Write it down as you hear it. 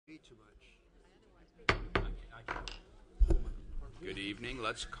too much. I can't. Good evening.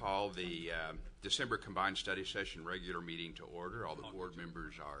 Let's call the December Combined Study Session regular meeting to order. All the board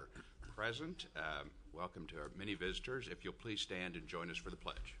members are present. Welcome to our many visitors. If you'll please stand and join us for the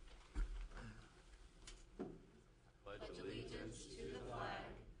pledge. Pledge allegiance to the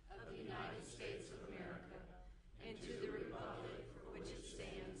flag of the United States of America and to the republic for which it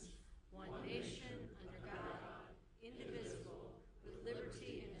stands, one nation, under God, indivisible, with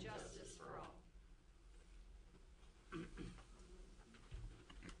liberty and justice for all.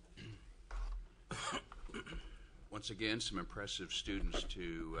 Once again, some impressive students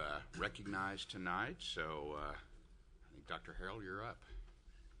to recognize tonight. So I think Dr. Harrell, you're up.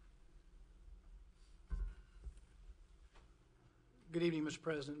 Good evening, Mr.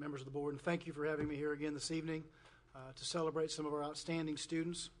 President, members of the board, and thank you for having me here again this evening to celebrate some of our outstanding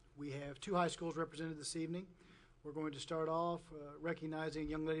students. We have 2 high schools represented this evening. We're going to start off recognizing a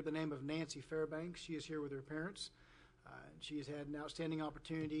young lady by the name of Nancy Fairbanks. She is here with her parents. She has had an outstanding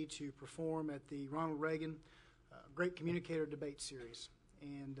opportunity to perform at the Ronald Reagan Great Communicator Debate Series.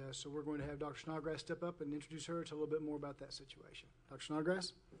 And so we're going to have Dr. Snodgrass step up and introduce her to a little bit more about that situation. Dr.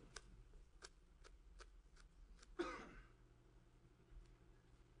 Snodgrass?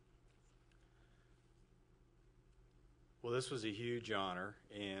 Well, this was a huge honor,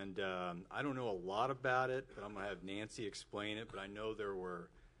 and I don't know a lot about it, but I'm going to have Nancy explain it. But I know there were,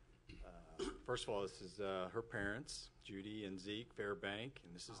 first of all, this is her parents, Judy and Zeke Fairbank,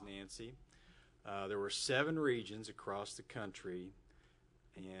 and this is Nancy. There were 7 regions across the country,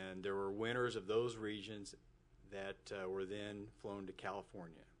 and there were winners of those regions that were then flown to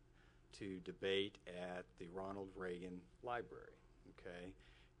California to debate at the Ronald Reagan Library, okay?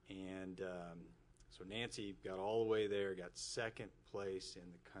 And so Nancy got all the way there, got 2nd place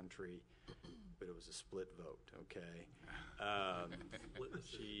in the country, but it was a split vote, okay?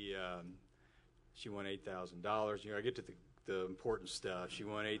 She won $8,000. You know, I get to the important stuff. She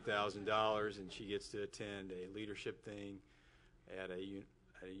won $8,000, and she gets to attend a leadership thing at a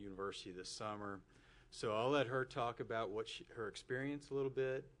university this summer. So I'll let her talk about what her experience a little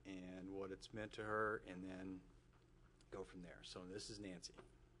bit and what it's meant to her, and then go from there. So this is Nancy.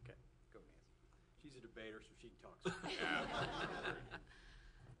 Okay, go Nancy. She's a debater, so she talks.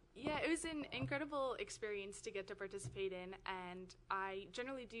 Yeah, it was an incredible experience to get to participate in, and I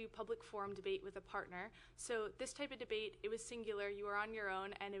generally do public forum debate with a partner. So this type of debate, it was singular, you were on your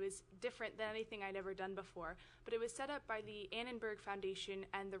own, and it was different than anything I'd ever done before. But it was set up by the Annenberg Foundation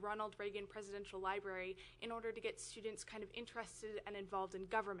and the Ronald Reagan Presidential Library in order to get students kind of interested and involved in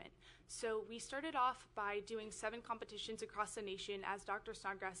government. So we started off by doing 7 competitions across the nation, as Dr.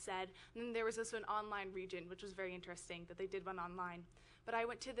 Snodgrass said, and then there was also an online region, which was very interesting that they did one online. But I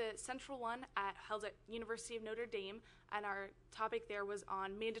went to the central one held at University of Notre Dame, and our topic there was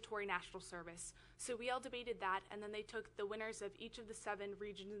on mandatory national service. So we all debated that, and then they took the winners of each of the 7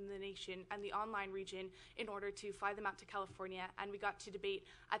 regions in the nation and the online region in order to fly them out to California, and we got to debate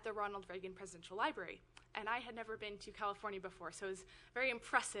at the Ronald Reagan Presidential Library. And I had never been to California before, so it was very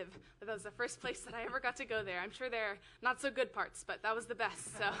impressive that was the first place that I ever got to go there. I'm sure there are not so good parts, but that was the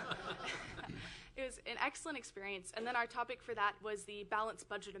best. So it was an excellent experience. And then our topic for that was the balanced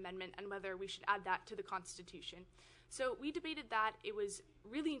budget amendment and whether we should add that to the Constitution. So we debated that. It was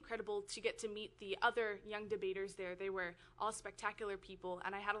really incredible to get to meet the other young debaters there. They were all spectacular people,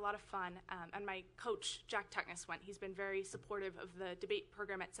 and I had a lot of fun. And my coach, Jack Tuckness, went. He's been very supportive of the debate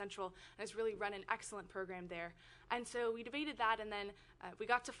program at Central and has really run an excellent program there. And so we debated that, and then we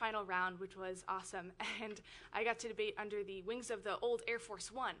got to final round, which was awesome. And I got to debate under the wings of the old Air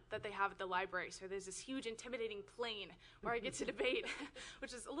Force One that they have at the library. So there's this huge, intimidating plane where I get to debate,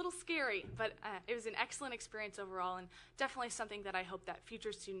 which is a little scary, but it was an excellent experience overall, and definitely something that I hope that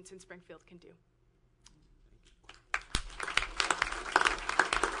future students in Springfield can do.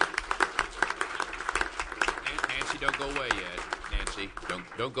 Nancy, don't go away yet. Nancy,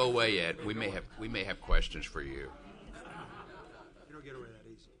 don't go away yet. We may have questions for you. You don't get away that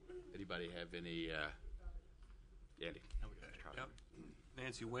easy. Anybody have any? Andy. Yep.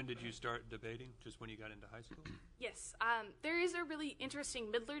 Nancy, when did you start debating? Just when you got into high school? Yes. There is a really interesting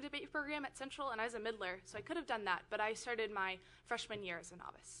Midler debate program at Central, and I was a Midler, so I could have done that, but I started my freshman year as a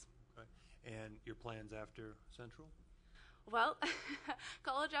novice. Okay. And your plans after Central? Well,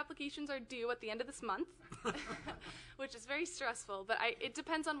 college applications are due at the end of this month, which is very stressful, but it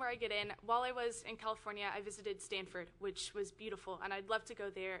depends on where I get in. While I was in California, I visited Stanford, which was beautiful, and I'd love to go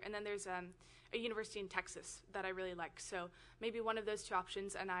there. And then there's a university in Texas that I really like, so maybe one of those 2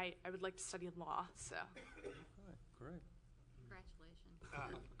 options, and I would like to study law. So. Great.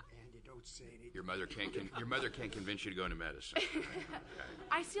 Congratulations. Andy, don't what you're saying. Your mother can't convince you to go into medicine. Okay.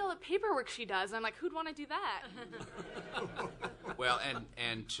 I see all the paperwork she does. I'm like, who'd want to do that? Well,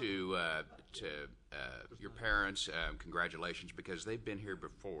 and to your parents, congratulations, because they've been here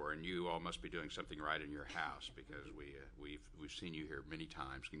before, and you all must be doing something right in your house because we've seen you here many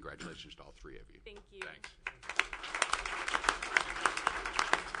times. Congratulations to all three of you. Thank you. Thanks.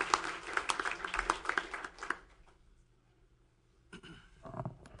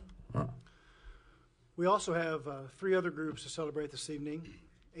 We also have three other groups to celebrate this evening: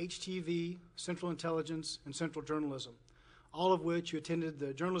 HTV, Central Intelligence, and Central Journalism, all of which you attended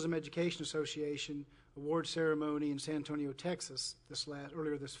the Journalism Education Association award ceremony in San Antonio, Texas,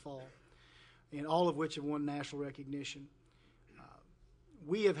 earlier this fall, and all of which have won national recognition.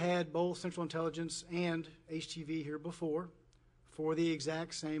 We have had both Central Intelligence and HTV here before for the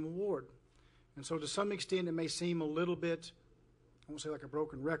exact same award. And so to some extent it may seem a little bit, I won't say like a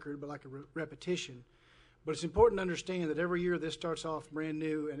broken record, but like a repetition. But it's important to understand that every year this starts off brand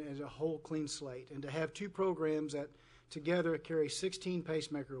new and as a whole clean slate. And to have two programs that together carry 16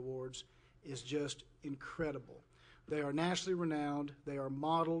 Pacemaker Awards is just incredible. They are nationally renowned, they are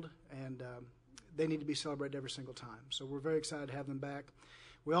modeled, and they need to be celebrated every single time. So we're very excited to have them back.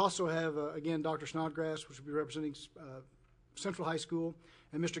 We also have, again, Dr. Snodgrass, which will be representing Central High School,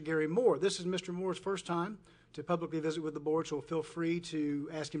 and Mr. Gary Moore. This is Mr. Moore's first time to publicly visit with the board, so feel free to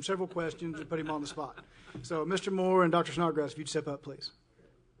ask him several questions and put him on the spot. So Mr. Moore and Dr. Snodgrass, if you'd step up, please.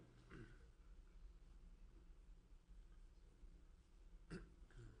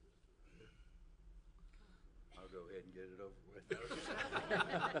 I'll go ahead and get it over with.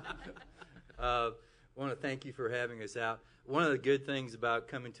 I want to thank you for having us out. One of the good things about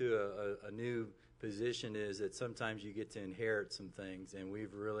coming to a new position is that sometimes you get to inherit some things, and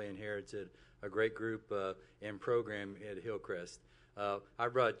we've really inherited a great group and program at Hillcrest. I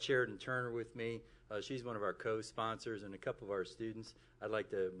brought Sheridan Turner with me. She's one of our co-sponsors and a couple of our students. I'd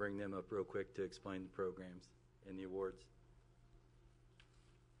like to bring them up real quick to explain the programs and the awards.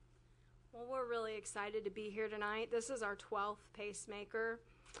 Well, we're really excited to be here tonight. This is our 12th Pacemaker.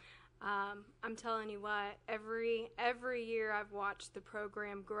 I'm telling you what, every year I've watched the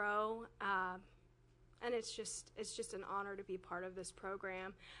program grow, and it's just an honor to be part of this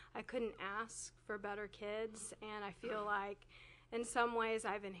program. I couldn't ask for better kids, and I feel like in some ways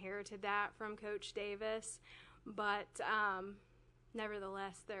I've inherited that from Coach Davis, but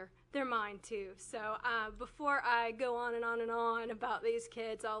nevertheless they're mine too. So before I go on and on and on about these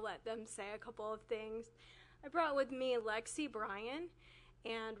kids, I'll let them say a couple of things. I brought with me Lexi Bryan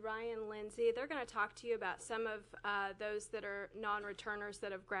and Ryan Lindsay. They're going to talk to you about some of those that are non-returners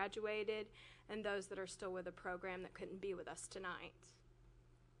that have graduated and those that are still with the program that couldn't be with us tonight.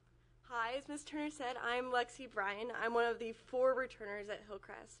 Hi, as Ms. Turner said, I'm Lexi Bryan. I'm one of the 4 returners at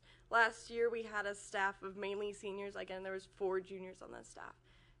Hillcrest. Last year we had a staff of mainly seniors. Again, there was 4 juniors on that staff.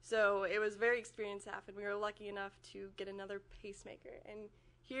 So it was very experienced staff, and we were lucky enough to get another pacemaker. And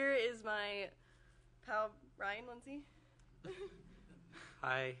here is my pal, Ryan Lindsay.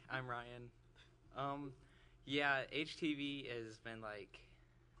 Hi, I'm Ryan. Yeah, HTV has been like,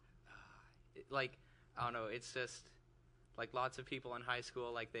 I don't know, it's just, like, lots of people in high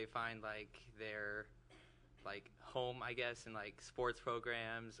school, like, they find, like, their, like, home, I guess, in, like, sports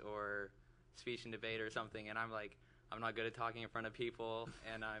programs or speech and debate or something, and I'm, like, I'm not good at talking in front of people,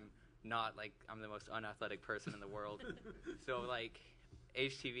 and I'm the most unathletic person in the world. So, like,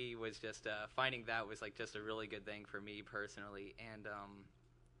 HTV was just, finding that was, like, just a really good thing for me personally, and,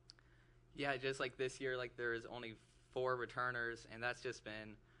 yeah, just, like, this year, like, there's only 4 returners, and that's just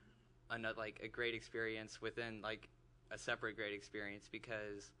been a great experience within, like, a separate great experience,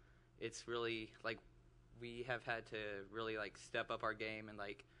 because it's really, like, we have had to really, like, step up our game and,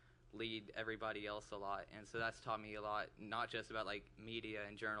 like, lead everybody else a lot, and so that's taught me a lot, not just about, like, media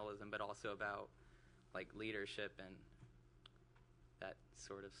and journalism, but also about, like, leadership and that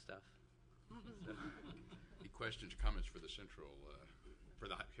sort of stuff. So. Any questions or comments for the Central, for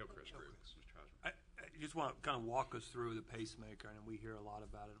the Hillcrest group? Mr. Hosmer. I just want to kind of walk us through the pacemaker, and we hear a lot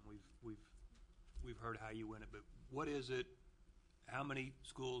about it, and we've heard how you win it, but what is it, how many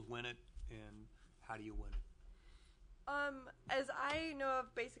schools win it, and how do you win it? As I know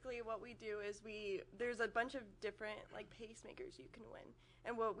of, basically what we do is there's a bunch of different, like, pacemakers you can win,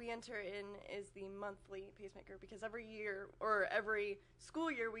 and what we enter in is the monthly pacemaker, because every year, or every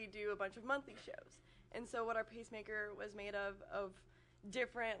school year, we do a bunch of monthly shows, and so what our pacemaker was made of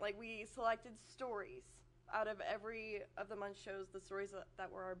different, like, we selected stories out of every of the month shows, the stories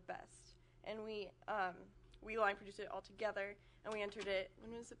that were our best, and we line produced it all together, and we entered it.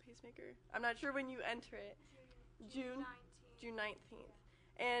 When was the pacemaker? I'm not sure when you enter it. June 19th.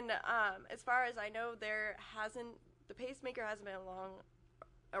 And as far as I know, the pacemaker hasn't been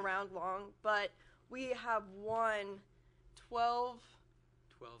around long, but we have won 12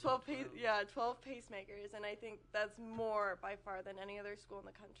 pacemakers, and I think that's more by far than any other school in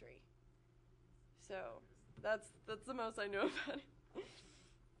the country. So that's the most I know about it.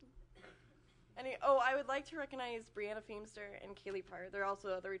 I would like to recognize Brianna Feemster and Kaylee Pryor. They're also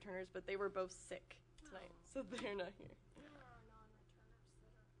other returners, but they were both sick tonight, so they're not here.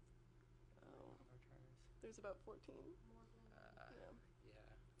 There's about 14.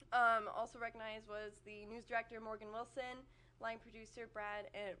 Also recognized was the news director Morgan Wilson, line producer Brad,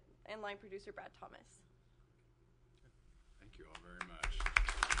 and line producer Brad Thomas. Thank you all very much.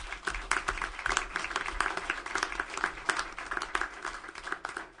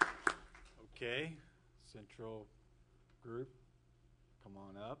 Okay, Central Group, come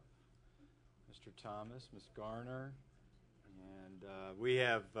on up. Mr. Thomas, Ms. Garner, and we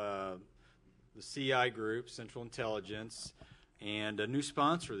have the CI Group, Central Intelligence, and a new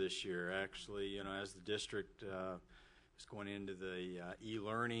sponsor this year. Actually, as the district is going into the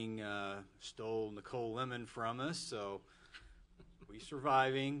e-learning, stole Nicole Lemon from us, so we're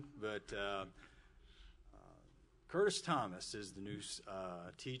surviving, but Curtis Thomas is the new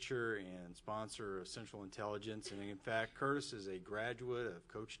teacher and sponsor of Central Intelligence, and in fact, Curtis is a graduate of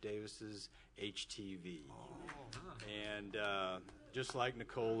Coach Davis's HTV. And just like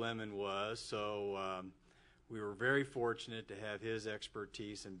Nicole Lemon was, so we were very fortunate to have his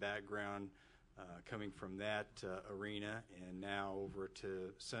expertise and background coming from that arena and now over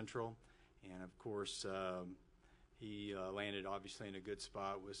to Central. And of course, he landed obviously in a good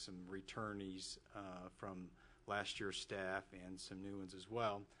spot with some returnees from last year's staff and some new ones as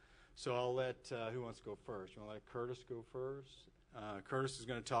well. So I'll let, who wants to go first? You want to let Curtis go first? Curtis is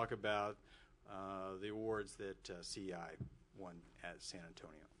going to talk about the awards that CI won at San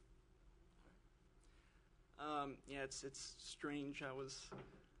Antonio. Yeah, it's strange. I was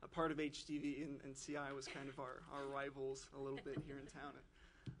a part of HTV, and CI was kind of our rivals a little bit here in town.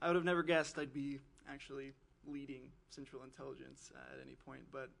 I would have never guessed I'd be actually leading Central Intelligence at any point,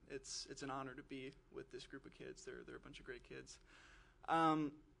 but it's an honor to be with this group of kids. They're a bunch of great kids.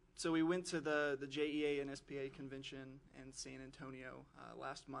 So we went to the JEA and SPA convention in San Antonio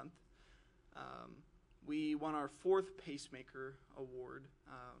last month. We won our 4th Pacemaker Award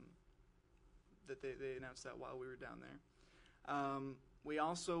that they announced that while we were down there. We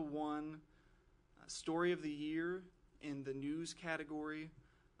also won Story of the Year in the news category.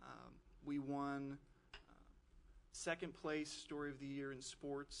 We won 2nd place Story of the Year in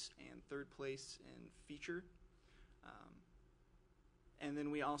sports and 3rd place in feature. And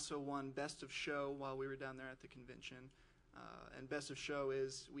then we also won Best of Show while we were down there at the convention. And Best of Show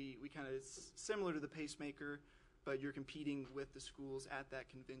is, we kind of, it's similar to the Pacemaker, but you're competing with the schools at that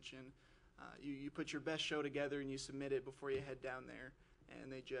convention. You put your best show together and you submit it before you head down there,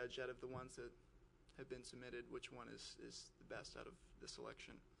 and they judge out of the ones that have been submitted which one is the best out of the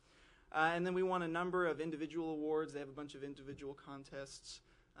selection. And then we won a number of individual awards. They have a bunch of individual contests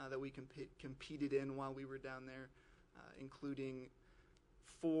that we competed in while we were down there, including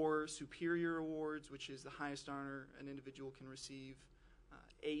 4 Superior Awards, which is the highest honor an individual can receive,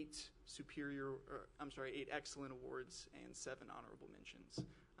 8 Excellent Awards, and 7 Honorable Mentions.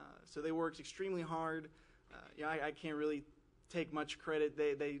 So they worked extremely hard. I can't really take much credit.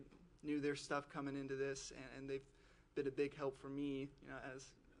 They knew their stuff coming into this, and they've been a big help for me,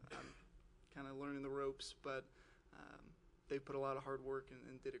 as I'm kind of learning the ropes. But they put a lot of hard work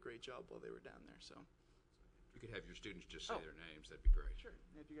and did a great job while they were down there. So If you could have your students just say their names, that'd be great. sure,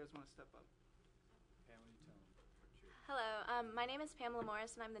 if you guys want to step up. Pamela, you tell them. Hello, my name is Pamela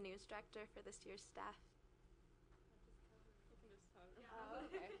Morris, and I'm the news director for this year's staff. Oh,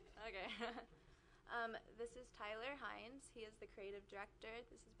 okay. Okay. This is Tyler Hines. He is the creative director.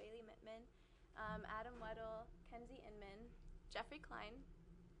 This is Bailey Mittman, Adam Weddle, Kenzie Inman, Jeffrey Klein.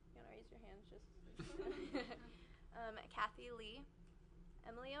 You want to raise your hands? Just Kathy Lee,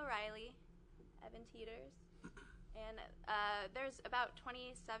 Emily O'Reilly, Evan Teeters, and there's about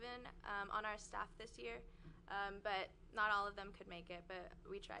 27 on our staff this year, but not all of them could make it, but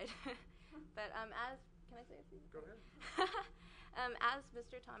we tried. But as, can I say a few? Go ahead. As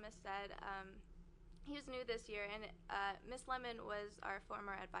Mr. Thomas said, he was new this year, and Miss Lemon was our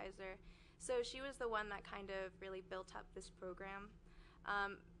former advisor, so she was the one that kind of really built up this program.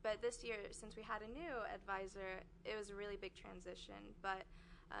 But this year, since we had a new advisor, it was a really big transition. But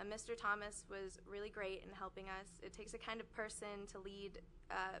Mr. Thomas was really great in helping us. It takes a kind of person to lead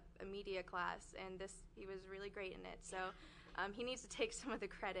a media class, and he was really great in it. So he needs to take some of the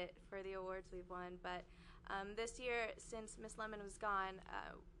credit for the awards we've won. But This year, since Miss Lemon was gone,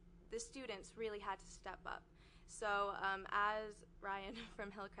 the students really had to step up. So as Ryan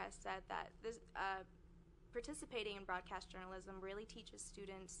from Hillcrest said, that this participating in broadcast journalism really teaches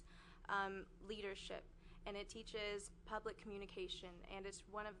students leadership, and it teaches public communication, and it's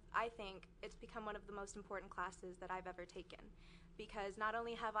I think it's become one of the most important classes that I've ever taken, because not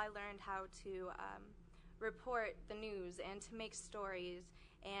only have I learned how to report the news and to make stories,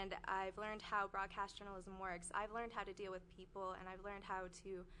 and I've learned how broadcast journalism works, I've learned how to deal with people, and I've learned how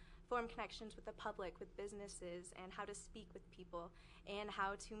to form connections with the public, with businesses, and how to speak with people, and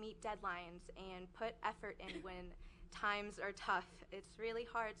how to meet deadlines and put effort in when times are tough. It's really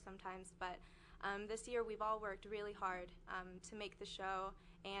hard sometimes, but this year we've all worked really hard to make the show,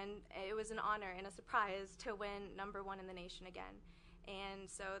 and it was an honor and a surprise to win #1 in the nation again. And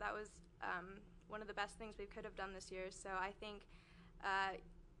so that was one of the best things we could have done this year. So I think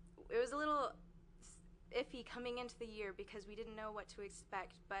it was a little iffy coming into the year because we didn't know what to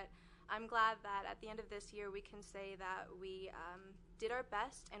expect, but I'm glad that at the end of this year we can say that we did our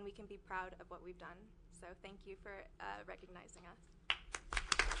best and we can be proud of what we've done. So thank you for recognizing us.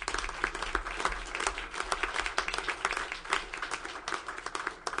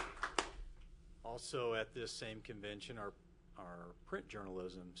 Also at this same convention, our print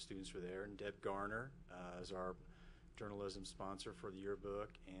journalism students were there, and Deb Garner is our journalism sponsor for the yearbook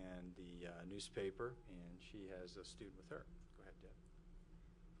and the newspaper, and she has a student with her. Go ahead, Deb.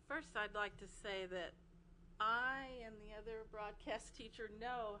 First, I'd like to say that I and the other broadcast teacher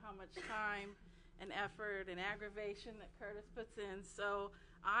know how much time and effort and aggravation that Curtis puts in, so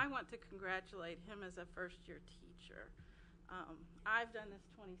I want to congratulate him as a first-year teacher. I've done this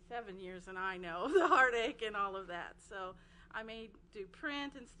 27 years, and I know the heartache and all of that, so I may do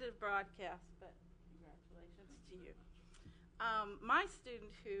print instead of broadcast, but congratulations to you. My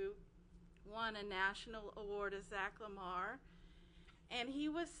student who won a national award is Zach Lamar, and he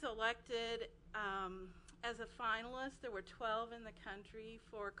was selected as a finalist. There were 12 in the country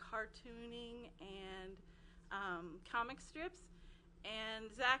for cartooning and comic strips,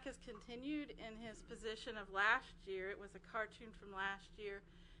 and Zach has continued in his position of last year. It was a cartoon from last year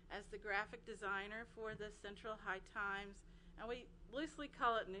as the graphic designer for the Central High Times, and we loosely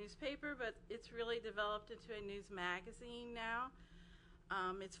call it newspaper, but it's really developed into a news magazine now.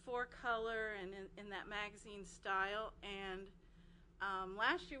 It's 4-color and in that magazine style, and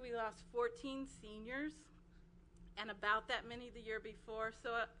last year we lost 14 seniors and about that many the year before,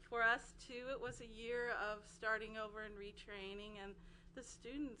 so for us too it was a year of starting over and retraining, and the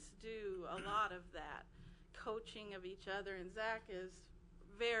students do a lot of that coaching of each other, and Zach is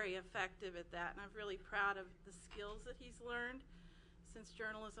very effective at that, and I'm really proud of the skills that he's learned since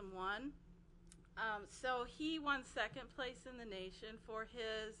Journalism 1. So he won 2nd place in the nation for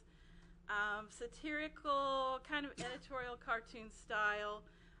his satirical, kind of editorial cartoon style.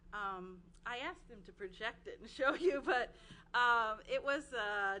 I asked him to project it and show you, but it was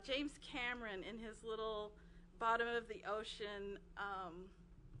James Cameron in his little bottom of the ocean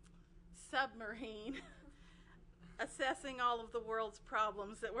submarine assessing all of the world's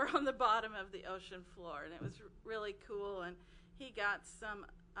problems that were on the bottom of the ocean floor, and it was really cool, and he got some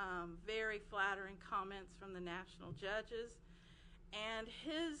very flattering comments from the national judges, and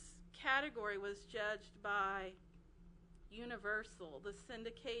his category was judged by Universal, the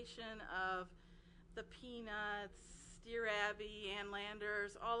syndication of the Peanuts, Dear Abby, Ann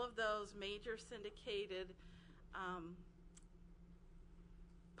Landers, all of those major syndicated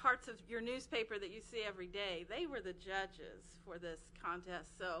parts of your newspaper that you see every day. They were the judges for this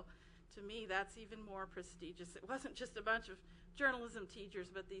contest, so to me that's even more prestigious. It wasn't just a bunch of journalism teachers,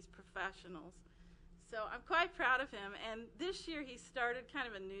 but these professionals. So I'm quite proud of him, and this year he started kind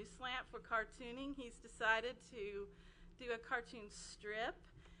of a new slant for cartooning. He's decided to do a cartoon strip,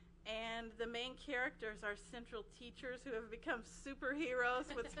 and the main characters are central teachers who have become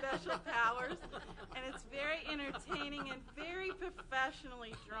superheroes with special powers, and it's very entertaining and very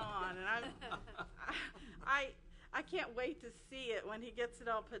professionally drawn, and I can't wait to see it when he gets it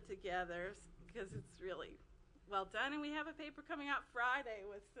all put together, because it's really well done, and we have a paper coming out Friday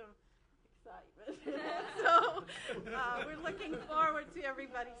with some excitement. So we're looking forward to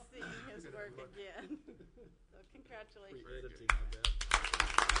everybody seeing his work again. So congratulations. Free editing, I bet.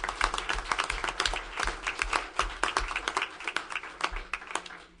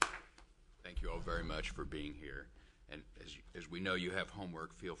 Thank you all very much for being here. And as we know you have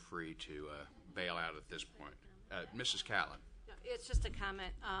homework, feel free to bail out at this point. Mrs. Callan. It's just a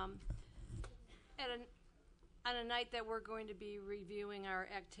comment. On a night that we're going to be reviewing our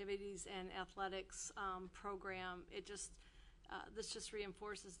activities and athletics program, this just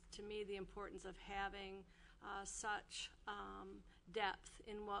reinforces to me the importance of having such depth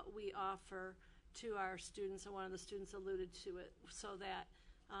in what we offer to our students, and one of the students alluded to it, so that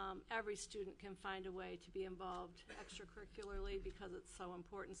every student can find a way to be involved extracurricularly because it's so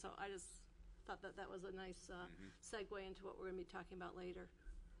important. So I just thought that that was a nice segue into what we're going to be talking about later.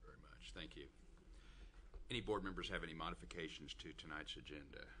 Very much. Thank you. Any board members have any modifications to tonight's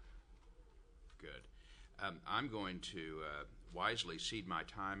agenda? Good. I'm going to wisely cede my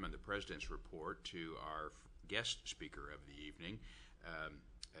time on the President's report to our guest speaker of the evening,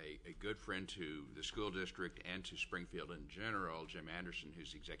 a good friend to the school district and to Springfield in general, Jim Anderson,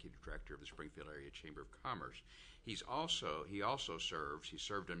 who's the Executive Director of the Springfield Area Chamber of Commerce. He served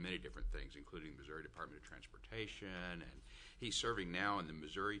in many different things, including the Missouri Department of Transportation, and he's serving now in the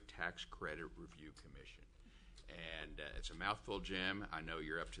Missouri Tax Credit Review Commission. And it's a mouthful, Jim. I know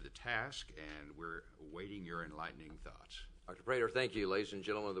you're up to the task, and we're awaiting your enlightening thoughts. Dr. Prater, thank you, ladies and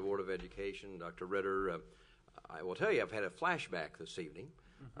gentlemen of the Board of Education. Dr. Ritter, I will tell you, I've had a flashback this evening.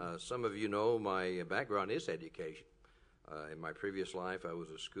 Some of you know my background is education. In my previous life, I was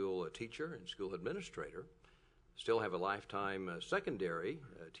a school teacher and school administrator. Still have a lifetime secondary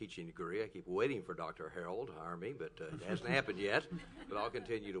teaching degree. I keep waiting for Dr. Harold to hire me, but it hasn't happened yet, but I'll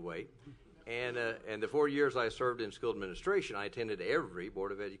continue to wait. And the 4 years I served in school administration, I attended every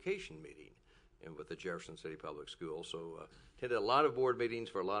Board of Education meeting and with the Jefferson City Public Schools. So attended a lot of board meetings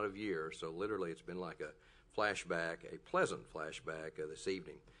for a lot of years. So literally it's been like a flashback, a pleasant flashback this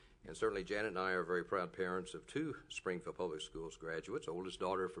evening. And certainly Janet and I are very proud parents of two Springfield Public Schools graduates, oldest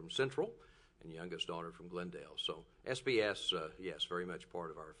daughter from Central and youngest daughter from Glendale. So SBS, yes, very much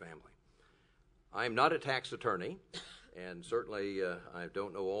part of our family. I am not a tax attorney, and certainly I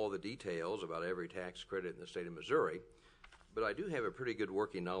don't know all the details about every tax credit in the state of Missouri, but I do have a pretty good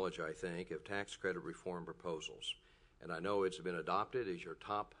working knowledge, I think, of tax credit reform proposals. And I know it's been adopted as your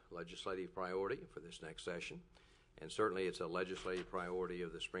top legislative priority for this next session, and certainly it's a legislative priority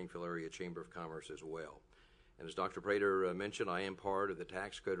of the Springfield Area Chamber of Commerce as well. And as Dr. Prater mentioned, I am part of the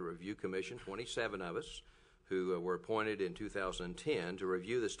Tax Credit Review Commission, 27 of us, who were appointed in 2010 to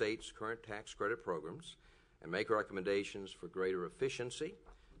review the state's current tax credit programs and make recommendations for greater efficiency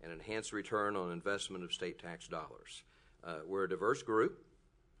and enhanced return on investment of state tax dollars. We're a diverse group.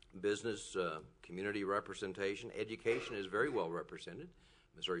 Business, community representation, education is very well represented.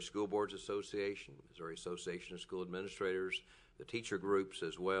 Missouri School Boards Association, Missouri Association of School Administrators, the teacher groups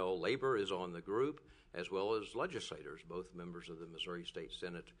as well. Labor is on the group, as well as legislators, both members of the Missouri State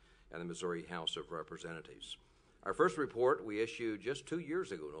Senate and the Missouri House of Representatives. Our first report we issued just 2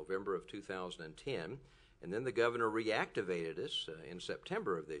 years ago, November of 2010, and then the governor reactivated us in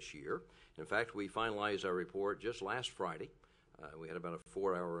September of this year. In fact, we finalized our report just last Friday. We had about a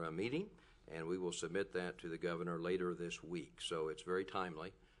 4-hour meeting, and we will submit that to the governor later this week. So it's very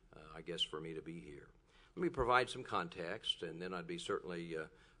timely, I guess, for me to be here. Let me provide some context, and then I'd be certainly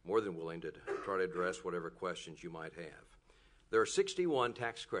more than willing to try to address whatever questions you might have. There are 61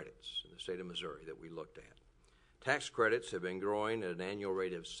 tax credits in the state of Missouri that we looked at. Tax credits have been growing at an annual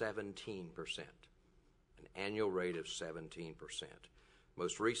rate of 17%. An annual rate of 17%.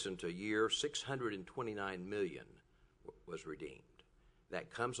 Most recent year, $629 million was redeemed.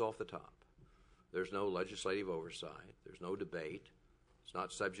 That comes off the top. There's no legislative oversight. There's no debate. It's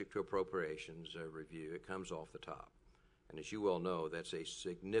not subject to appropriations review. It comes off the top. And as you well know, that's a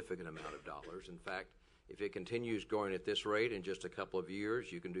significant amount of dollars. In fact, if it continues growing at this rate in just a couple of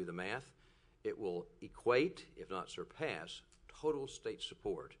years, you can do the math, it will equate, if not surpass, total state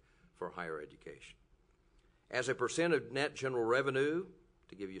support for higher education. As a percent of net general revenue,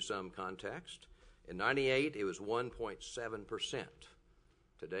 to give you some context, in 98 it was 1.7%.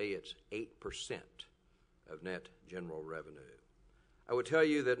 Today it's 8% of net general revenue. I would tell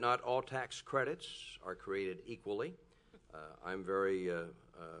you that not all tax credits are created equally. I'm very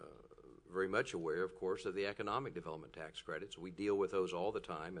much aware, of course, of the economic development tax credits. We deal with those all the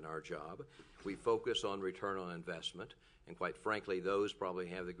time in our job. We focus on return on investment, and quite frankly, those probably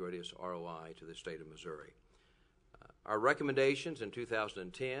have the greatest ROI to the state of Missouri. Our recommendations in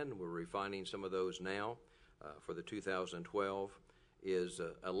 2010, we're refining some of those now for the 2012, is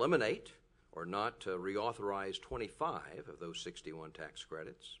eliminate or not reauthorize 25 of those 61 tax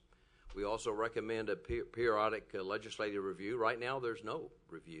credits. We also recommend a periodic legislative review. Right now, there's no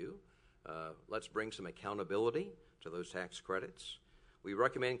review. Let's bring some accountability to those tax credits. We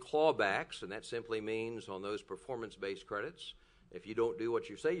recommend clawbacks, and that simply means on those performance-based credits, if you don't do what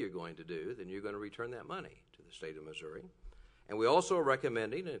you say you're going to do, then you're going to return that money to the state of Missouri. And we also are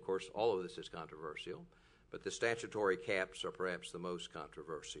recommending, and of course all of this is controversial, but the statutory caps are perhaps the most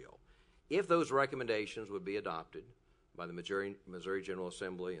controversial. If those recommendations would be adopted, by the Missouri General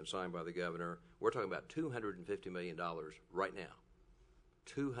Assembly and signed by the governor. We're talking about $250 million right now.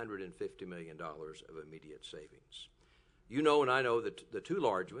 $250 million of immediate savings. You know, and I know that the two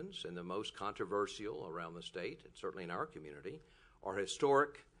large ones and the most controversial around the state, and certainly in our community, are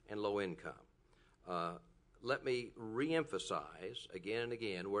historic and low income. Let me reemphasize again and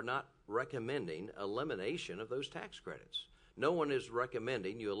again, we're not recommending elimination of those tax credits. No one is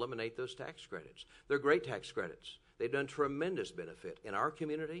recommending you eliminate those tax credits. They're great tax credits. They've done tremendous benefit in our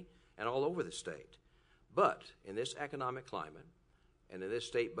community and all over the state. But in this economic climate and in this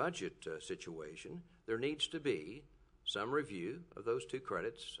state budget situation, there needs to be some review of those two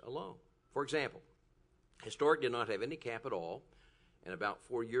credits alone. For example, historic did not have any cap at all, and about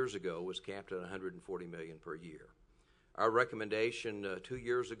 4 years ago was capped at $140 million per year. Our recommendation 2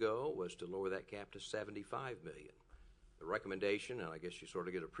 years ago was to lower that cap to $75 million. The recommendation, and I guess you sort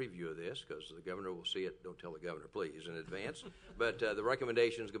of get a preview of this because the governor will see it, don't tell the governor please in advance, but the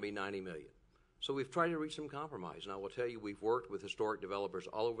recommendation is going to be $90 million. So we've tried to reach some compromise, and I will tell you we've worked with historic developers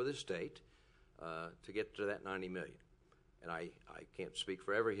all over the state to get to that $90 million. And I can't speak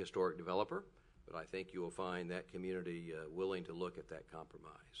for every historic developer, but I think you will find that community willing to look at that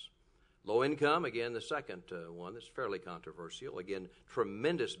compromise. Low income, again, the second one that's fairly controversial. Again,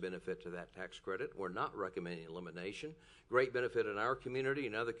 tremendous benefit to that tax credit. We're not recommending elimination. Great benefit in our community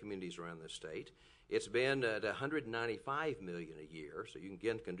and other communities around the state. It's been at $195 million a year, so you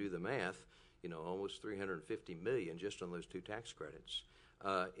can do the math, you know, almost $350 million just on those two tax credits.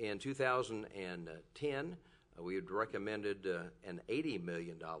 In 2010, we had recommended an $80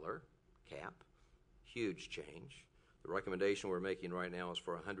 million cap, huge change. The recommendation we're making right now is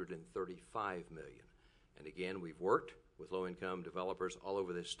for $135 million. And again, we've worked with low-income developers all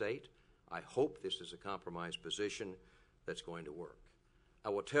over this state. I hope this is a compromise position that's going to work. I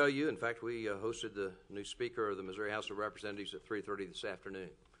will tell you, in fact, we hosted the new Speaker of the Missouri House of Representatives at 3:30 this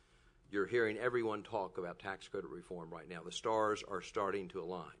afternoon. You're hearing everyone talk about tax credit reform right now. The stars are starting to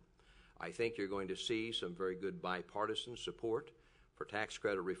align. I think you're going to see some very good bipartisan support for tax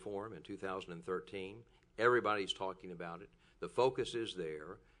credit reform in 2013. Everybody's talking about it. The focus is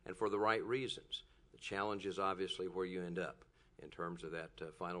there, and for the right reasons. The challenge is obviously where you end up in terms of that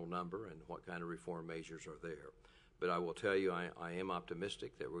final number and what kind of reform measures are there. But I will tell you, I am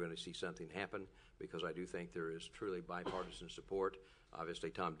optimistic that we're going to see something happen because I do think there is truly bipartisan support. Obviously,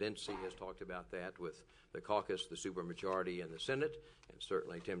 Tom Dempsey has talked about that with the caucus, the supermajority in the Senate, and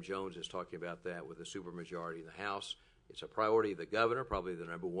certainly Tim Jones is talking about that with the supermajority in the House. It's a priority of the governor, probably the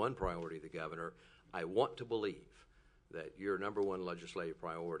number one priority of the governor. I want to believe that your number one legislative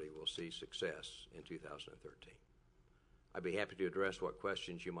priority will see success in 2013. I'd be happy to address what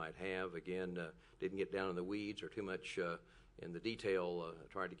questions you might have. Again, didn't get down in the weeds or too much in the detail.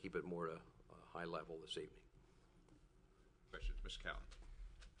 Tried to keep it more at a high level this evening. Questions, Ms. Cowan?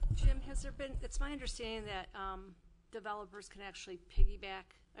 Jim, has there been, it's my understanding that developers can actually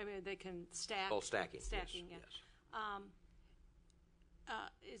piggyback, I mean, they can stack. Oh, stacking. Stacking, yes, yeah.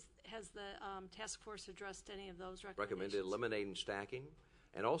 Yes. Has the task force addressed any of those recommendations? Recommended eliminating stacking,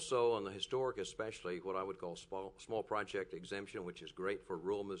 and also on the historic especially what I would call small project exemption, which is great for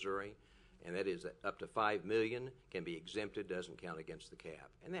rural Missouri, and that is that up to $5 million can be exempted, doesn't count against the cap,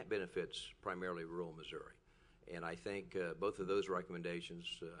 and that benefits primarily rural Missouri. And I think both of those recommendations,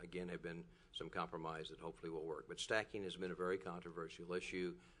 again, have been some compromise that hopefully will work. But stacking has been a very controversial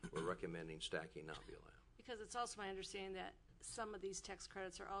issue. We're recommending stacking not be allowed. Because it's also my understanding that some of these tax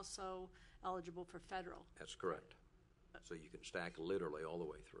credits are also eligible for federal. That's correct. So you can stack literally all the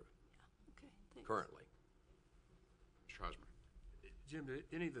way through. Okay, thanks. Currently. Mr. Hosmer. Jim, do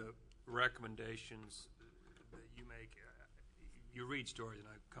any of the recommendations that you make, you read stories, and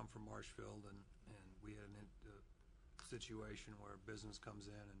I come from Marshfield, and we had a situation where a business comes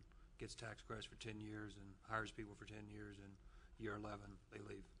in and gets tax credits for 10 years and hires people for 10 years, and year 11 they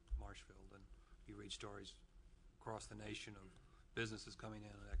leave Marshfield. And you read stories across the nation of businesses coming in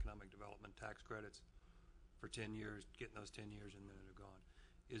on economic development tax credits for 10 years, getting those 10 years, and then they're gone.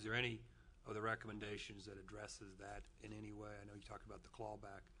 Is there any of the recommendations that addresses that in any way? I know you talked about the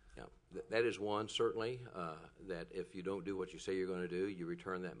clawback. Yeah, that is one, certainly, that if you don't do what you say you're going to do, you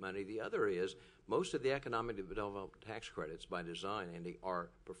return that money. The other is most of the economic development tax credits by design, Andy, are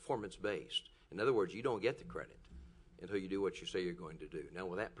performance-based. In other words, you don't get the credit until you do what you say you're going to do. Now,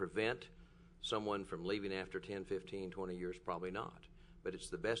 will that prevent someone from leaving after 10, 15, 20 years? Probably not. But it's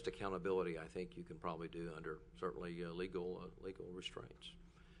the best accountability I think you can probably do under certainly legal restraints.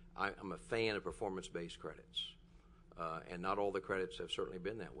 I'm a fan of performance-based credits. And not all the credits have certainly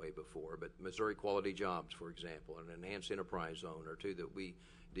been that way before, but Missouri Quality Jobs, for example, an enhanced enterprise zone or two that we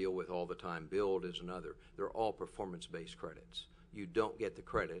deal with all the time, Build is another. They're all performance-based credits. You don't get the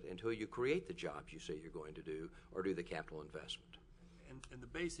credit until you create the jobs you say you're going to do or do the capital investment. And the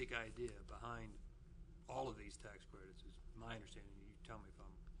basic idea behind all of these tax credits is, my understanding, you tell me if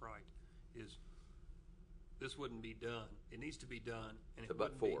I'm right, is this wouldn't be done. It needs to be done, and it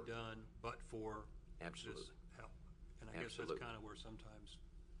wouldn't be done but for Absolutely. this help. And I guess Absolutely. that's kind of where sometimes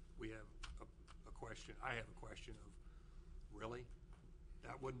we have a question. I have a question of, really?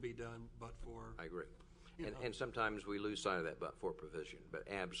 That wouldn't be done but for... I agree. And sometimes we lose sight of that but-for provision, but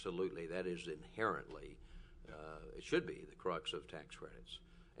absolutely, that is inherently, it should be the crux of tax credits.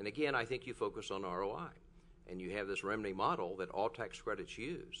 And again, I think you focus on ROI, and you have this remedy model that all tax credits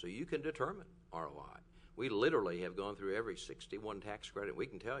use, so you can determine ROI. We literally have gone through every 61 tax credit we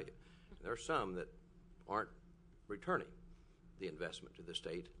can tell you. There are some that aren't returning the investment to the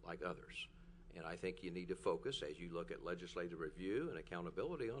state like others. And I think you need to focus, as you look at legislative review and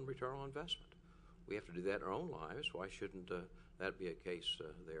accountability, on return on investment. We have to do that in our own lives. Why shouldn't that be a case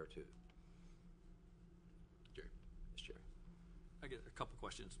there too? Jerry. Yes, Jerry. I get a couple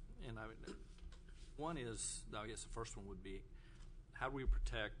questions, and one is, I guess the first one would be, how do we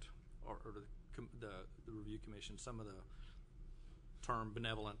protect, or the review commission, some of the term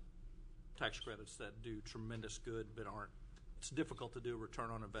benevolent tax credits that do tremendous good but aren't, it's difficult to do return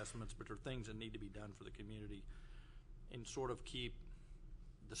on investments, but they're things that need to be done for the community, and sort of keep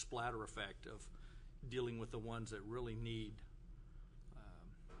the splatter effect of dealing with the ones that really need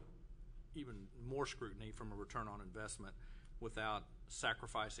even more scrutiny from a return on investment without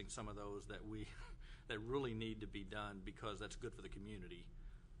sacrificing some of those that really need to be done because that's good for the community.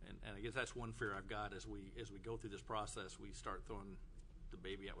 And I guess that's one fear I've got as we go through this process, we start throwing the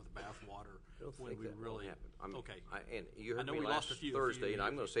baby out with the bathwater. I don't think that will happen. Okay. And you heard I know me we last lost a few Thursday, and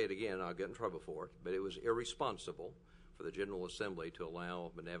I'm going to say it again. I'll get in trouble for it, but it was irresponsible for the General Assembly to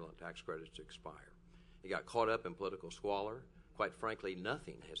allow benevolent tax credits to expire. It got caught up in political squalor. Quite frankly,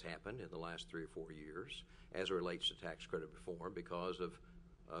 nothing has happened in the last 3 or 4 years as it relates to tax credit reform because of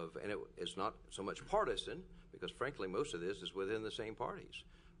and it's not so much partisan, because frankly most of this is within the same parties.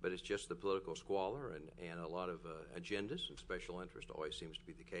 But it's just the political squalor and a lot of agendas and special interest always seems to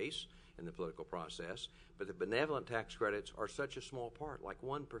be the case in the political process. But the benevolent tax credits are such a small part, like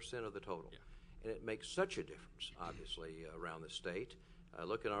 1% of the total. Yeah. And it makes such a difference, obviously, around the state.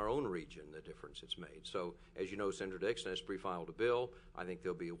 Look in our own region, the difference it's made. So, as you know, Senator Dixon has pre-filed a bill. I think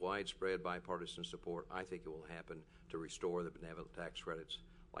there'll be widespread bipartisan support. I think it will happen to restore the benevolent tax credits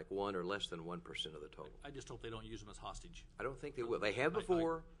like 1 or less than 1% of the total. I just hope they don't use them as hostage. I don't think they will. They have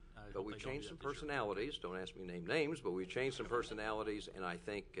before, but we've changed some personalities. Don't ask me to name names, but we've changed some personalities, and I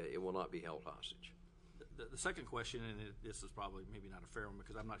think it will not be held hostage. The second question, and this is probably maybe not a fair one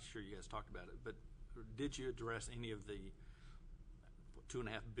because I'm not sure you guys talked about it, but did you address any of the $2.5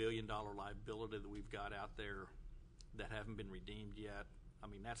 billion liability that we've got out there that haven't been redeemed yet? I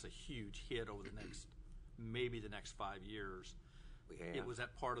mean, that's a huge hit over the next, maybe the next 5 years. We have. Was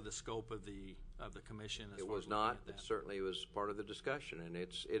that part of the scope of the commission? It was not, but certainly it was part of the discussion, and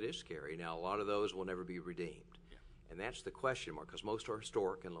it is scary. Now, a lot of those will never be redeemed, and that's the question mark, because most are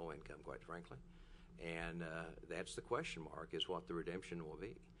historic and low income, quite frankly, and that's the question mark, is what the redemption will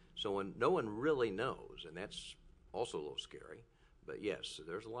be. So when no one really knows, and that's also a little scary, but yes,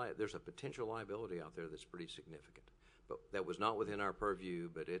 there's a potential liability out there that's pretty significant. But that was not within our purview,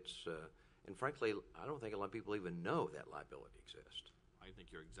 but it's, and frankly, I don't think a lot of people even know that liability exists. I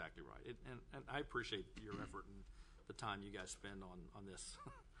think you're exactly right. And I appreciate your effort and the time you guys spend on this.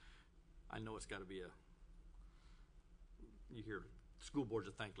 I know it's got to be you hear school board's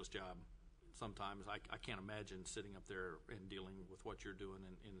a thankless job. Sometimes I can't imagine sitting up there and dealing with what you're doing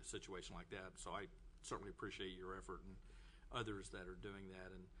in a situation like that. So I certainly appreciate your effort and others that are doing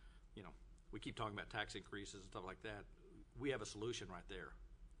that. And, you know, we keep talking about tax increases and stuff like that. We have a solution right there.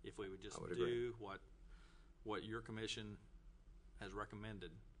 If we would just do what your commission has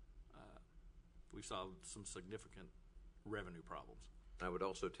recommended, we solved some significant revenue problems. I would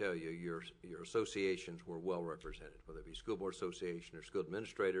also tell you your associations were well represented, whether it be School Board Association or school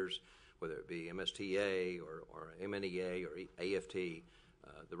administrators, whether it be MSTA or MNEA or AFT.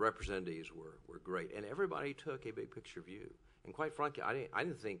 The representatives were great, and everybody took a big picture view. And quite frankly, I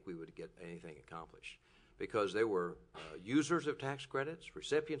didn't think we would get anything accomplished, because there were users of tax credits,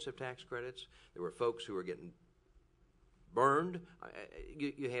 recipients of tax credits. There were folks who were getting burned.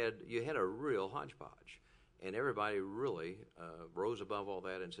 You had a real hodgepodge, and everybody really rose above all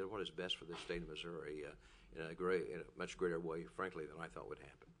that and said what is best for the state of Missouri in a much greater way, frankly, than I thought would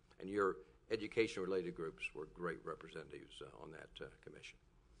happen. And education-related groups were great representatives on that commission.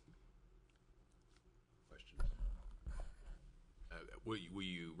 Questions? Will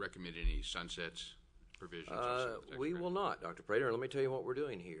you recommend any sunsets provisions? We will not, Dr. Prater. Let me tell you what we're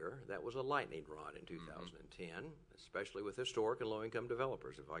doing here. That was a lightning rod in 2010, especially with historic and low-income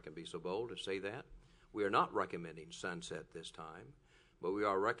developers, if I can be so bold to say that. We are not recommending sunset this time, but we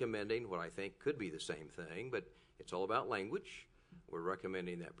are recommending what I think could be the same thing, but it's all about language. We're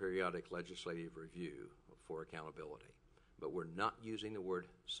recommending that periodic legislative review for accountability, but we're not using the word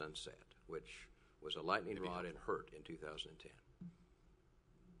sunset, which was a lightning rod and hurt in 2010.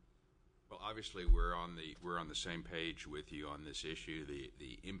 Well, obviously, we're on the same page with you on this issue.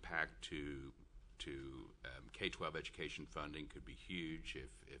 The impact to K-12 education funding could be huge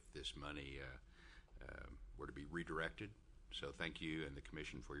if this money were to be redirected. So thank you and the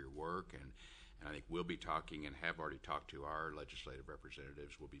Commission for your work, and I think we'll be talking and have already talked to our legislative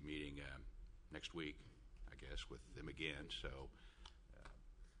representatives. We'll be meeting next week, I guess, with them again. So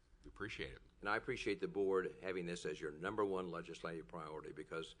we appreciate it. And I appreciate the board having this as your number one legislative priority,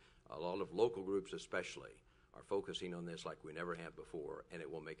 because a lot of local groups especially are focusing on this like we never have before, and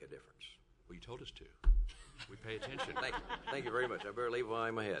it will make a difference. Well, you told us to. We pay attention. Thank you very much. I better leave while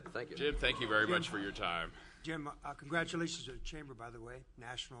I'm ahead. Thank you. Jim, thank you very much for your time. Jim, congratulations to the Chamber, by the way.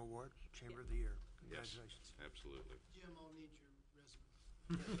 National Award, Chamber of the Year. Congratulations. Yes, absolutely. Jim, I'll need your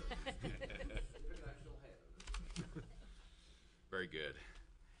resume. Very good.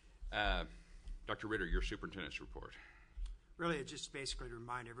 Dr. Ritter, your superintendent's report. Really, it's just basically to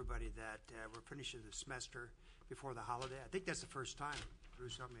remind everybody that we're finishing the semester before the holiday. I think that's the first time.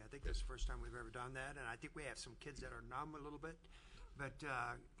 Bruce helped me. I think that's the first time we've ever done that, and I think we have some kids that are numb a little bit, but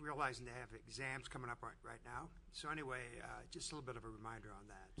realizing they have exams coming up right now. So anyway, just a little bit of a reminder on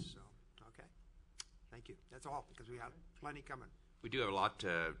that. So, okay. Thank you. That's all, because we have plenty coming. We do have a lot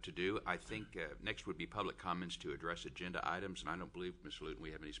to do. I think next would be public comments to address agenda items, and I don't believe, Ms. Luton, we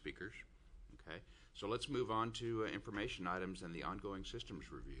have any speakers. Okay, so let's move on to information items and the ongoing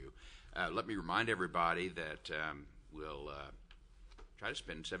systems review. Let me remind everybody that we'll try to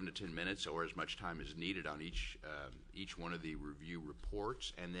spend 7 to 10 minutes or as much time as needed on each one of the review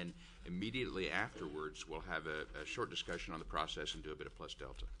reports, and then immediately afterwards we'll have a short discussion on the process and do a bit of plus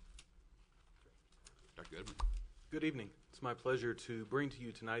delta. Dr. Goodman. Good evening. It's my pleasure to bring to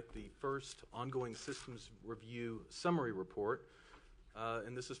you tonight the first ongoing systems review summary report,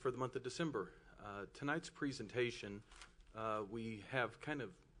 and this is for the month of December. Tonight's presentation, we have kind of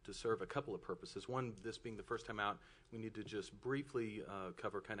to serve a couple of purposes. One, this being the first time out, we need to just briefly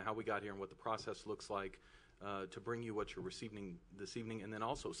cover kind of how we got here and what the process looks like to bring you what you're receiving this evening, and then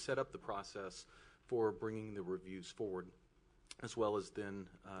also set up the process for bringing the reviews forward, as well as then,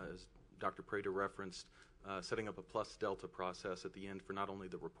 as Dr. Prater referenced, setting up a plus delta process at the end for not only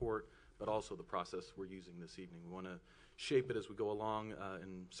the report, but also the process we're using this evening. We want to shape it as we go along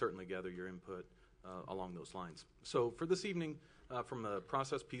and certainly gather your input along those lines. So for this evening, from the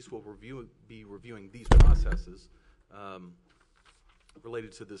process piece, we'll be reviewing these processes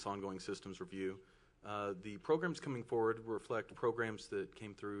related to this ongoing systems review. The programs coming forward reflect programs that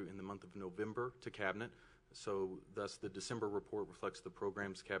came through in the month of November to Cabinet. So thus the December report reflects the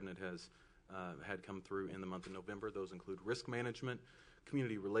programs Cabinet has had come through in the month of November. Those include risk management,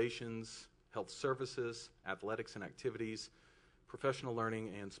 community relations, health services, athletics and activities, professional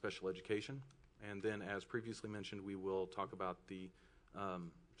learning, and special education. And then, as previously mentioned, we will talk about the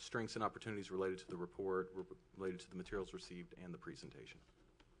strengths and opportunities related to the report, related to the materials received, and the presentation.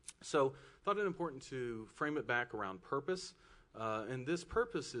 So, thought it important to frame it back around purpose. And this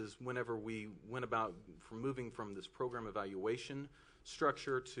purpose is whenever we went about from moving from this program evaluation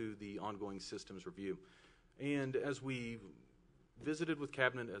structure to the ongoing systems review. And as we visited with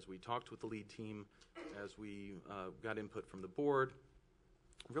Cabinet, as we talked with the lead team, as we got input from the board,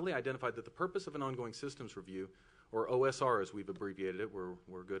 really identified that the purpose of an ongoing systems review, or OSR as we've abbreviated it,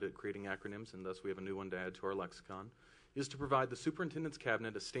 we're good at creating acronyms and thus we have a new one to add to our lexicon, is to provide the Superintendent's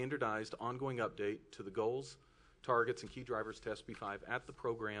Cabinet a standardized ongoing update to the goals, targets, and key drivers to SB5 at the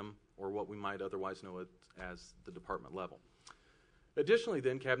program, or what we might otherwise know it as the department level. Additionally,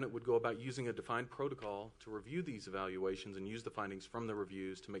 then, Cabinet would go about using a defined protocol to review these evaluations and use the findings from the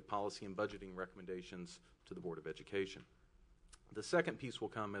reviews to make policy and budgeting recommendations to the Board of Education. The second piece will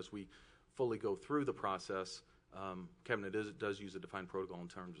come as we fully go through the process. Cabinet does use a defined protocol in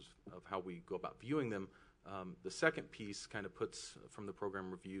terms of how we go about viewing them. The second piece kind of puts, from the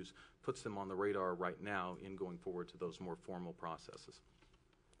program reviews, puts them on the radar right now in going forward to those more formal processes.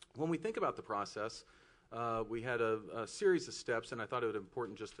 When we think about the process, we had a series of steps, and I thought it would be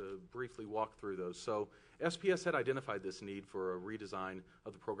important just to briefly walk through those. So SPS had identified this need for a redesign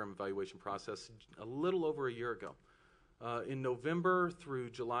of the program evaluation process a little over a year ago. In November through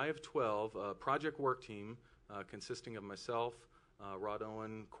July of 12, a project work team consisting of myself, Rod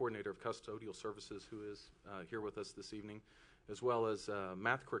Owen, coordinator of custodial services, who is here with us this evening, as well as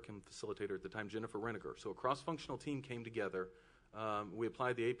math curriculum facilitator at the time, Jennifer Reniger. So a cross-functional team came together. We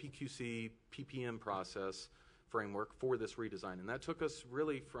applied the APQC PPM process framework for this redesign, and that took us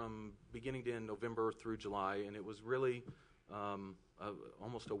really from beginning to end November through July, and it was really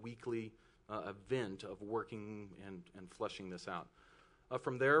almost a weekly event of working and fleshing this out.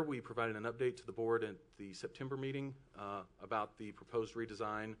 From there, we provided an update to the board at the September meeting about the proposed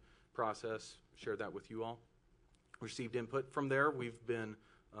redesign process, shared that with you all. Received input. From there, we've been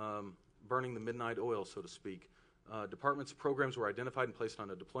burning the midnight oil, so to speak. Departments' programs were identified and placed on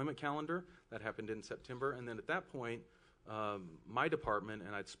a deployment calendar. That happened in September. And then at that point, my department,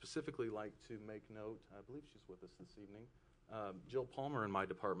 and I'd specifically like to make note, I believe she's with us this evening, Jill Palmer in my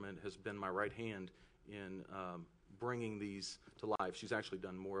department has been my right hand in bringing these to life. She's actually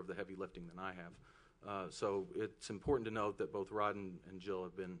done more of the heavy lifting than I have. So it's important to note that both Rod and Jill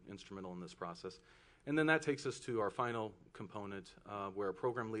have been instrumental in this process. And then that takes us to our final component, where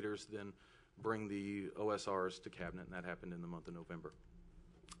program leaders then bring the OSRs to cabinet, and that happened in the month of November.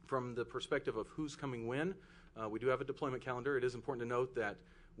 From the perspective of who's coming when, we do have a deployment calendar. It is important to note that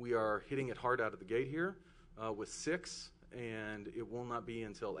we are hitting it hard out of the gate here with 6, and it will not be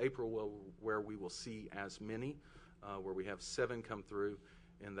until April where we will see as many, where we have 7 come through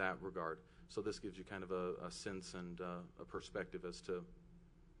in that regard. So this gives you kind of a sense and a perspective as to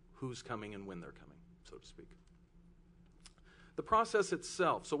who's coming and when they're coming, so to speak. The process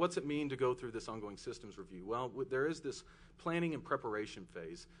itself, so what's it mean to go through this ongoing systems review? Well, there is this planning and preparation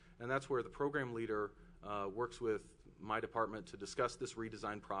phase, and that's where the program leader works with my department to discuss this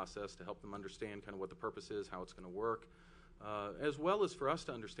redesign process, to help them understand kind of what the purpose is, how it's going to work, as well as for us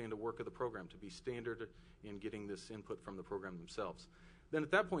to understand the work of the program, to be standard in getting this input from the program themselves. Then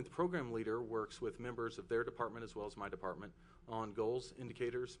at that point, the program leader works with members of their department as well as my department on goals,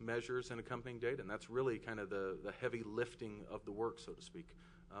 indicators, measures, and accompanying data. And that's really kind of the heavy lifting of the work, so to speak.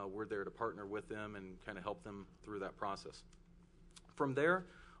 We're there to partner with them and kind of help them through that process. From there,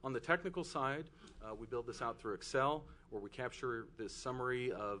 on the technical side, we build this out through Excel, where we capture this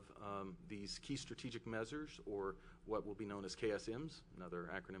summary of these key strategic measures, or what will be known as KSMs, another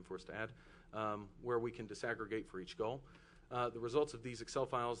acronym for us to add, where we can disaggregate for each goal. The results of these Excel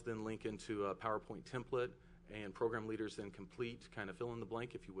files then link into a PowerPoint template, and program leaders then complete, kind of fill in the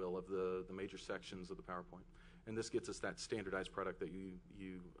blank, if you will, of the major sections of the PowerPoint. And this gets us that standardized product that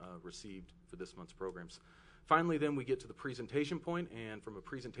you received for this month's programs. Finally, then we get to the presentation point, and from a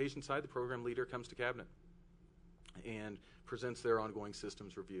presentation side, the program leader comes to cabinet and presents their ongoing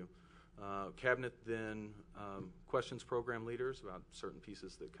systems review. Cabinet then questions program leaders about certain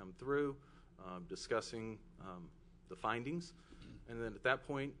pieces that come through, discussing the findings. And then at that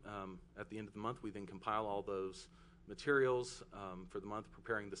point, at the end of the month, we then compile all those materials for the month,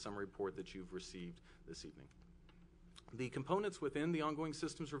 preparing the summary report that you've received this evening. The components within the ongoing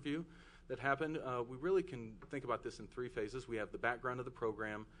systems review that happened, we really can think about this in 3 phases. We have the background of the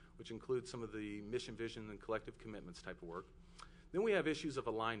program, which includes some of the mission, vision, and collective commitments type of work. Then we have issues of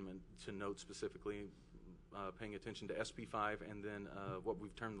alignment to note specifically, paying attention to SB5, and then what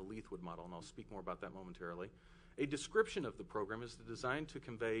we've termed the Leithwood model, and I'll speak more about that momentarily. A description of the program is designed to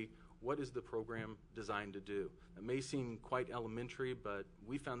convey what is the program designed to do. It may seem quite elementary, but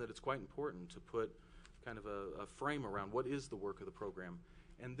we found that it's quite important to put kind of a frame around what is the work of the program.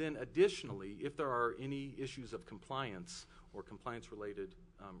 And then additionally, if there are any issues of compliance or compliance-related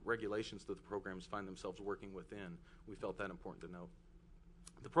regulations that the programs find themselves working within, we felt that important to note.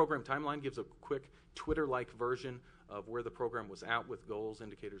 The program timeline gives a quick Twitter-like version of where the program was at with goals,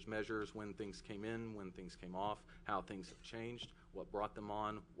 indicators, measures, when things came in, when things came off, how things have changed, what brought them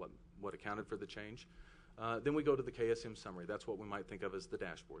on, what accounted for the change. Then we go to the KSM summary. That's what we might think of as the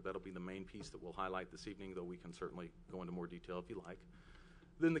dashboard. That'll be the main piece that we'll highlight this evening, though we can certainly go into more detail if you like.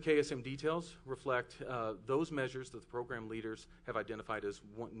 Then the KSM details reflect those measures that the program leaders have identified as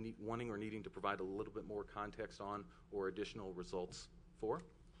wanting or needing to provide a little bit more context on or additional results for.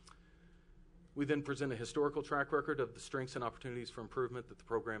 We then present a historical track record of the strengths and opportunities for improvement that the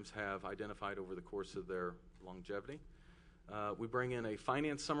programs have identified over the course of their longevity. We bring in a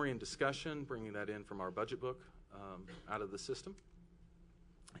finance summary and discussion, bringing that in from our budget book out of the system.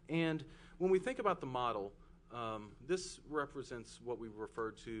 And when we think about the model, this represents what we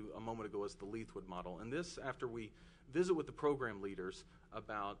referred to a moment ago as the Leithwood model. And this, after we visit with the program leaders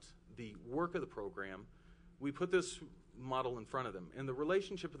about the work of the program, we put this model in front of them. And the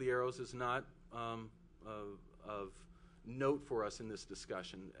relationship of the arrows is not of note for us in this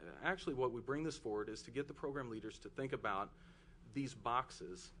discussion. Actually, what we bring this forward is to get the program leaders to think about these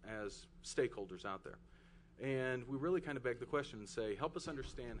boxes as stakeholders out there. And we really kind of beg the question and say, help us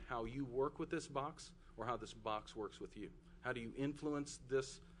understand how you work with this box or how this box works with you. How do you influence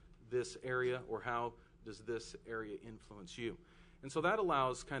this area, or how does this area influence you? And so that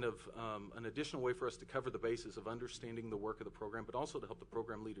allows kind of an additional way for us to cover the basis of understanding the work of the program, but also to help the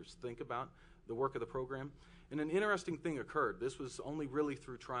program leaders think about the work of the program. And an interesting thing occurred. This was only really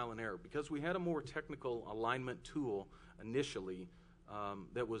through trial and error. Because we had a more technical alignment tool initially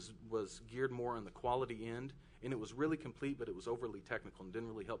that was geared more on the quality end, and it was really complete, but it was overly technical and didn't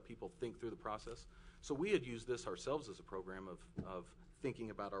really help people think through the process. So we had used this ourselves as a program of thinking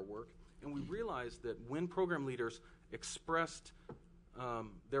about our work. And we realized that when program leaders expressed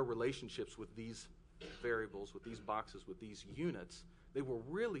their relationships with these variables, with these boxes, with these units, they were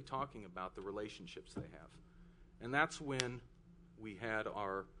really talking about the relationships they have. And that's when we had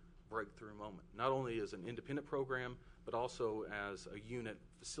our breakthrough moment, not only as an independent program, but also as a unit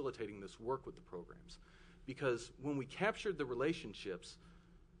facilitating this work with the programs. Because when we captured the relationships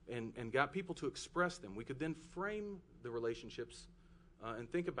and got people to express them, we could then frame the relationships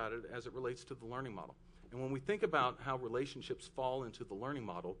and think about it as it relates to the learning model. And when we think about how relationships fall into the learning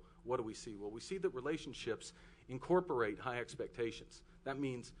model, what do we see? Well, we see that relationships incorporate high expectations. That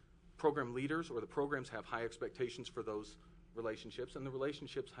means program leaders or the programs have high expectations for those relationships, and the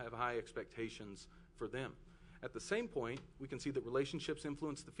relationships have high expectations for them. At the same point, we can see that relationships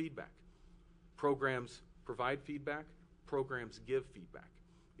influence the feedback. Programs provide feedback, programs give feedback.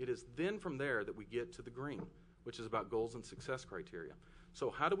 It is then from there that we get to the green, which is about goals and success criteria. So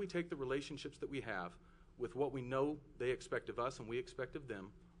how do we take the relationships that we have with what we know they expect of us and we expect of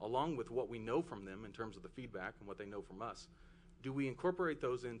them, along with what we know from them in terms of the feedback and what they know from us? Do we incorporate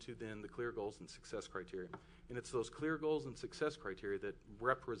those into then the clear goals and success criteria? And it's those clear goals and success criteria that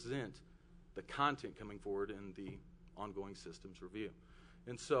represent the content coming forward in the ongoing systems review.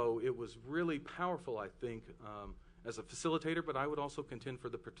 And so it was really powerful, I think, as a facilitator, but I would also contend for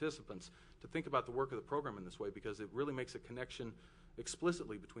the participants to think about the work of the program in this way, because it really makes a connection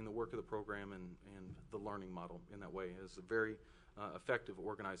explicitly between the work of the program and the learning model in that way. It's a very effective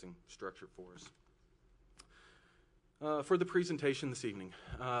organizing structure for us. For the presentation this evening,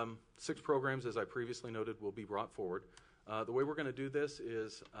 6 programs, as I previously noted, will be brought forward. The way we're going to do this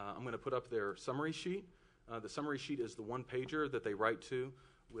is I'm going to put up their summary sheet. The summary sheet is the one-pager that they write to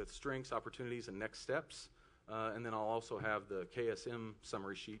with strengths, opportunities, and next steps. And then I'll also have the KSM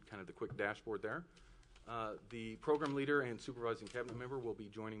summary sheet, kind of the quick dashboard there. The program leader and supervising cabinet member will be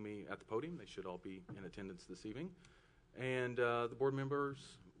joining me at the podium. They should all be in attendance this evening. And the board members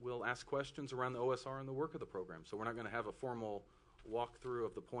will ask questions around the OSR and the work of the program. So we're not going to have a formal walkthrough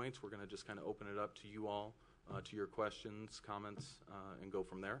of the points. We're going to just kind of open it up to you all, to your questions, comments, and go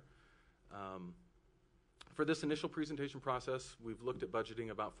from there. For this initial presentation process, we've looked at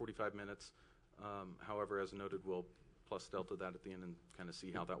budgeting about 45 minutes. However, as noted, we'll plus delta that at the end and kind of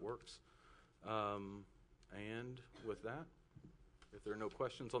see how that works. And with that, if there are no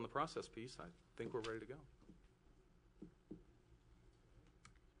questions on the process piece, I think we're ready to go.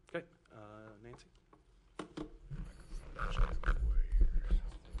 Okay, Nancy.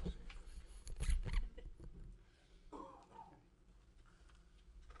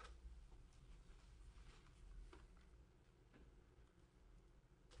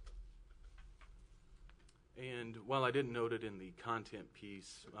 And while I didn't note it in the content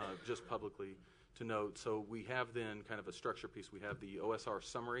piece, just publicly to note, so we have then kind of a structure piece. We have the OSR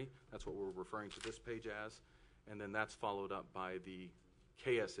summary. That's what we're referring to this page as. And then that's followed up by the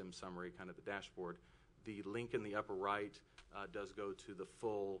KSM summary, kind of the dashboard. The link in the upper right does go to the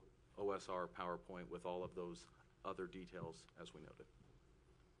full OSR PowerPoint with all of those other details as we noted.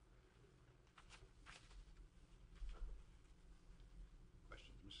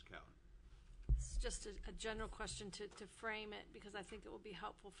 Questions, Mrs. Cowan? It's just a general question to frame it, because I think it will be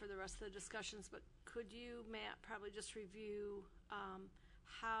helpful for the rest of the discussions. But could you, Matt, probably just review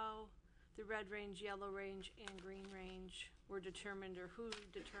how the red range, yellow range, and green range were determined, or who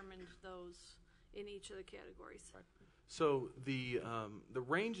determined those in each of the categories? Right. So the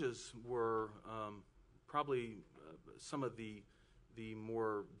ranges were probably some of the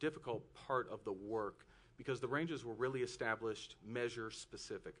more difficult part of the work, because the ranges were really established, measure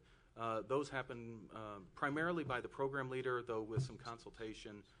specific. Those happen primarily by the program leader, though with some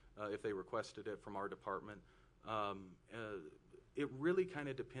consultation if they requested it from our department. It really kind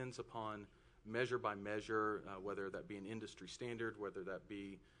of depends upon measure by measure, whether that be an industry standard, whether that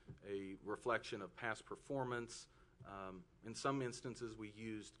be a reflection of past performance. In some instances, we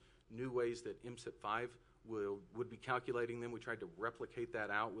used new ways that MSIP 5 would be calculating them. We tried to replicate that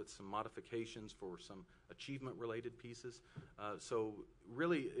out with some modifications for some achievement-related pieces. So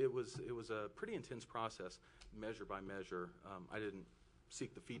really, it was a pretty intense process, measure by measure. I didn't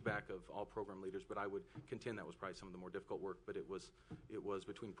seek the feedback of all program leaders, but I would contend that was probably some of the more difficult work. But it was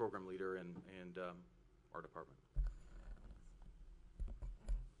between program leader and our department.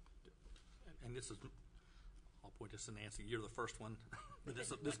 And this is, I'll point this to Nancy. You're the first one, but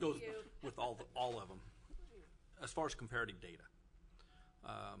this goes with all of them. As far as comparative data,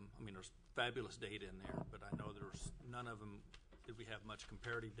 I mean, there's fabulous data in there, but I know there's none of them did we have much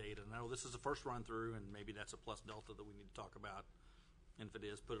comparative data. And I know this is the first run through, and maybe that's a plus delta that we need to talk about. And if it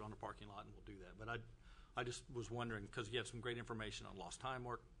is, put it on the parking lot, and we'll do that. But I just was wondering, because you had some great information on lost time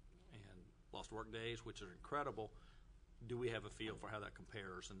work and lost work days, which are incredible. Do we have a feel for how that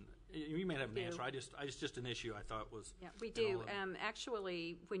compares? And you may have an answer. It's just an issue I thought was. Yeah, we do.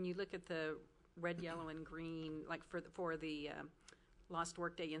 Actually, when you look at the red, yellow, and green, like for the lost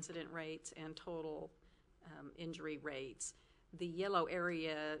workday incident rates and total injury rates, the yellow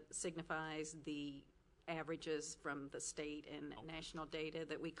area signifies the averages from the state and national data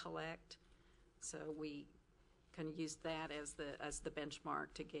that we collect. So we kind of use that as the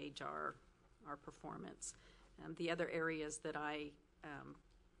benchmark to gauge our performance. The other areas that I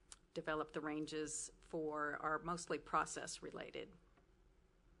develop the ranges for are mostly process related.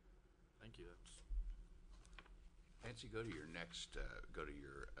 Thank you. Nancy, go to your next, go to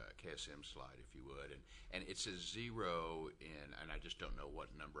your KSM slide, if you would, and it says 0 in, and I just don't know what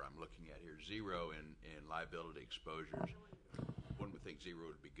number I'm looking at here. 0 in liability exposures. One would think 0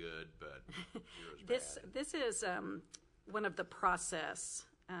 would be good, but 0 is bad. This is one of the process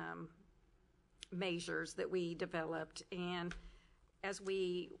measures that we developed, and as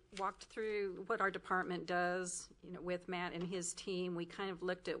we walked through what our department does, with Matt and his team, we kind of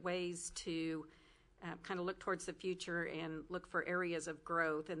looked at ways to kind of look towards the future and look for areas of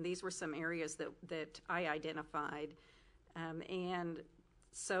growth. And these were some areas that I identified. And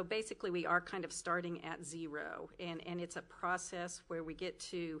so basically we are kind of starting at 0. And it's a process where we get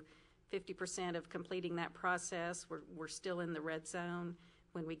to 50% of completing that process. We're still in the red zone.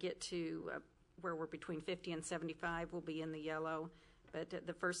 When we get to where we're between 50 and 75, we'll be in the yellow. But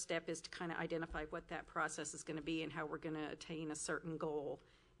the first step is to kind of identify what that process is going to be and how we're going to attain a certain goal.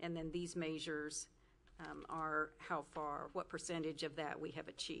 And then these measures are what percentage of that we have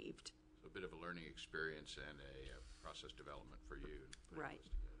achieved. So a bit of a learning experience and a process development for you. Right.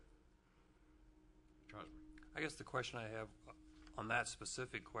 Charles. I guess the question I have on that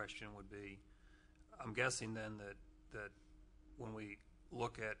specific question would be, I'm guessing then that when we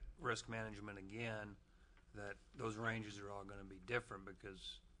look at risk management again, that those ranges are all going to be different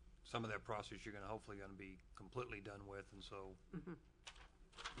because some of that process you're hopefully going to be completely done with, and so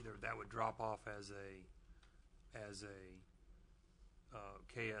either that would drop off as a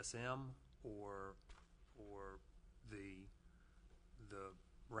KSM or the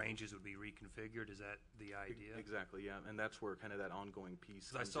ranges would be reconfigured. Is that the idea? Exactly, yeah, and that's where kind of that ongoing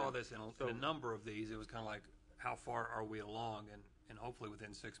piece. I saw this in a number of these. It was kind of like, how far are we along? And hopefully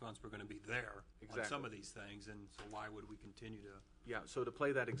within 6 months we're going to be there on some of these things. And so why would we continue to? Yeah, so to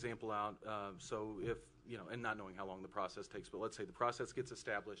play that example out, so if, and not knowing how long the process takes, but let's say the process gets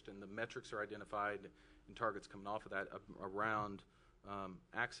established and the metrics are identified and targets coming off of that around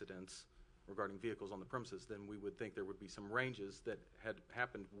accidents regarding vehicles on the premises, then we would think there would be some ranges that had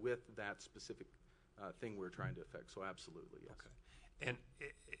happened with that specific thing we're trying to affect. So absolutely, yes. Okay.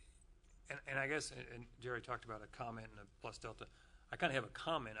 And I guess, and Jerry talked about a comment and a plus delta. I kind of have a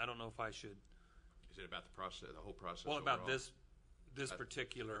comment. I don't know if I should. Is it about the process, the whole process? Well, overall? about this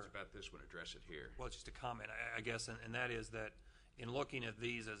particular. It's about this one. Address it here. Well, it's just a comment, I guess, and that is that in looking at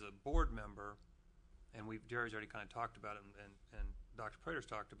these as a board member, and Jerry's already kind of talked about it, and Dr. Prater's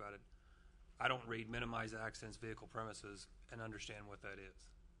talked about it. I don't read minimize accidents, vehicle premises, and understand what that is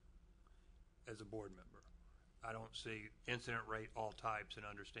as a board member. I don't see incident rate, all types, and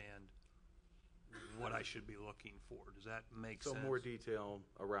understand what I should be looking for. Does that make sense? So more detail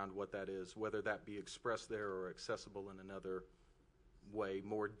around what that is, whether that be expressed there or accessible in another way,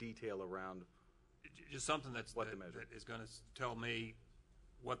 more detail around just something that is going to tell me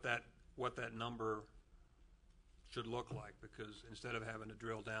what that number should look like, because instead of having to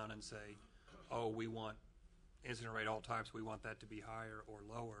drill down and say, oh, we want incident rate all types, we want that to be higher or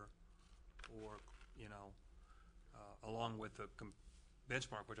lower, or along with the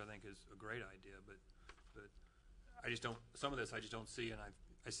benchmark, which I think is a great idea, but I just don't. Some of this I just don't see, and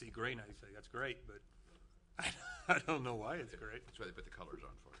I see green, I say, that's great, but I don't know why it's great. That's why they put the colors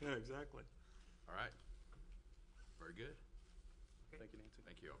on for you. Yeah, exactly. All right. Very good. Thank you, Nancy.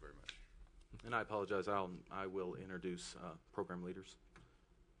 Thank you all very much. And I apologize, I will introduce program leaders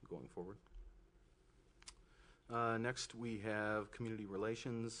going forward. Next, we have Community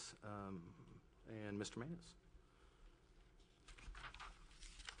Relations and Mr. Manis.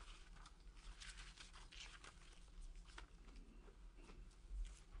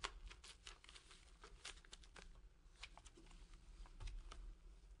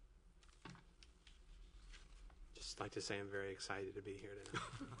 Just like to say I'm very excited to be here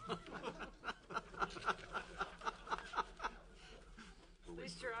tonight. At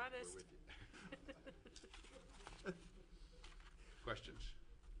least you're honest. Questions?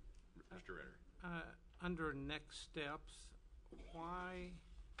 Mr. Ritter. Under next steps, why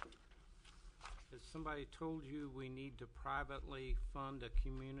has somebody told you we need to privately fund a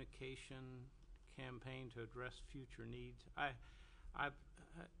communication campaign to address future needs? I've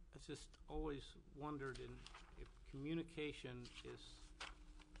just always wondered if communication is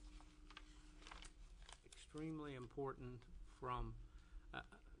extremely important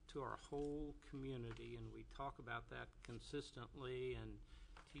to our whole community, and we talk about that consistently, and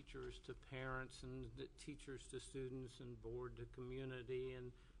teachers to parents, and teachers to students, and board to community,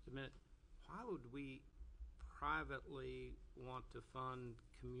 and why would we privately want to fund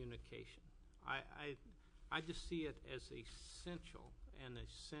communication? I just see it as an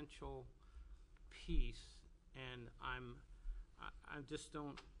essential piece, and I just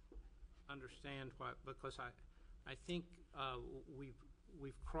don't understand why, because I think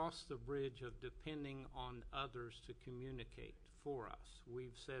we've crossed the bridge of depending on others to communicate for us.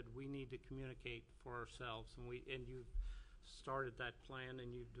 We've said we need to communicate for ourselves, and you've started that plan,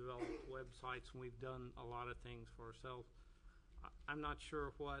 and you've developed websites, and we've done a lot of things for ourselves. I'm not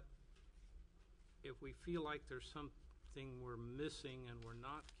sure if we feel like there's something we're missing and we're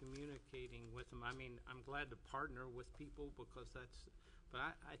not communicating with them. I mean, I'm glad to partner with people because but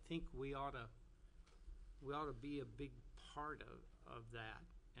I think we ought to be a big part of that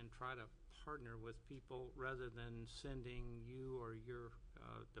and try to partner with people rather than sending you or your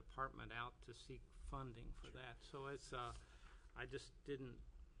department out to seek funding for that. So it's I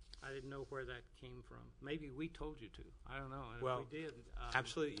didn't know where that came from. Maybe we told you to. I don't know. And Well, if we did,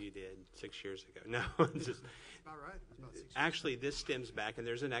 absolutely you did 6 years ago. No, just About right. About 6 years. actually this stems back, and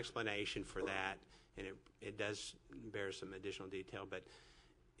there's an explanation for that, and it does bear some additional detail. But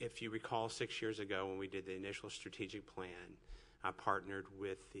if you recall, 6 years ago when we did the initial strategic plan, I partnered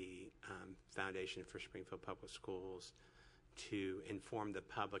with the Foundation for Springfield Public Schools to inform the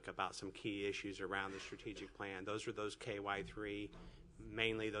public about some key issues around the strategic plan. Those are those KY3,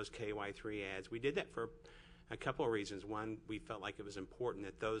 mainly those KY3 ads. We did that for a couple of reasons. One, we felt like it was important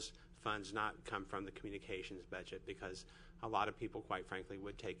that those funds not come from the communications budget, because a lot of people, quite frankly,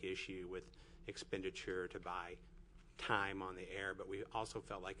 would take issue with expenditure to buy time on the air. But we also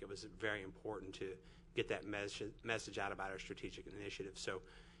felt like it was very important to get that message out about our strategic initiative. So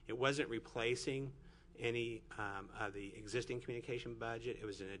it wasn't replacing any of the existing communication budget. It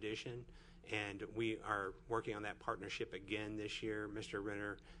was an addition, and we are working on that partnership again this year, Mr.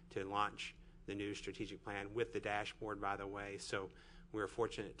 Renner, to launch the new strategic plan with the dashboard, by the way. So we're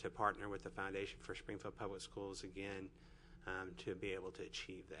fortunate to partner with the Foundation for Springfield Public Schools again to be able to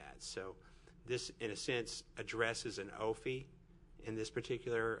achieve that. So this, in a sense, addresses an OFI in this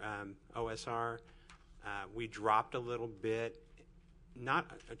particular OSR. We dropped a little bit, not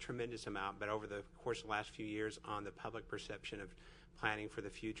a tremendous amount, but over the course of the last few years on the public perception of planning for the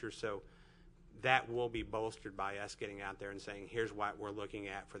future. So that will be bolstered by us getting out there and saying, here's what we're looking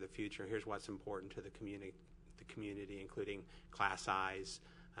at for the future. Here's what's important to the community, including class size,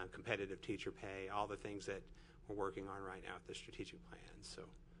 competitive teacher pay, all the things that we're working on right now with the strategic plan. So,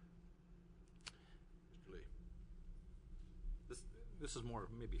 Mr. Lee. This is more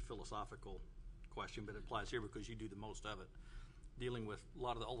maybe philosophical question, but it applies here because you do the most of it, dealing with a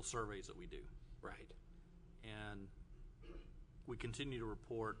lot of all the surveys that we do. Right. And we continue to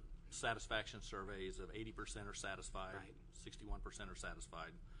report satisfaction surveys of 80% are satisfied, right. 61% are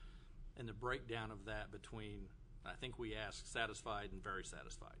satisfied, and the breakdown of that between, I think we ask satisfied and very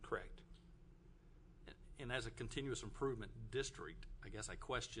satisfied. Correct. And as a continuous improvement district, I guess I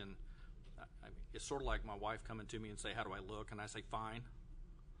question, it's sort of like my wife coming to me and say, how do I look? And I say, fine.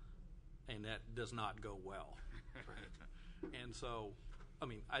 And that does not go well. Right. And so, I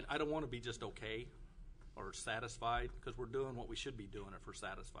mean, I don't want to be just okay or satisfied, because we're doing what we should be doing if we're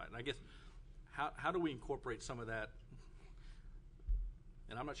satisfied. And I guess, how do we incorporate some of that?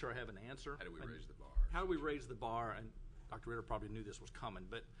 And I'm not sure I have an answer. How do we raise the bar? How do we raise the bar? And Dr. Ritter probably knew this was coming,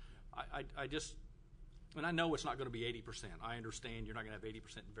 but I just, and I know it's not going to be 80%. I understand you're not going to have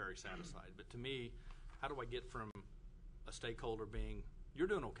 80% very satisfied, but to me, how do I get from a stakeholder being, you're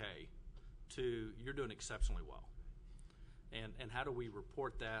doing okay, to you're doing exceptionally well? And how do we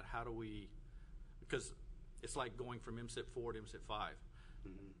report that? How do we, because it's like going from MSIP 4 to MSIP 5.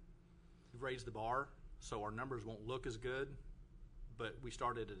 We've raised the bar, so our numbers won't look as good, but we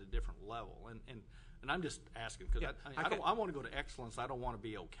started at a different level. And I'm just asking, because I want to go to excellence. I don't want to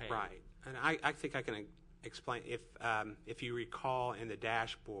be okay. Right. And I think I can explain. If you recall in the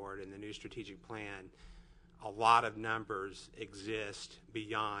dashboard in the new strategic plan, a lot of numbers exist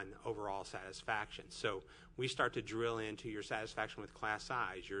beyond overall satisfaction. So we start to drill into your satisfaction with class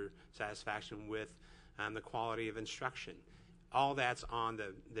size, your satisfaction with the quality of instruction. All that's on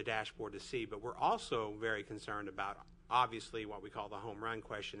the dashboard to see. But we're also very concerned about, obviously, what we call the home run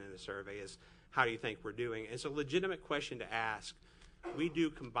question in the survey is, how do you think we're doing? It's a legitimate question to ask. We do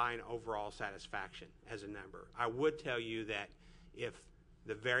combine overall satisfaction as a number. I would tell you that if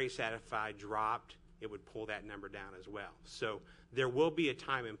the very satisfied dropped, it would pull that number down as well. So there will be a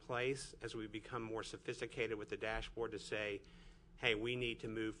time and place as we become more sophisticated with the dashboard to say, hey, we need to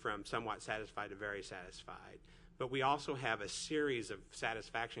move from somewhat satisfied to very satisfied. But we also have a series of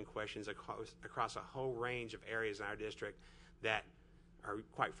satisfaction questions across a whole range of areas in our district that are,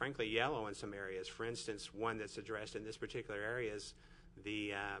 quite frankly, yellow in some areas. For instance, one that's addressed in this particular area is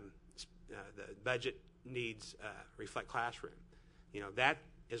the budget needs reflect classroom. That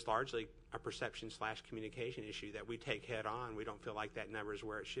is largely a perception/communication issue that we take head on. We don't feel like that number is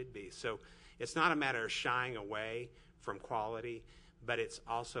where it should be. So it's not a matter of shying away from quality, but it's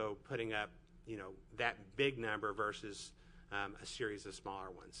also putting up, that big number versus a series of smaller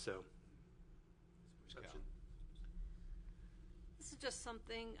ones. So. This is just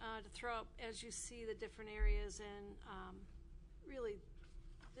something to throw up as you see the different areas, and really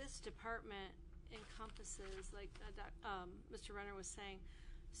this department encompasses, like Mr. Renner was saying,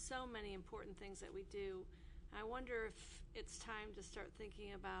 so many important things that we do. I wonder if it's time to start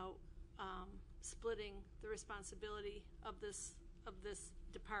thinking about splitting the responsibility of this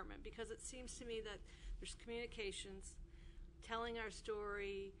department, because it seems to me that there's communications, telling our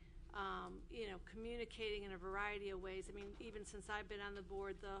story, communicating in a variety of ways. I mean, even since I've been on the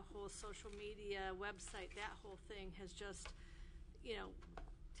board, the whole social media website, that whole thing has just,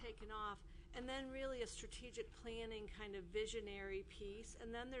 taken off. And then really a strategic planning kind of visionary piece.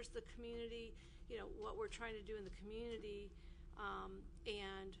 And then there's the community, what we're trying to do in the community,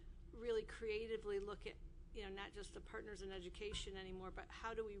 and really creatively look at, not just the partners in education anymore, but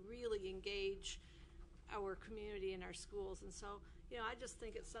how do we really engage our community and our schools. And so, I just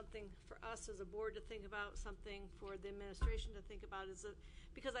think it's something for us as a board to think about, something for the administration to think about,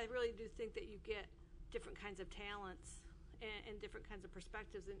 because I really do think that you get different kinds of talents and different kinds of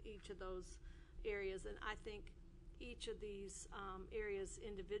perspectives in each of those areas. And I think each of these areas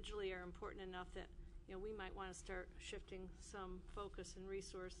individually are important enough that, we might want to start shifting some focus and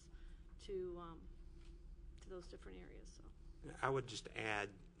resource to those different areas. So I would just add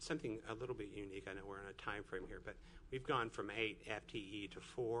something a little bit unique. I know we're on a time frame here, but we've gone from 8 FTE to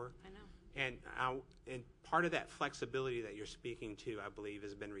 4. I know. And part of that flexibility that you're speaking to, I believe,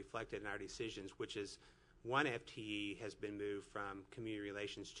 has been reflected in our decisions, which is 1 FTE has been moved from community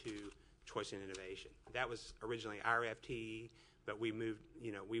relations to choice and innovation. That was originally our FTE, but we moved,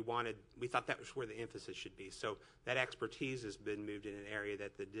 we thought that was where the emphasis should be. So that expertise has been moved in an area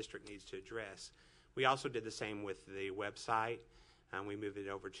that the district needs to address. We also did the same with the website. We moved it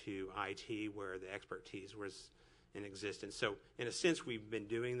over to IT, where the expertise was in existence. So in a sense, we've been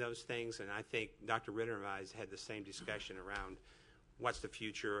doing those things, and I think Dr. Ritter and I has had the same discussion around what's the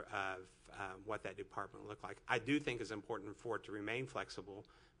future of what that department will look like. I do think it's important for it to remain flexible,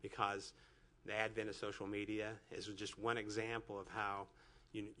 because the advent of social media is just one example of how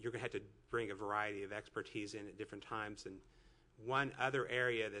you're going to have to bring a variety of expertise in at different times. And one other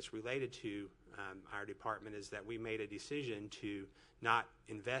area that's related to our department is that we made a decision to not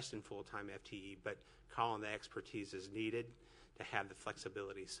invest in full-time FTE, but call on the expertise as needed to have the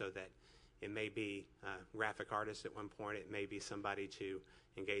flexibility, so that it may be a graphic artist at one point, it may be somebody to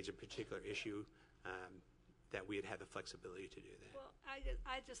engage a particular issue, that we'd have the flexibility to do that. Well,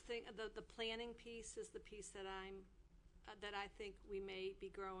 I just think the planning piece is the piece that that I think we may be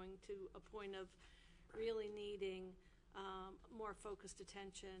growing to a point of really needing more focused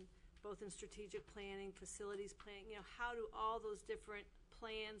attention, both in strategic planning, facilities planning. How do all those different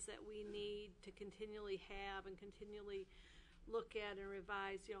plans that we need to continually have and continually look at and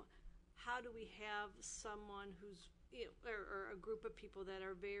revise, how do we have someone who's, or a group of people that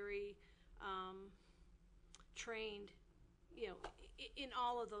are very trained in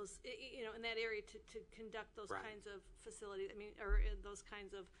all of those, in that area to conduct those Right. kinds of facilities. I mean, or those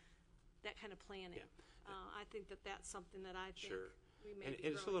kinds of that kind of planning. I think that's something that I think Sure. we may And be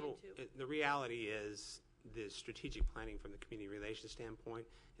it's a growing little, into. the reality is the strategic planning from the community relations standpoint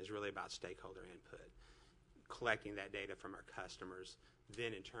is really about stakeholder input, collecting that data from our customers.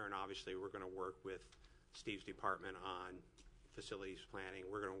 Then in turn, obviously, we're going to work with Steve's department on facilities planning.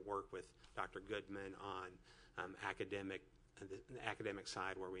 We're going to work with Dr. Goodman on the academic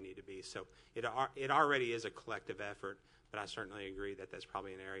side where we need to be. So it already is a collective effort, but I certainly agree that that's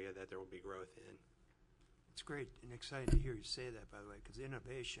probably an area that there will be growth in. It's great and exciting to hear you say that, by the way, because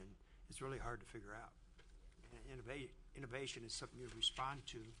innovation is really hard to figure out. And innovation is something you respond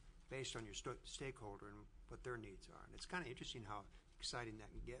to based on your stakeholder and what their needs are. And it's kind of interesting how exciting that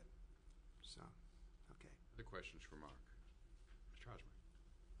can get. So, okay. Other questions for Mark? Mr.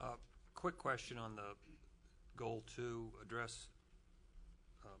 Hosmer. Quick question on the goal 2, address,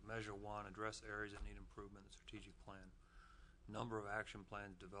 measure 1, address areas that need improvement in the strategic plan. Number of action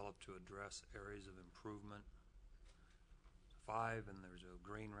plans developed to address areas of improvement, 5, and there's a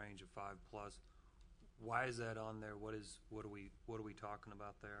green range of 5+. Why is that on there? What are we talking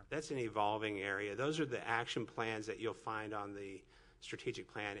about there? That's an evolving area. Those are the action plans that you'll find on the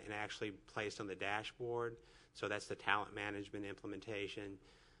strategic plan and actually placed on the dashboard. So that's the talent management implementation.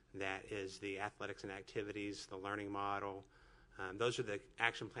 That is the athletics and activities, the learning model. Those are the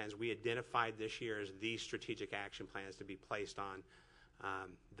action plans we identified this year as these strategic action plans to be placed on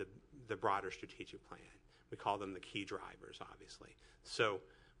the broader strategic plan. We call them the key drivers, obviously. So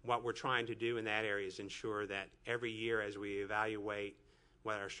what we're trying to do in that area is ensure that every year as we evaluate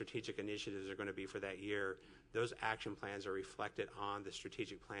what our strategic initiatives are going to be for that year, those action plans are reflected on the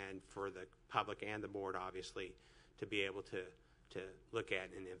strategic plan for the public and the board, obviously, to be able to look at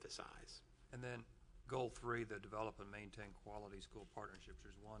and emphasize. And then goal 3, the develop and maintain quality school partnerships.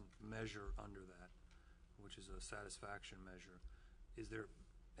 There's one measure under that, which is a satisfaction measure.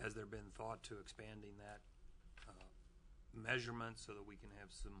 Has there been thought to expanding that measurement so that we can have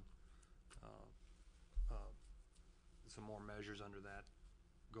some more measures under that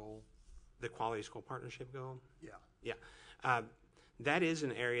goal? The quality school partnership goal? Yeah. Yeah. That is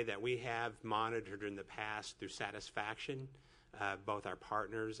an area that we have monitored in the past through satisfaction, both our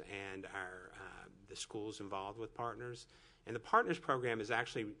partners and the schools involved with partners. And the Partners program is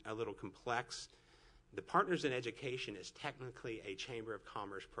actually a little complex. The Partners in Education is technically a Chamber of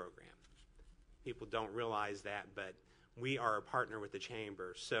Commerce program. People don't realize that, but we are a partner with the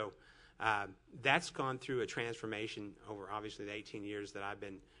Chamber. So that's gone through a transformation over, obviously, the 18 years that I've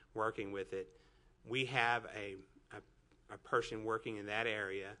been working with it. We have a person working in that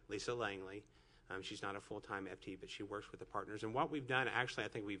area, Lisa Langley. She's not a full-time FT, but she works with the partners. And what we've done, actually, I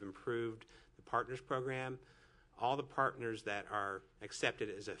think we've improved the partners program. All the partners that are accepted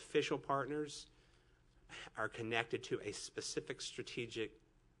as official partners are connected to a specific strategic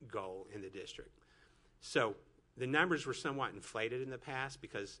goal in the district. So the numbers were somewhat inflated in the past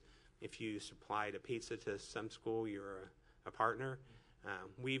because if you supplied a pizza to some school, you're a partner.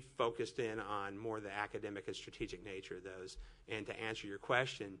 We've focused in on more the academic and strategic nature of those. And to answer your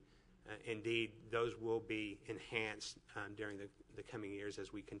question, indeed, those will be enhanced during the coming years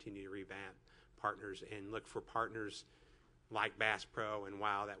as we continue to revamp partners and look for partners like Bass Pro and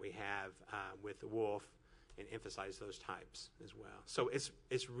WOW that we have with Wolf and emphasize those types as well. So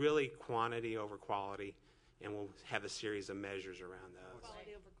it's really quantity over quality, and we'll have a series of measures around those.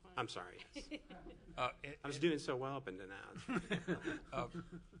 Quality over quantity. I'm sorry. I was doing so well up until now.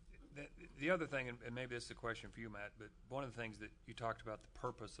 The other thing, and maybe this is a question for you, Matt, but one of the things that you talked about, the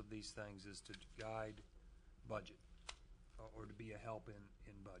purpose of these things is to guide budget or to be a help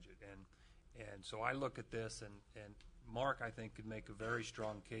in budget. And so I look at this, and Mark, I think, could make a very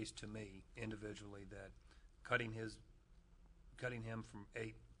strong case to me individually that cutting him from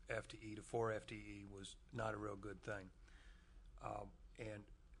 8 FTE to 4 FTE was not a real good thing. And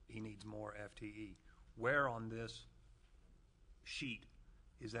he needs more FTE. Where on this sheet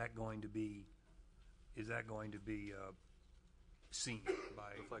is that going to be seen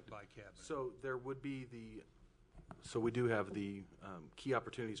by cabinet? So there would be so we do have the key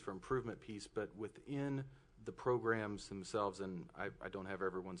opportunities for improvement piece, but within the programs themselves, and I don't have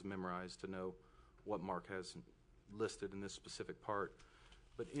everyone's memorized to know what Mark has listed in this specific part,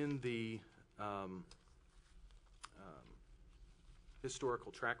 but in the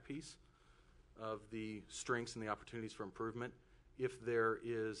historical track piece of the strengths and the opportunities for improvement, if there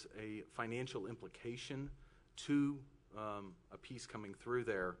is a financial implication to a piece coming through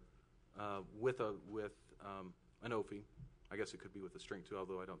there with an OFI, I guess it could be with a strength too,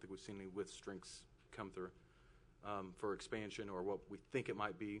 although I don't think we've seen any with strengths come through. for expansion or what we think it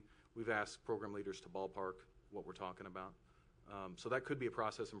might be. We've asked program leaders to ballpark what we're talking about. So that could be a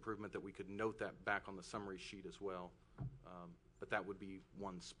process improvement that we could note that back on the summary sheet as well. But that would be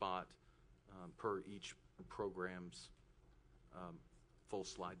one spot per each program's full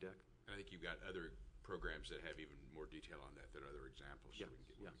slide deck. I think you've got other programs that have even more detail on that than other examples. Yeah, So we can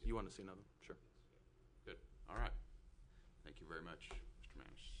get yeah. one together. You want to see another? Sure. Good. All right. Thank you very much, Mr.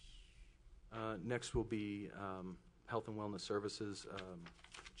 Manis. Next will be Health and Wellness Services,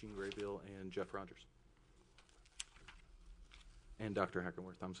 Jean Graybill and Jeff Rogers. And Dr.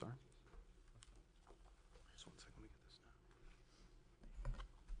 Hackenworth, I'm sorry. Just one second, let me get this now.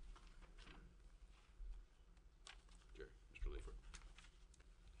 Jerry, Mr. Leifert.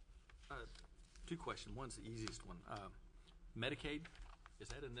 Two questions. One's the easiest one. Medicaid, is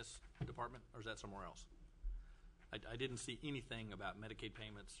that in this department or is that somewhere else? I didn't see anything about Medicaid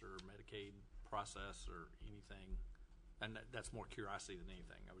payments or Medicaid process or anything, and that's more curiosity than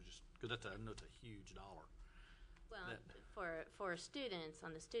anything. I was just, because I know it's a huge dollar. Well, for students,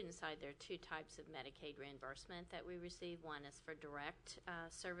 on the student side, there are two types of Medicaid reimbursement that we receive. One is for direct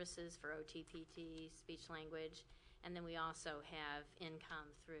services for OT/PT, speech language, and then we also have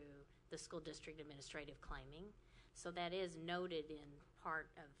income through the school district administrative claiming. So that is noted in part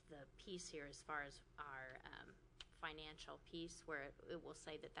of the piece here as far as our financial piece, where it will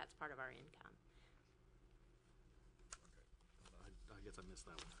say that that's part of our income. I guess I missed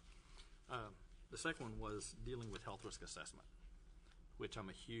that one. The second one was dealing with health risk assessment, which I'm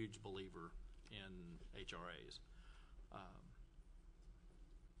a huge believer in HRAs.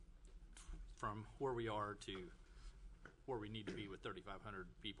 From where we are to where we need to be with 3,500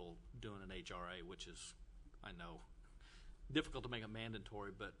 people doing an HRA, which is, I know, difficult to make it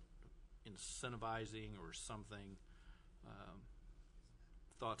mandatory, but incentivizing or something,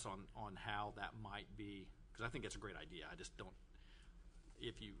 thoughts on how that might be, because I think it's a great idea. I just don't,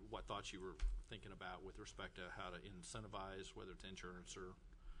 what thoughts you were thinking about with respect to how to incentivize, whether it's insurance or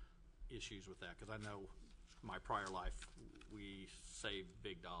issues with that, because I know my prior life, we saved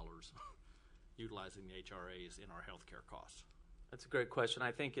big dollars utilizing the HRAs in our healthcare costs. That's a great question.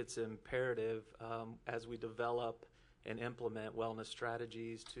 I think it's imperative as we develop and implement wellness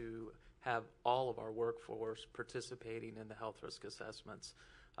strategies to have all of our workforce participating in the health risk assessments.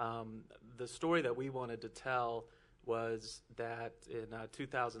 The story that we wanted to tell was that in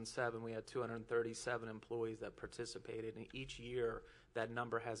 2007 we had 237 employees that participated, and each year that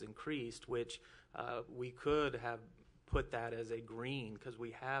number has increased, which we could have put that as a green because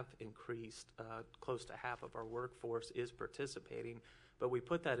we have increased. Close to half of our workforce is participating, but we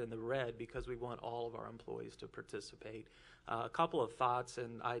put that in the red because we want all of our employees to participate. A couple of thoughts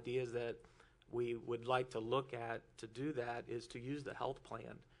and ideas that we would like to look at to do that is to use the health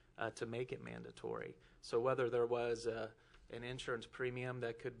plan to make it mandatory. So whether there was an insurance premium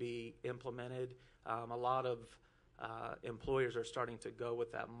that could be implemented, a lot of employers are starting to go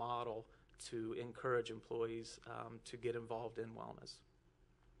with that model to encourage employees to get involved in wellness.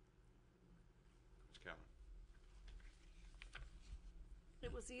 Ms. Callen.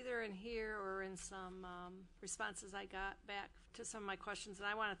 It was either in here or in some responses I got back to some of my questions, and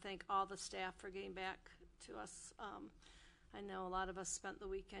I want to thank all the staff for getting back to us. I know a lot of us spent the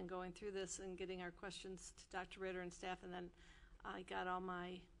weekend going through this and getting our questions to Dr. Ritter and staff, and then I got all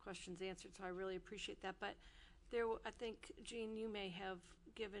my questions answered, so I really appreciate that. But there, I think, Jean, you may have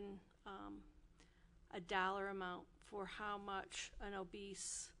given a dollar amount for how much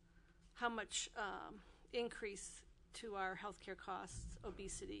increase to our healthcare costs,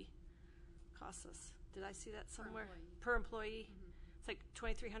 obesity costs us. Did I see that somewhere? Per employee? Mm-hmm. It's like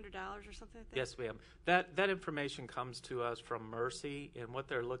 $2,300 or something like that? Yes, ma'am. That information comes to us from Mercy, and what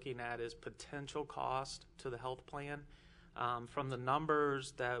they're looking at is potential cost to the health plan. From the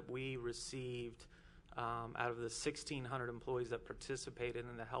numbers that we received out of the 1,600 employees that participated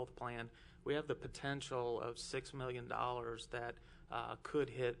in the health plan, we have the potential of $6 million that could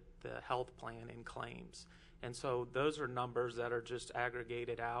hit the health plan in claims. And so those are numbers that are just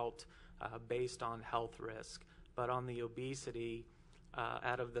aggregated out based on health risk. But on the obesity,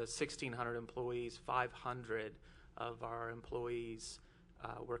 out of the 1,600 employees, 500 of our employees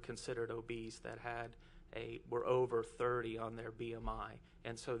were considered obese that were over 30 on their BMI.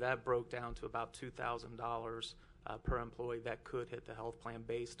 And so that broke down to about $2,000 per employee that could hit the health plan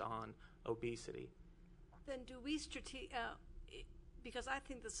based on obesity. Then do we because I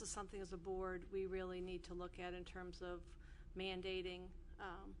think this is something as a board we really need to look at in terms of mandating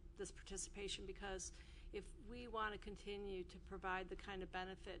this participation, because if we want to continue to provide the kind of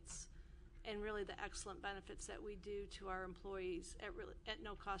benefits and really the excellent benefits that we do to our employees at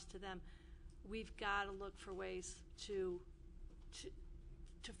no cost to them, we've got to look for ways to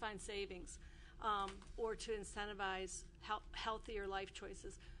find savings, or to incentivize healthier life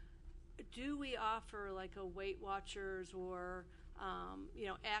choices. Do we offer like a Weight Watchers or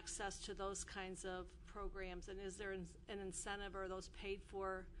access to those kinds of programs? And is there an incentive, or are those paid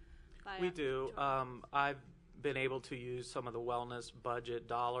for by? We do. I've been able to use some of the wellness budget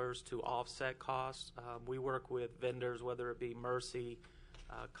dollars to offset costs. We work with vendors, whether it be Mercy,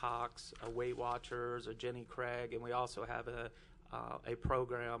 Cox, Weight Watchers, or Jenny Craig, and we also have a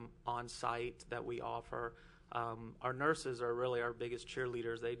program on site that we offer. Our nurses are really our biggest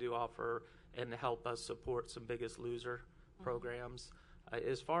cheerleaders. They do offer and help us support some Biggest Loser programs.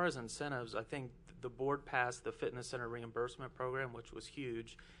 As far as incentives, I think the board passed the Fitness Center reimbursement program, which was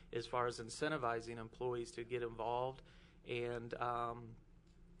huge as far as incentivizing employees to get involved. And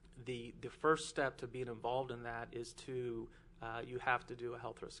the first step to being involved in that is to you have to do a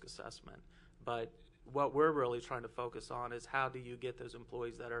health risk assessment. But what we're really trying to focus on is how do you get those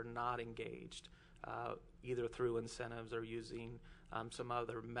employees that are not engaged, either through incentives or using some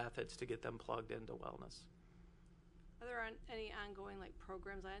other methods to get them plugged into wellness. Are there any ongoing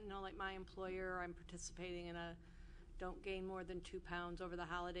programs? I know my employer, I'm participating in a don't gain more than 2 pounds over the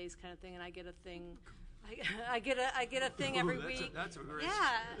holidays kind of thing, and I get a thing. I get a thing every week. That's a great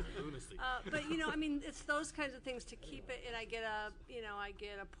lunacy. But it's those kinds of things to keep it, and I get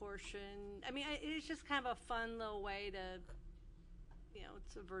a portion. I mean, it's just kind of a fun little way to,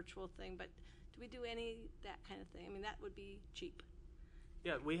 it's a virtual thing. But do we do that kind of thing? I mean, that would be cheap.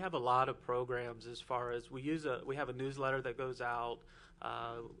 Yeah, we have a lot of programs as far as we have a newsletter that goes out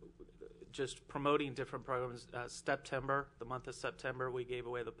just promoting different programs. September, the month of September, we gave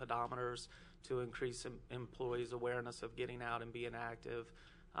away the pedometers to increase employees' awareness of getting out and being active.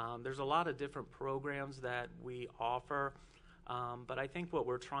 There's a lot of different programs that we offer, but I think what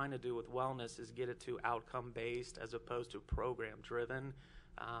we're trying to do with wellness is get it to outcome-based as opposed to program-driven.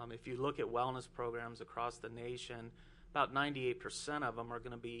 If you look at wellness programs across the nation, about 98% of them are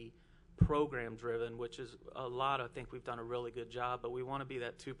going to be program-driven, which is a lot. I think we've done a really good job, but we want to be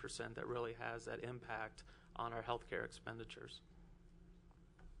that 2% that really has that impact on our healthcare expenditures.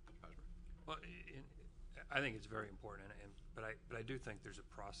 Well, I think it's very important, but I do think there's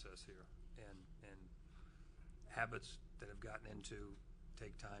a process here, and habits that have gotten into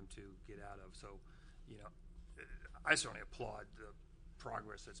take time to get out of. So, I certainly applaud the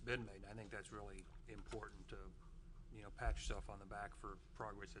progress that's been made. I think that's really important to pat yourself on the back for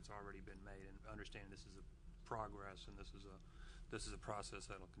progress that's already been made, and understand this is a progress, and this is a process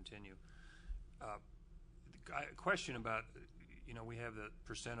that'll continue. A question about, we have the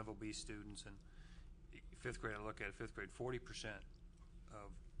percent of obese students, and fifth grade, I look at fifth grade, 40% of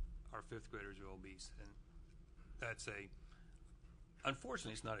our fifth graders are obese, and that's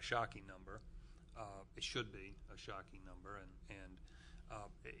unfortunately, it's not a shocking number. It should be a shocking number,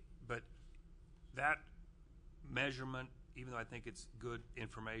 but that measurement, even though I think it's good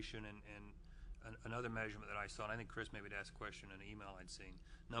information, and another measurement that I saw, and I think Chris maybe would ask a question in an email I'd seen,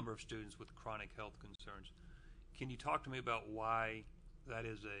 number of students with chronic health concerns. Can you talk to me about why that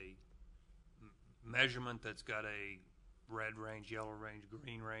is a measurement that's got a red range, yellow range,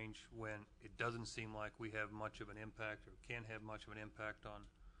 green range, when it doesn't seem like we have much of an impact or can have much of an impact on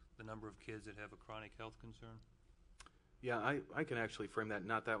the number of kids that have a chronic health concern? Yeah, I can actually frame that,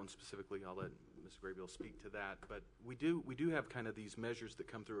 not that one specifically. I'll let Ms. Graybill speak to that. But we do have kind of these measures that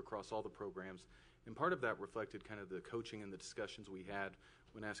come through across all the programs. And part of that reflected kind of the coaching and the discussions we had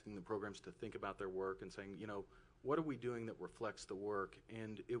when asking the programs to think about their work and saying, what are we doing that reflects the work?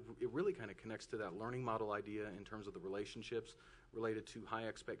 And it really kind of connects to that learning model idea in terms of the relationships related to high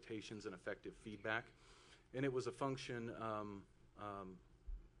expectations and effective feedback. And it was a function,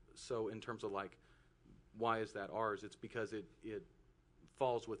 so in terms of why is that ours? It's because it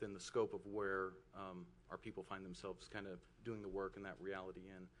falls within the scope of where our people find themselves kind of doing the work and that reality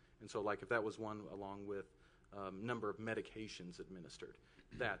in. And so if that was one along with number of medications administered,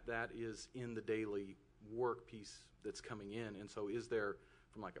 that is in the daily work piece that's coming in. And so is there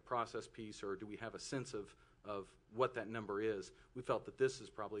from a process piece, or do we have a sense of what that number is? We felt that this is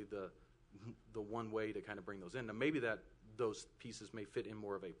probably the one way to kind of bring those in. Now maybe those pieces may fit in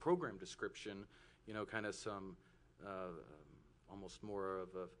more of a program description, kind of some almost more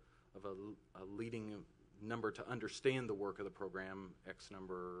of a leading number to understand the work of the program, X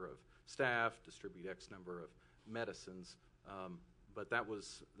number of staff, distribute X number of medicines. But that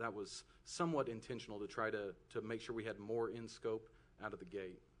was somewhat intentional to try to make sure we had more in scope out of the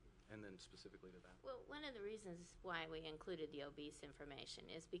gate. and then specifically to that? Well, one of the reasons why we included the obese information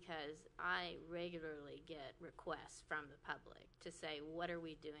is because I regularly get requests from the public to say, what are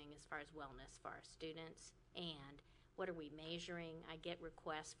we doing as far as wellness for our students, and what are we measuring? I get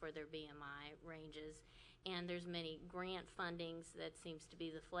requests for their BMI ranges, and there's many grant fundings that seems to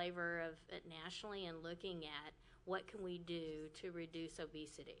be the flavor of it nationally, and looking at what can we do to reduce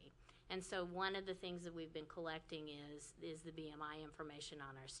obesity. And so one of the things that we've been collecting is the BMI information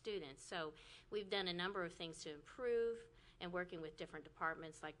on our students. So we've done a number of things to improve, and working with different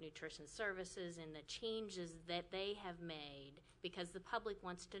departments like nutrition services and the changes that they have made, because the public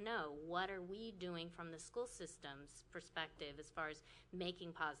wants to know, what are we doing from the school system's perspective as far as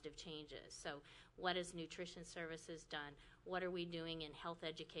making positive changes? So what has nutrition services done? What are we doing in health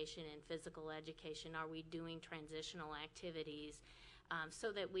education and physical education? Are we doing transitional activities?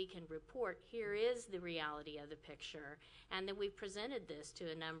 So that we can report, here is the reality of the picture, and that we've presented this to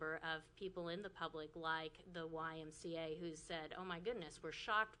a number of people in the public, like the YMCA, who said, oh my goodness, we're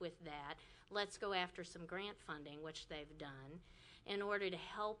shocked with that. Let's go after some grant funding, which they've done, in order to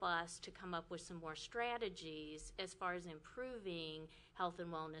help us to come up with some more strategies as far as improving health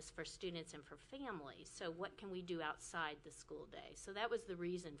and wellness for students and for families. So what can we do outside the school day? So that was the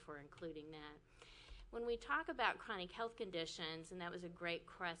reason for including that. When we talk about chronic health conditions, and that was a great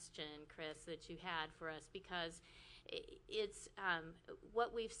question, Chris, that you had for us, because it's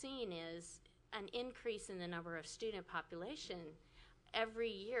what we've seen is an increase in the number of student population. Every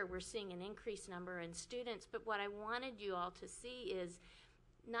year we're seeing an increased number in students, but what I wanted you all to see is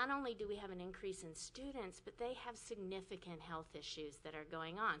not only do we have an increase in students, but they have significant health issues that are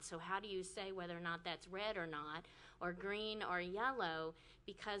going on. So how do you say whether or not that's red or not, or green or yellow,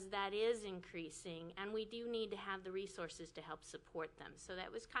 because that is increasing, and we do need to have the resources to help support them. So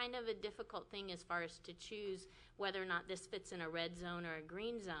that was kind of a difficult thing as far as to choose whether or not this fits in a red zone or a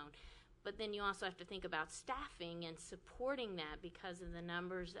green zone. But then you also have to think about staffing and supporting that because of the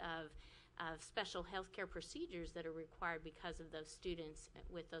numbers of special healthcare procedures that are required because of those students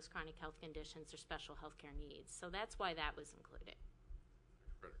with those chronic health conditions or special healthcare needs. So that's why that was included.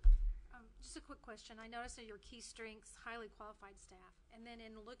 Just a quick question. I noticed that your key strengths, highly qualified staff. And then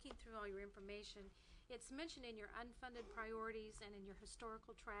in looking through all your information, it's mentioned in your unfunded priorities and in your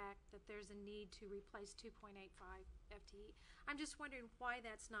historical track that there's a need to replace 2.85 FTE. I'm just wondering why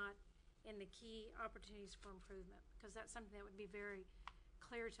that's not in the key opportunities for improvement, because that's something that would be very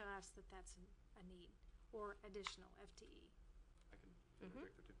clear to us that that's a need, or additional FTE.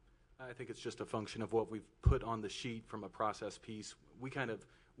 I think it's just a function of what we've put on the sheet from a process piece.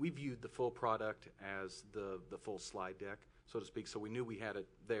 We viewed the full product as the full slide deck, so to speak, so we knew we had it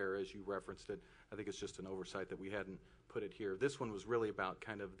there as you referenced it. I think it's just an oversight that we hadn't put it here. This one was really about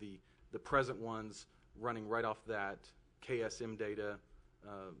kind of the present ones running right off that KSM data,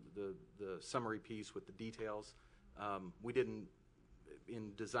 the summary piece with the details. We didn't,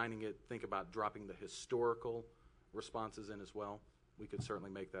 in designing it, think about dropping the historical responses in as well. We could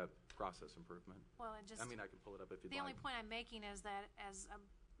certainly make that process improvement. Well, and just, I mean, I can pull it up if you'd like. the only point I'm making is that as a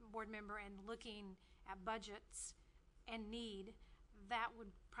board member and looking at budgets and need, that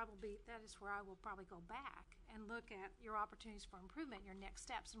is where I will probably go back and look at your opportunities for improvement, your next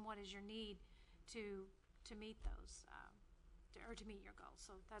steps, and what is your need to meet those, or to meet your goals.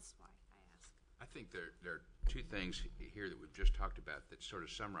 So that's why I ask. I think there are two things here that we've just talked about that sort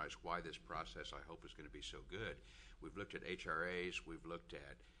of summarize why this process, I hope, is going to be so good. We've looked at HRAs, we've looked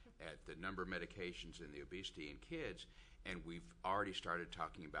at the number of medications in the obesity in kids, and we've already started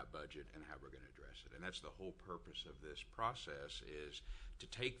talking about budget and how we're going to address it. And that's the whole purpose of this process, is to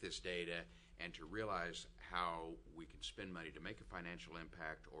take this data and to realize how we can spend money to make a financial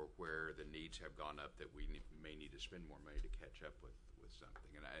impact, or where the needs have gone up that we may need to spend more money to catch up with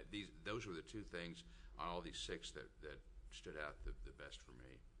something. And those were the two things on all these six that stood out the best for me.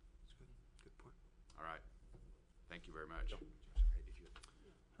 That's good. Good point. All right. Thank you very much.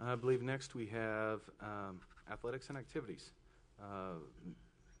 I believe next we have athletics and activities.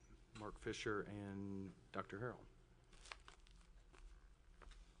 Mark Fisher and Dr. Harrell.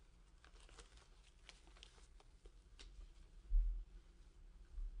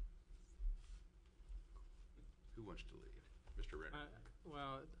 Who wants to lead? Mr. Renner.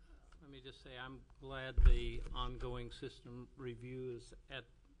 Well, let me just say I'm glad the ongoing system review is at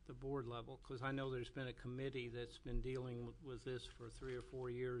the board level, because I know there's been a committee that's been dealing with this for 3 or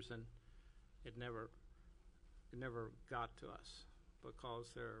 4 years, and it never got to us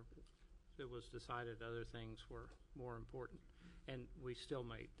because it was decided other things were more important, and we still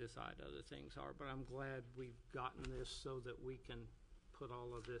may decide other things are. But I'm glad we've gotten this so that we can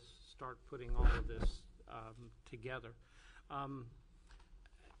start putting all of this together.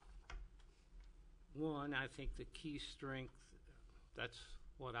 one, I think the key strength, that's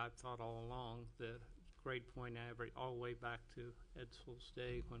what I've thought all along, the grade point average, all the way back to Edsall's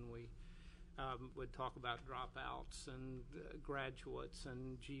day when we would talk about dropouts and graduates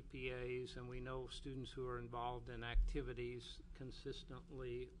and GPAs, and we know students who are involved in activities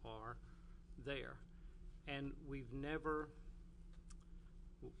consistently are there. And we never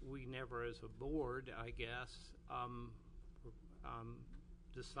as a board, I guess,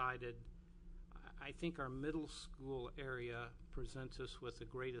 decided, I think our middle school area presents us with the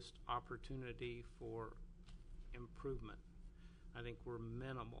greatest opportunity for improvement. I think we're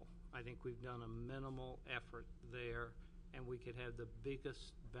minimal. I think we've done a minimal effort there, and we could have the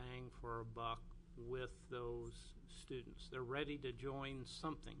biggest bang for our buck with those students. They're ready to join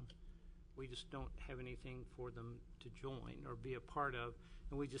something. We just don't have anything for them to join or be a part of.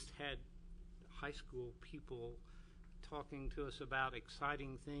 And we just had high school people talking to us about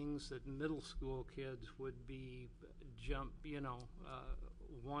exciting things that middle school kids would be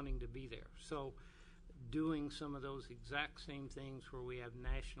wanting to be there. So doing some of those exact same things where we have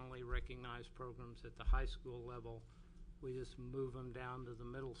nationally recognized programs at the high school level, we just move them down to the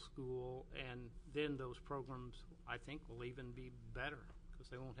middle school, and then those programs, I think, will even be better because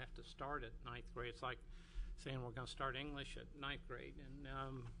they won't have to start at 9th grade. It's like saying we're going to start English at 9th grade, and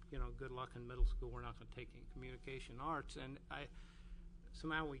good luck in middle school. We're not going to take any communication arts, and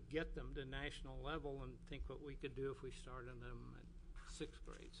somehow we get them to national level and think what we could do if we started them at 6th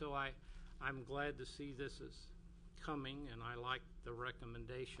grade. So I'm glad to see this is coming, and I like the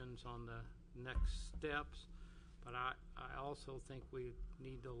recommendations on the next steps. But I also think we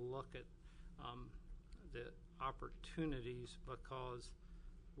need to look at the opportunities, because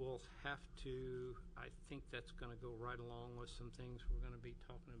we'll have to, I think that's going to go right along with some things we're going to be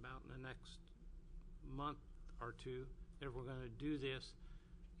talking about in the next month or two. If we're going to do this,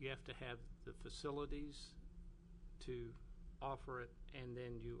 you have to have the facilities to offer it, and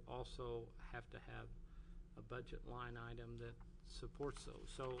then you also have to have a budget line item that supports those.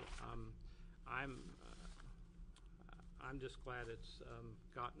 So I'm just glad it's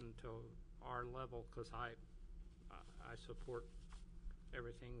gotten to our level, because I support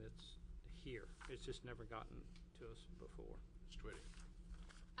everything that's here. It's just never gotten to us before. Ms. Twitty.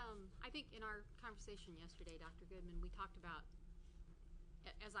 I think in our conversation yesterday, Dr. Goodman, we talked about,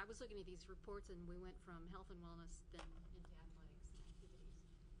 as I was looking at these reports, and we went from health and wellness then into athletics and activities,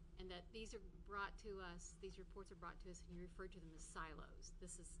 and that these are brought to us, these reports are brought to us, and you referred to them as silos.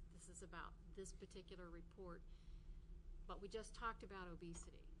 This is about this particular report, but we just talked about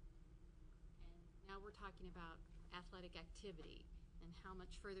obesity, and now we're talking about athletic activity and how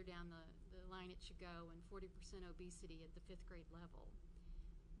much further down the line it should go, and 40% obesity at the 5th grade level,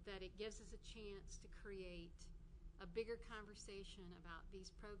 that it gives us a chance to create a bigger conversation about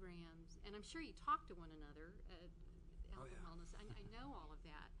these programs. And I'm sure you talk to one another, health and wellness. I know all of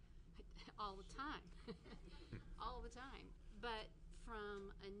that all the time, all the time. But from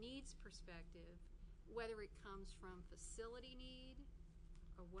a needs perspective, whether it comes from facility need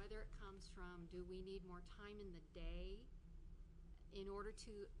or whether it comes from do we need more time in the day in order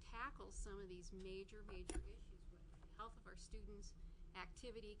to tackle some of these major issues with the health of our students,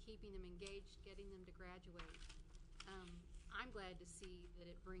 activity, keeping them engaged, getting them to graduate. I'm glad to see that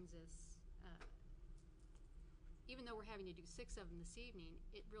it brings us, even though we're having to do 6 of them this evening,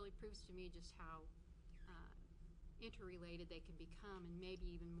 it really proves to me just how interrelated they can become, and maybe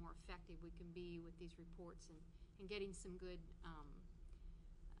even more effective we can be with these reports, and getting some good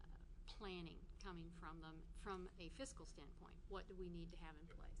planning coming from them from a fiscal standpoint. What do we need to have in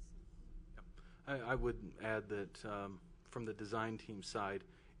place? I would add that from the design team side,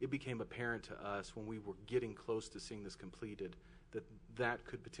 it became apparent to us when we were getting close to seeing this completed that that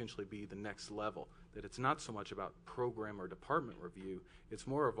could potentially be the next level, that it's not so much about program or department review, it's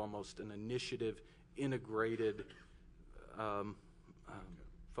more of almost an initiative, integrated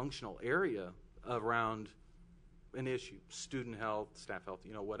functional area around an issue, student health, staff health,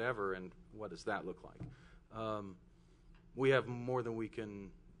 whatever, and what does that look like? We have more than we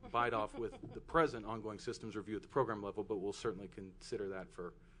can bite off with the present ongoing systems review at the program level, but we'll certainly consider that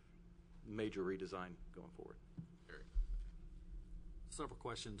for major redesign going forward. Several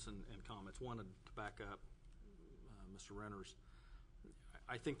questions and comments. One, to back up Mr. Renner's,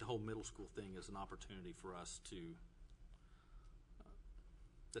 I think the whole middle school thing is an opportunity for us to,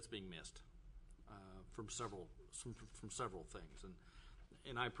 that's being missed from several things.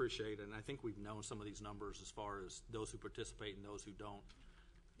 And I appreciate it, and I think we've known some of these numbers as far as those who participate and those who don't.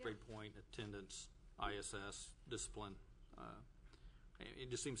 Grade point, attendance, ISS, discipline. It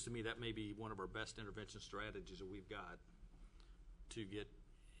just seems to me that may be one of our best intervention strategies that we've got to get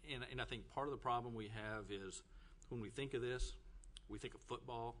and I think part of the problem we have is when we think of this, we think of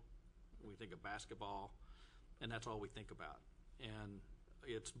football, we think of basketball, and that's all we think about. And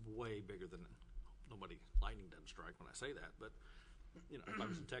it's way bigger than lightning doesn't strike when I say that, but you know, if I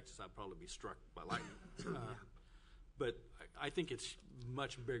was in Texas, I'd probably be struck by lightning. But I think it's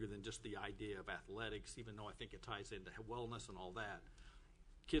much bigger than just the idea of athletics, even though I think it ties into wellness and all that.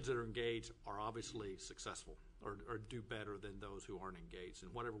 Kids that are engaged are obviously successful or do better than those who aren't engaged.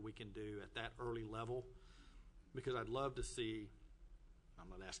 And whatever we can do at that early level, because I'd love to see, I'm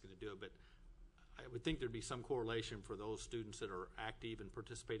not asking to do it, but I would think there'd be some correlation for those students that are active and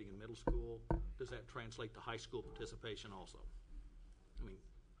participating in middle school. Does that translate to high school participation also? I mean,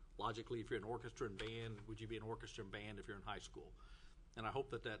 logically, if you're in orchestra and band, would you be in orchestra and band if you're in high school? And I hope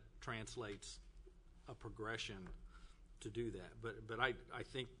that that translates a progression to do that. But I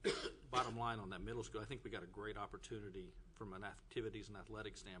think, bottom line on that middle school, I think we got a great opportunity from an activities and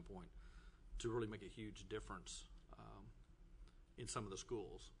athletics standpoint to really make a huge difference in some of the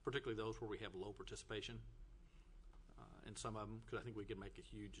schools, particularly those where we have low participation. In some of them, because I think we can make a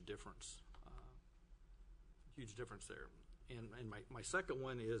huge difference there. And my second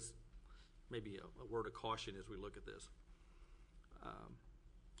one is maybe a word of caution as we look at this.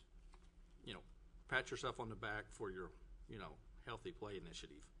 You know, pat yourself on the back for your, you know, healthy play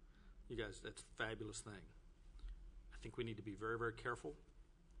initiative. You guys, that's a fabulous thing. I think we need to be very, very careful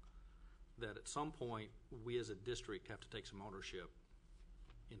that at some point we as a district have to take some ownership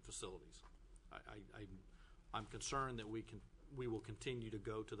in facilities. I'm concerned that we will continue to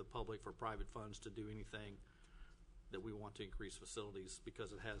go to the public for private funds to do anything that we want to increase facilities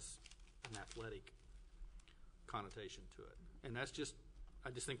because it has an athletic connotation to it. And that's just, I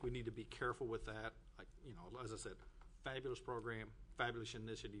just think we need to be careful with that. You know, as I said, fabulous program, fabulous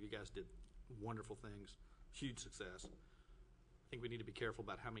initiative. You guys did wonderful things, huge success. I think we need to be careful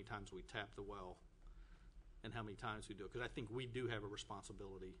about how many times we tap the well and how many times we do it. Because I think we do have a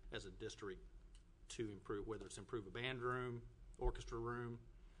responsibility as a district to improve, whether it's improve a band room, orchestra room,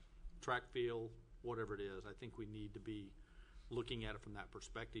 track field, whatever it is. I think we need to be looking at it from that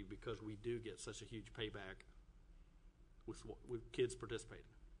perspective because we do get such a huge payback with kids participating.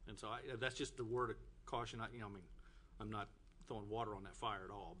 And so that's just the word of caution. I mean, I'm not throwing water on that fire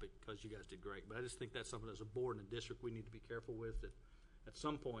at all because you guys did great. But I just think that's something as a board and a district we need to be careful with, that at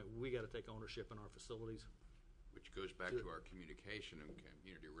some point we got to take ownership in our facilities. Which goes back to our communication and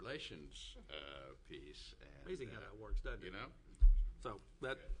community relations piece. And, amazing how that works, doesn't it? You know? So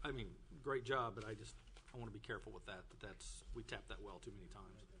that, I mean, great job, but I want to be careful with that. We tap that well too many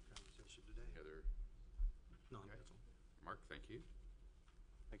times. Heather? No, Okay. that's all. Mark, thank you.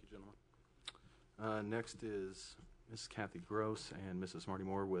 Thank you, gentlemen. Next is Ms. Kathy Gross and Mrs. Marty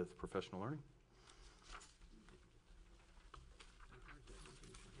Moore with Professional Learning.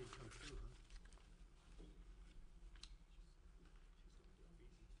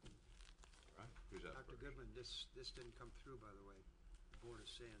 Who's up? Dr. Goodman, this didn't come through, by the way. The board is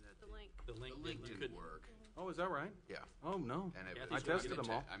saying that. The link. The link Didn't work. Oh, is that right? Yeah. Oh, no. And I tested them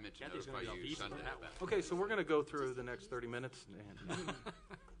all. I meant to Kathy's notify gonna be you off easy Sunday with that about one. Okay, so we're going to go through the next 30 minutes. And,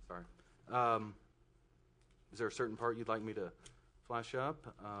 sorry. Is there a certain part you'd like me to flash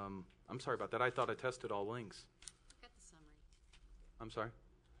up? I'm sorry about that. I thought I tested all links. Got the summary. I'm sorry?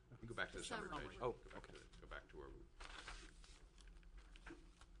 Go back to the summary Summary. page. Oh, Go back okay. Go back to where we.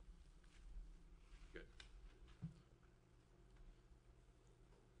 Good.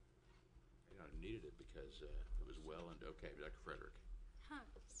 I needed it because it was well and okay. Dr. Frederick.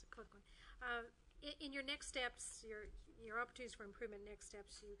 Just a quick one. In your next steps, your opportunities for improvement next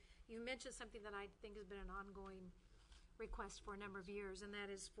steps, you mentioned something that I think has been an ongoing request for a number of years, and that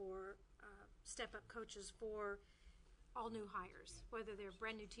is for step-up coaches for all new hires, whether they're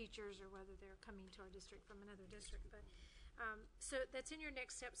brand new teachers or whether they're coming to our district from another district. But so that's in your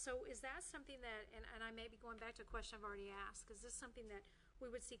next step. So is that something that, and I may be going back to a question I've already asked, is this something that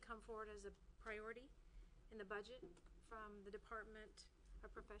we would see come forward as a priority in the budget from the Department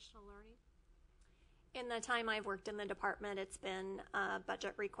of Professional Learning? In the time I've worked in the department, it's been a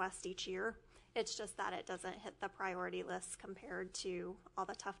budget request each year. It's just that it doesn't hit the priority list compared to all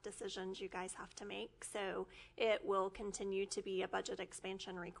the tough decisions you guys have to make. So it will continue to be a budget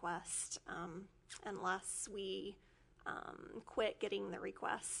expansion request unless we quit getting the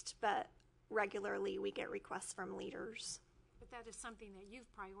request. But regularly we get requests from leaders. But that is something that you've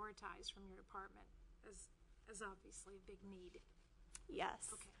prioritized from your department as obviously a big need. Yes.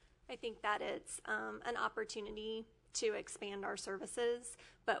 Okay. I think that it's an opportunity to expand our services,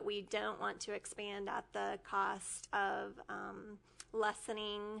 but we don't want to expand at the cost of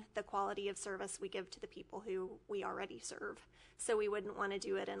lessening the quality of service we give to the people who we already serve. So we wouldn't want to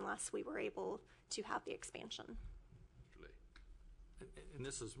do it unless we were able to have the expansion. And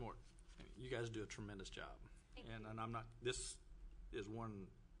this is more, you guys do a tremendous job. And I'm not, this is one,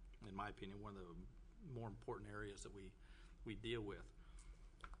 in my opinion, one of the more important areas that we deal with.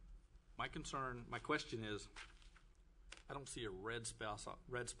 My question is, I don't see a red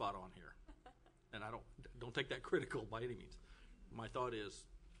spot on here. And I don't take that critical by any means. My thought is,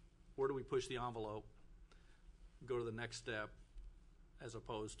 where do we push the envelope, go to the next step, as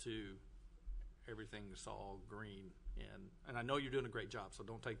opposed to everything's all green? And I know you're doing a great job, so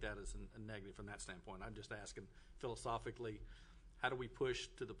don't take that as a negative from that standpoint. I'm just asking philosophically, how do we push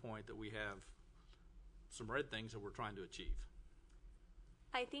to the point that we have some red things that we're trying to achieve?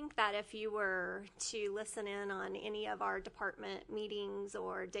 I think that if you were to listen in on any of our department meetings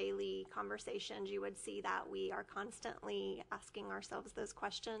or daily conversations, you would see that we are constantly asking ourselves those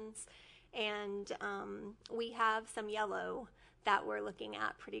questions. And we have some yellow that we're looking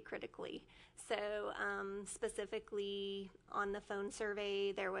at pretty critically. So specifically on the phone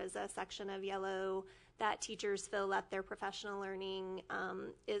survey, there was a section of yellow that teachers feel that their professional learning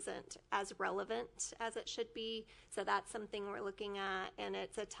isn't as relevant as it should be. So that's something we're looking at, and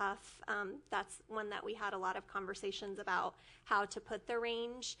it's a tough, that's one that we had a lot of conversations about how to put the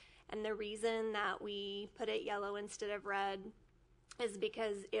range. And the reason that we put it yellow instead of red is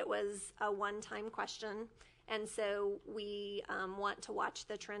because it was a one-time question. And so we want to watch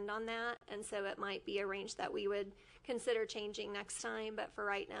the trend on that. And so it might be a range that we would consider changing next time. But for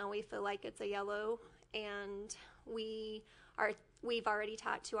right now, we feel like it's a yellow. And we've already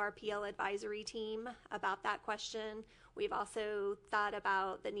talked to our PL advisory team about that question. We've also thought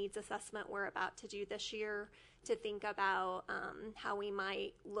about the needs assessment we're about to do this year to think about how we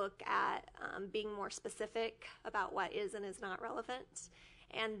might look at being more specific about what is and is not relevant.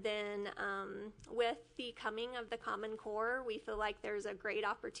 And then with the coming of the Common Core, we feel like there's a great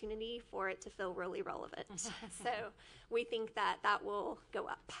opportunity for it to feel really relevant. So we think that that will go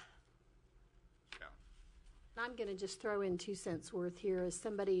up. I'm going to just throw in 2 cents worth here as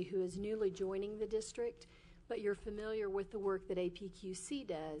somebody who is newly joining the district, but you're familiar with the work that APQC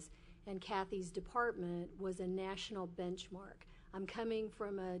does, and Kathy's department was a national benchmark. I'm coming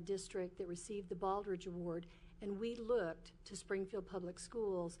from a district that received the Baldrige Award, and we looked to Springfield Public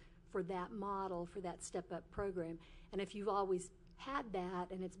Schools for that model, for that step-up program. And if you've always had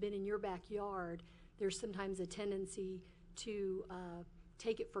that and it's been in your backyard, there's sometimes a tendency to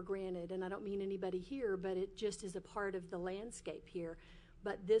take it for granted. And I don't mean anybody here, but it just is a part of the landscape here.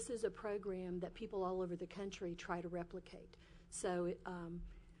 But this is a program that people all over the country try to replicate. So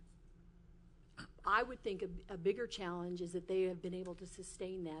I would think a bigger challenge is that they have been able to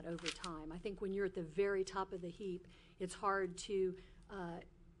sustain that over time. I think when you're at the very top of the heap, it's hard to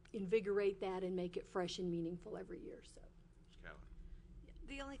invigorate that and make it fresh and meaningful every year. So,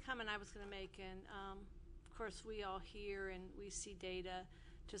 the only comment I was going to make, and of course we all hear and we see data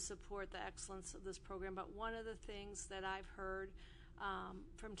to support the excellence of this program, but one of the things that I've heard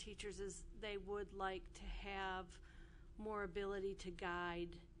from teachers is they would like to have more ability to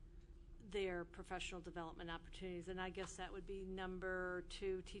guide their professional development opportunities, and I guess that would be number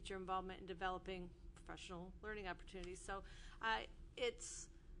 2, teacher involvement in developing professional learning opportunities. So it's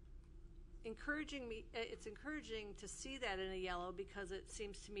encouraging to see that in a yellow, because it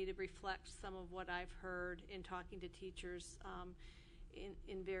seems to me to reflect some of what I've heard in talking to teachers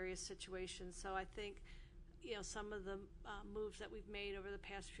in various situations. So I think some of the moves that we've made over the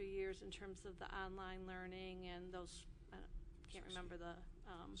past few years in terms of the online learning and those, I can't remember the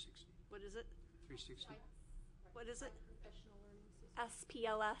what is it? 360. What is it?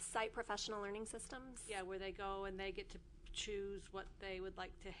 SPLS, Site Professional Learning Systems. Yeah, where they go and they get to choose what they would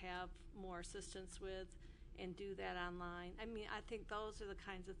like to have more assistance with and do that online. I mean, I think those are the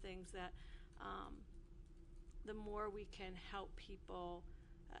kinds of things that the more we can help people,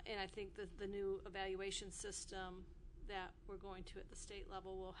 and I think the new evaluation system that we're going to at the state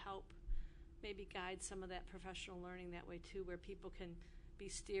level will help maybe guide some of that professional learning that way too, where people can be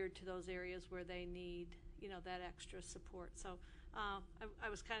steered to those areas where they need, that extra support. So I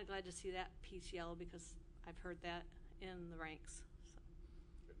was kind of glad to see that piece yellow, because I've heard that in the ranks.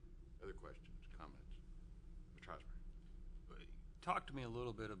 So. Other questions, comments? Mr. Hosmer. Talk to me a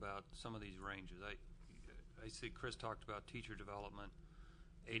little bit about some of these ranges. I see Chris talked about teacher development,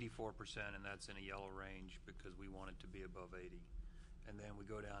 84%, and that's in a yellow range because we want it to be above 80. And then we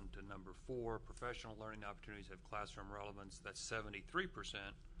go down to number 4, professional learning opportunities have classroom relevance. That's 73%,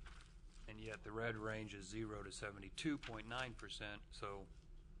 and yet the red range is 0 to 72.9%. So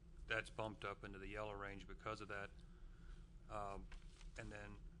that's bumped up into the yellow range because of that. and then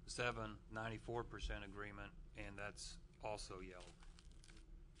 7, 94% agreement, and that's also yellow.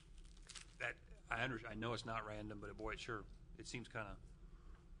 That I know it's not random, but boy, it seems kind of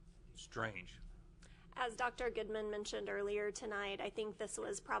strange. As Dr. Goodman mentioned earlier tonight, I think this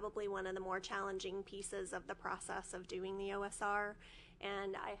was probably one of the more challenging pieces of the process of doing the OSR.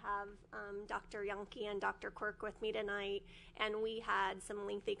 And I have Dr. Yonke and Dr. Quirk with me tonight, and we had some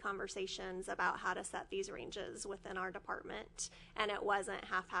lengthy conversations about how to set these ranges within our department, and it wasn't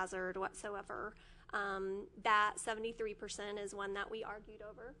haphazard whatsoever. That 73% is one that we argued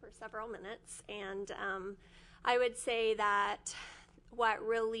over for several minutes, and I would say that what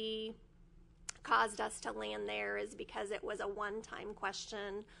really caused us to land there is because it was a one-time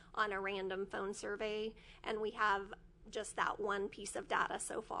question on a random phone survey, and we have just that one piece of data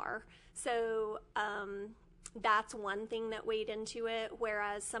so far. So that's one thing that weighed into it,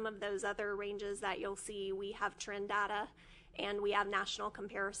 whereas some of those other ranges that you'll see, we have trend data and we have national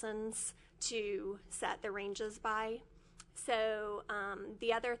comparisons to set the ranges by. So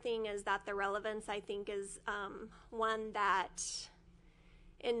the other thing is that the relevance, I think, is one that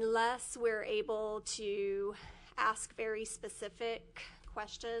unless we're able to ask very specific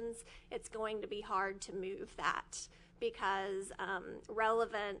questions, it's going to be hard to move that, because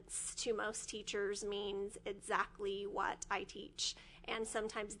relevance to most teachers means exactly what I teach. And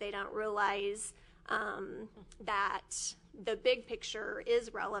sometimes they don't realize that the big picture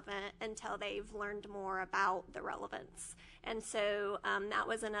is relevant until they've learned more about the relevance. And so that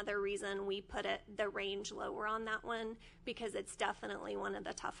was another reason we put the range lower on that one, because it's definitely one of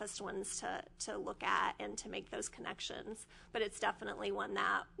the toughest ones to look at and to make those connections. But it's definitely one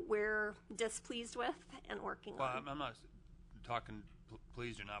that we're displeased with and working on. I'm not talking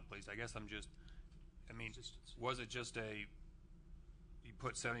pleased or not pleased. I guess was it just you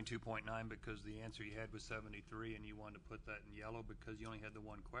put 72.9 because the answer you had was 73 and you wanted to put that in yellow because you only had the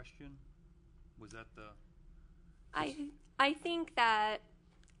one question? Was that the... I think that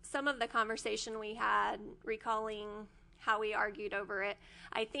some of the conversation we had, recalling how we argued over it,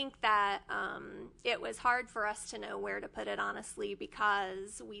 I think that it was hard for us to know where to put it, honestly,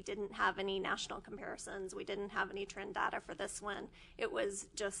 because we didn't have any national comparisons. We didn't have any trend data for this one. It was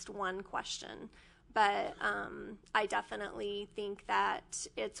just one question. But I definitely think that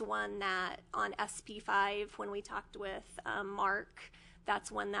it's one that on SP5, when we talked with Mark,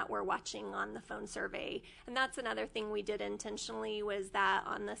 that's one that we're watching on the phone survey. And that's another thing we did intentionally, was that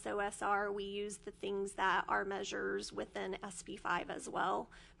on this OSR, we used the things that are measures within SP5 as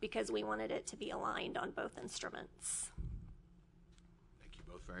well, because we wanted it to be aligned on both instruments. Thank you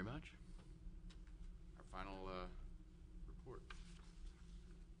both very much. Our final report.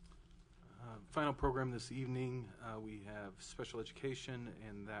 Final program this evening, we have special education,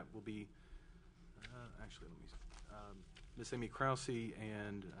 and that will be, actually, let me see. Ms. Amy Krause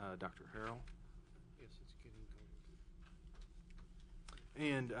and Dr. Harrell. Yes, it's getting cold.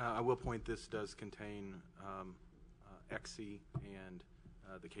 And I will point, this does contain XC and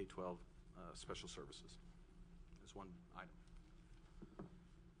the K-12 special services as one item.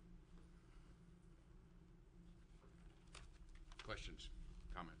 Questions,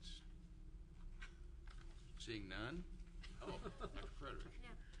 comments? Seeing none? Oh, Dr. Frederick. Yeah.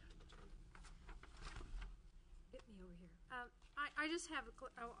 Get me over here. I just have a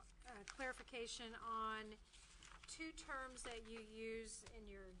clarification on two terms that you use in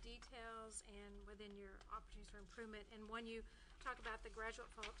your details and within your opportunities for improvement. And one, you talk about the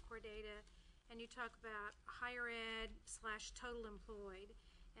graduate core data, and you talk about higher ed / total employed.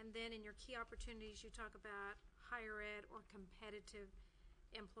 And then in your key opportunities, you talk about higher ed or competitive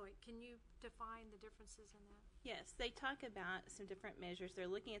employed. Can you define the differences in that? Yes, they talk about some different measures. They're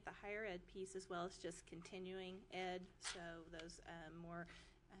looking at the higher ed piece as well as just continuing ed, so those more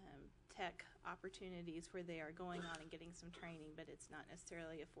tech opportunities where they are going on and getting some training, but it's not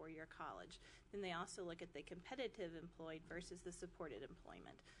necessarily a four-year college. Then they also look at the competitive employed versus the supported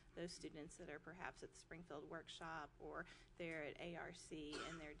employment. Those students that are perhaps at the Springfield Workshop or they're at ARC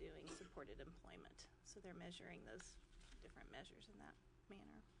and they're doing supported employment. So they're measuring those different measures in that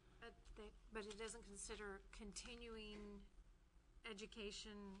manner. But it doesn't consider continuing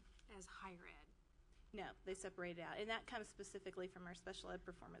education as higher ed? No, they separate it out. And that comes specifically from our special ed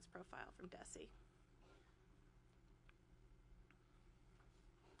performance profile from DESE.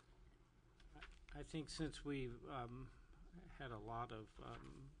 I think since we've had a lot of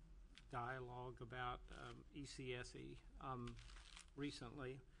dialogue about ECSE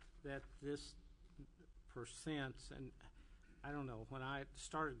recently, that this percents, and I don't know, when I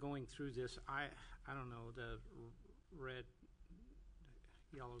started going through this, I don't know, the red,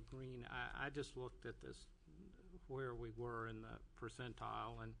 yellow, green, I just looked at this, where we were in the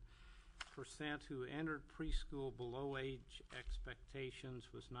percentile, and percent who entered preschool below age expectations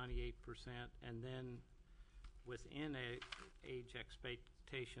was 98%, and then within age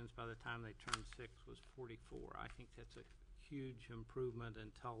expectations by the time they turned 6 was 44. I think that's a huge improvement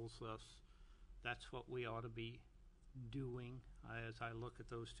and tells us that's what we ought to be doing as I look at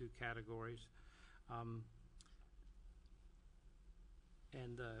those two categories.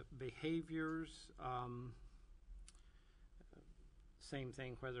 And the behaviors, same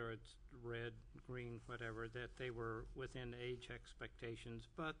thing, whether it's red, green, whatever, that they were within age expectations,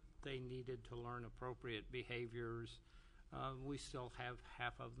 but they needed to learn appropriate behaviors. We still have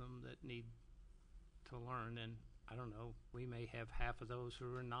half of them that need to learn, and I don't know, we may have half of those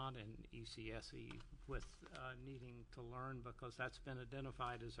who are not in ECSE with needing to learn, because that's been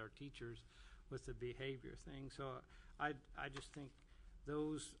identified as our teachers with the behavior thing. So I just think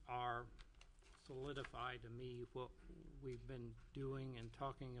those are solidified to me what we've been doing and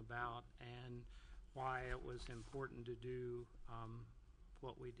talking about, and why it was important to do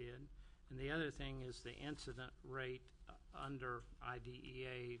what we did. And the other thing is the incident rate under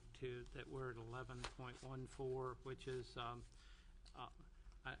IDEA that we're at 11.14, which is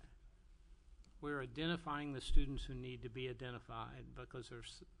we're identifying the students who need to be identified, because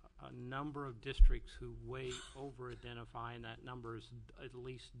there's a number of districts who way over-identify, and that number is at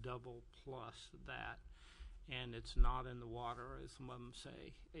least double plus that. And it's not in the water, as some of them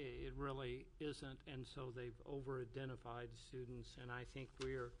say. It really isn't, and so they've over-identified students, and I think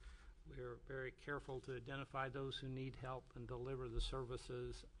we're very careful to identify those who need help and deliver the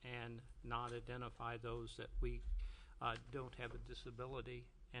services, and not identify those that we don't have a disability,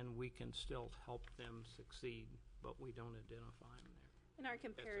 and we can still help them succeed, but we don't identify them there. And our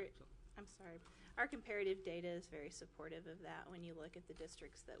comparative data is very supportive of that. When you look at the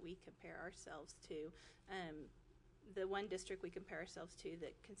districts that we compare ourselves to, the one district we compare ourselves to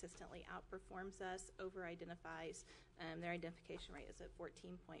that consistently outperforms us, over-identifies, their identification rate is at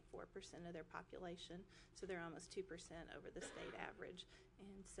 14.4% of their population, so they're almost 2% over the state average.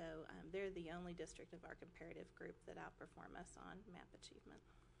 And so they're the only district of our comparative group that outperform us on MAP achievement.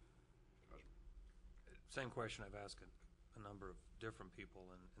 Same question I've asked a number of different people,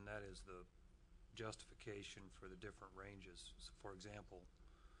 and that is the justification for the different ranges. So for example,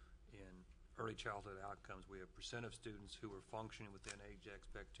 in early childhood outcomes, we have percent of students who were functioning within age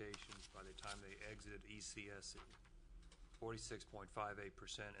expectations by the time they exited ECSE,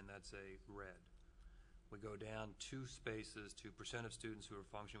 46.58%, and that's a red. We go down 2 spaces to percent of students who are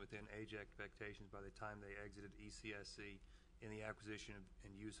functioning within age expectations by the time they exited ECSE in the acquisition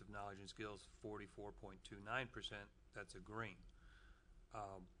and use of knowledge and skills, 44.29%, that's a green.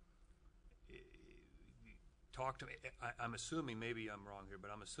 Talk to me. I'm assuming, maybe I'm wrong here,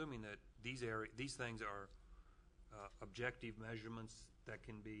 but I'm assuming that these things are objective measurements that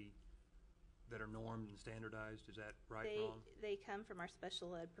are normed and standardized. Is that right, wrong? They come from our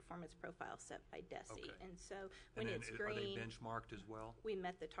special ed performance profile set by DESE. Okay. And so when and it's then green, are they benchmarked as well? we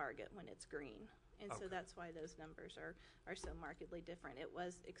met the target when it's green. And so Okay. that's why those numbers are so markedly different. It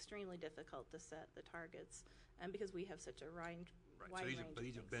was extremely difficult to set the targets because we have such a wide So range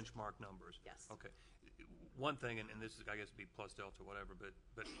these of are things. benchmark numbers. Yes. Okay. One thing, and this is, I guess, be plus delta, whatever, but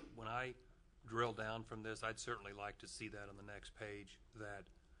when I drill down from this, I'd certainly like to see that on the next page, that,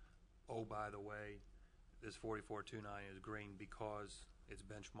 oh, by the way, this 44.29 is green because it's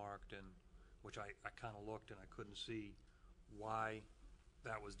benchmarked, and which I kind of looked and I couldn't see why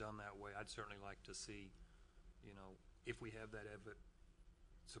that was done that way. I'd certainly like to see, if we have that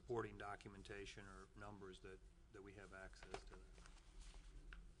supporting documentation or numbers that we have access to that.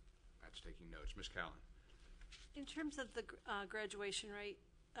 That's taking notes. Ms. Callan. In terms of the graduation rate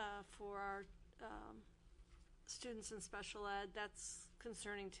for our students in special ed, that's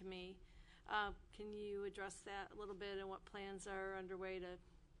concerning to me. Can you address that a little bit, and what plans are underway to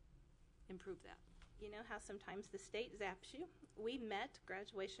improve that? You know how sometimes the state zaps you? We met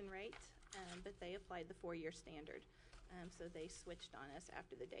graduation rate, but they applied the 4-year standard. So they switched on us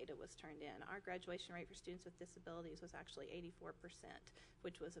after the data was turned in. Our graduation rate for students with disabilities was actually 84%,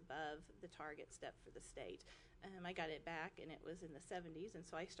 which was above the target step for the state. I got it back, and it was in the 70s, and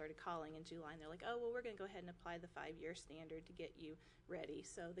so I started calling in July, and they're like, oh, well, we're going to go ahead and apply the 5-year standard to get you ready.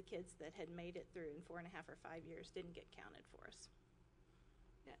 So the kids that had made it through in 4.5 or 5 years didn't get counted for us.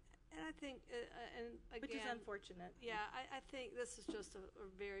 And I think, and again, Which is unfortunate. Yeah, I think this is just a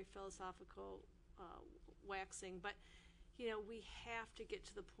very philosophical waxing, but we have to get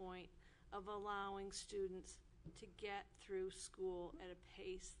to the point of allowing students to get through school at a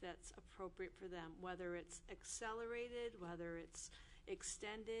pace that's appropriate for them, whether it's accelerated, whether it's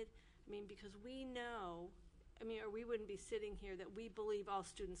extended. I mean, because we know I mean, or we wouldn't be sitting here, that we believe all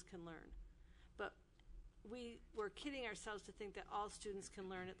students can learn. But we're kidding ourselves to think that all students can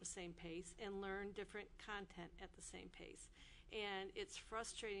learn at the same pace and learn different content at the same pace. And it's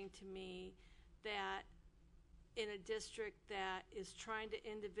frustrating to me that in a district that is trying to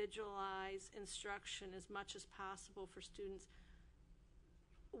individualize instruction as much as possible for students,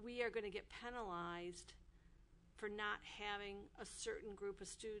 we are going to get penalized for not having a certain group of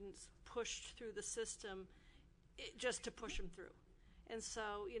students pushed through the system just to push them through. And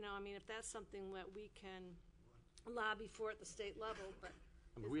so, you know, I mean, if that's something that we can lobby for at the state level, but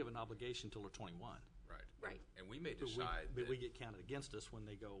I mean, we have an obligation till they're 21. Right. And we may But decide but we that- get counted against us when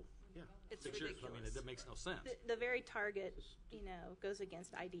they go, yeah, It's 6 years. I mean, ridiculous. it makes no sense. The very target, you know, goes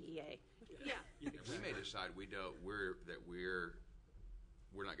against IDEA. Yeah. And we may decide we're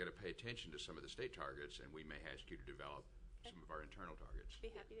not going to pay attention to some of the state targets, and we may ask you to develop some of our internal targets. Be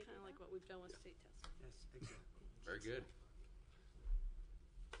happy to do Kind of like what we've done with state testing. Yes, exactly. Very good.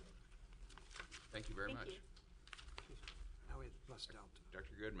 Thank you very Thank much. you. Now we have plus Delta.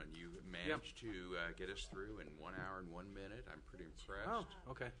 Dr. Goodman, you managed to get us through in 1 hour and 1 minute. I'm pretty impressed. Oh,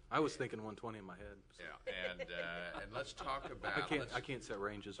 okay. I was thinking 120 in my head. Yeah, and let's talk about. I can't set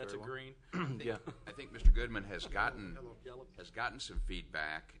ranges That's a very green. well. Yeah. I think Mr. Goodman has gotten some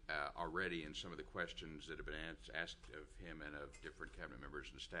feedback already in some of the questions that have been asked of him and of different cabinet members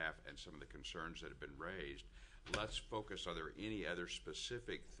and staff, and some of the concerns that have been raised. Let's focus. Are there any other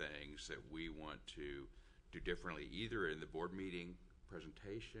specific things that we want to do differently, either in the board meeting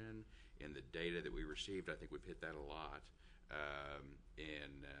presentation, in the data that we received? I think we've hit that a lot.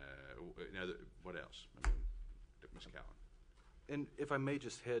 What else? I mean, Ms. Cowan. And if I may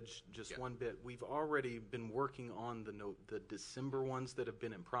just hedge just Yeah. one bit, we've already been working on the December ones that have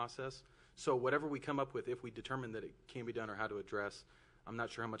been in process. So whatever we come up with, if we determine that it can be done or how to address, I'm not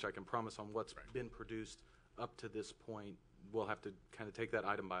sure how much I can promise on what's been produced up to this point. We'll have to kind of take that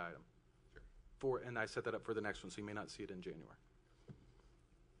item by item. And I set that up for the next one, so you may not see it in January.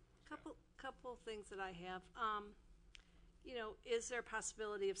 Couple things that I have. You know, is there a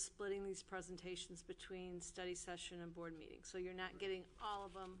possibility of splitting these presentations between study session and board meeting? So you're not getting all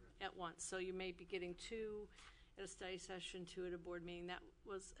of them at once. So you may be getting 2 at a study session, 2 at a board meeting. That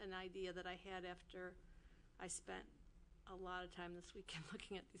was an idea that I had after I spent a lot of time this weekend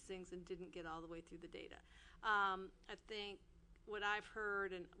looking at these things and didn't get all the way through the data. I think what I've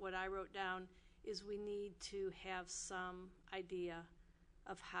heard and what I wrote down is we need to have some idea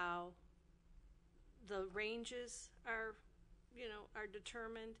of how the ranges are, you know, are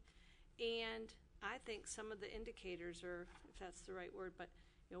determined. And I think some of the indicators, or if that's the right word, but,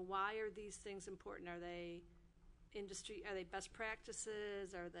 you know, why are these things important? Are they industry, are they best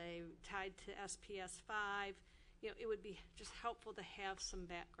practices? Are they tied to SPS 5? You know, it would be just helpful to have some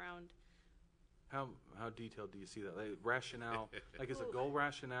background. How detailed do you see that? Like rationale, like is a goal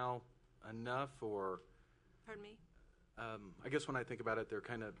rationale enough, or? Pardon me? I guess when I think about it, they're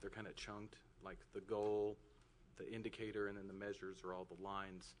kind of chunked. Like the goal, the indicator, and then the measures are all the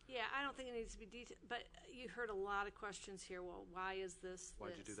lines. Yeah, I don't think it needs to be detailed, but you heard a lot of questions here. Well, why is this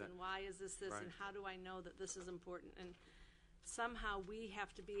Why'd you do that? and why is this Right. and how do I know that this is important? And somehow we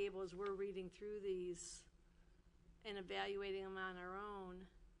have to be able, as we're reading through these and evaluating them on our own,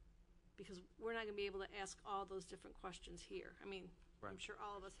 because we're not going to be able to ask all those different questions here. I mean, I'm sure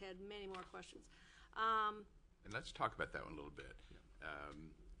all of us had many more questions. And let's talk about that one a little bit,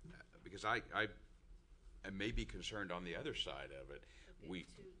 because I may be concerned on the other side of it.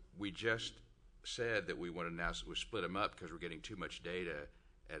 We just said that we want to now split them up because we're getting too much data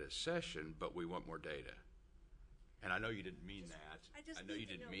at a session, but we want more data. And I know you didn't mean that. I know you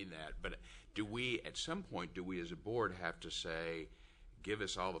didn't mean that. But do we, at some point, do we as a board have to say, give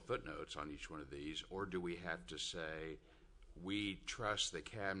us all the footnotes on each one of these, or do we have to say, we trust the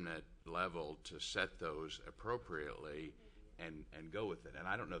cabinet level to set those appropriately and go with it? And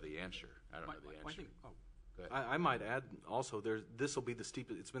I don't know the answer. I don't know the answer. Go ahead. I might add also, this will be the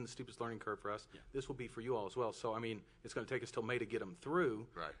steepest. It's been the steepest learning curve for us. This will be for you all as well. So I mean, it's going to take us till May to get them through.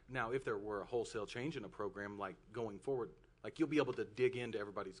 Right. Now, if there were a wholesale change in a program, like going forward, like you'll be able to dig into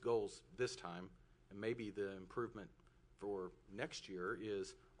everybody's goals this time, and maybe the improvement for next year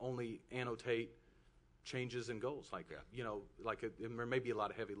is only annotate changes and goals. Like you know, like there may be a lot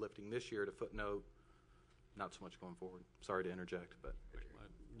of heavy lifting this year to footnote. Not so much going forward. Sorry to interject, but.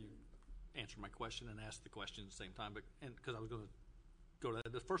 You answered my question and asked the question at the same time, but because I was going to go to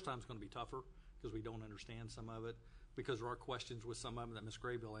that. The first time is going to be tougher because we don't understand some of it, because there are questions with some of them that Ms.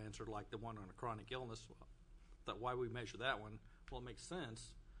 Graybill answered, like the one on a chronic illness. That why we measure that one? Well, it makes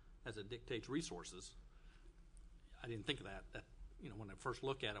sense as it dictates resources. I didn't think of that. That, you know, when I first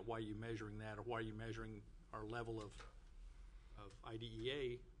look at it, why are you measuring that, or why are you measuring our level of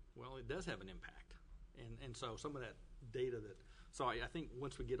IDEA, well, it does have an impact. And so some of that data so I think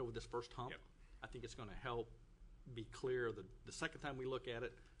once we get over this first hump, I think it's going to help be clear. The second time we look at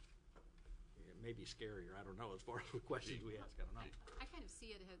it, it may be scarier. I don't know. As far as the questions we ask, I don't know. I kind of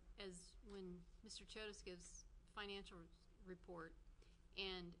see it as when Mr. Chodos gives financial report,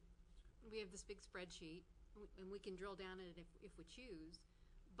 and we have this big spreadsheet, and we can drill down in it if we choose,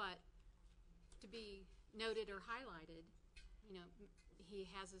 but to be noted or highlighted, he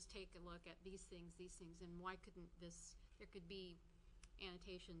has us take a look at these things, and why couldn't there could be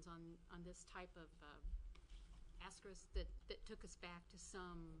annotations on this type of asterisk that took us back to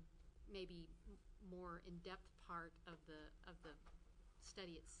some maybe more in-depth part of the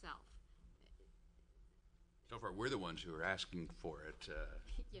study itself. So far, we're the ones who are asking for it.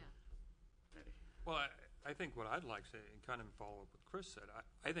 Yeah. Eddie. Well, I think what I'd like to say, and kind of follow up what Chris said,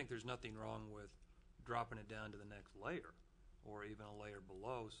 I think there's nothing wrong with dropping it down to the next layer, or even a layer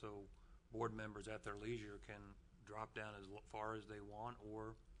below, so board members at their leisure can drop down as far as they want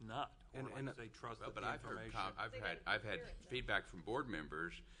or not, or they trust Well, the but information. I've had feedback from board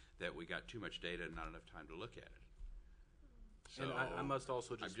members that we got too much data and not enough time to look at it. So And I must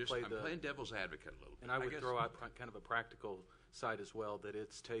also just play I'm playing devil's advocate a little bit. And I would throw out kind of a practical side as well, that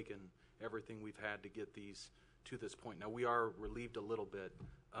it's taken everything we've had to get these to this point. Now, we are relieved a little bit,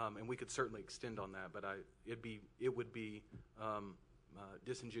 and we could certainly extend on that, but it would be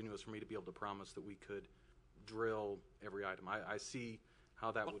disingenuous for me to be able to promise that we could drill every item. I see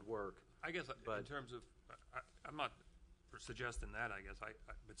how that would work. I guess in terms of, I'm not for suggesting that, I guess,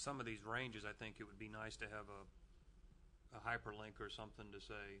 but some of these ranges, I think it would be nice to have a hyperlink or something to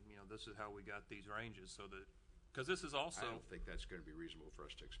say, this is how we got these ranges, so that, because this is also. I don't think that's going to be reasonable for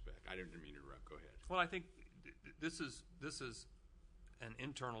us to expect. I didn't mean to interrupt. Go ahead. Well, I think this is an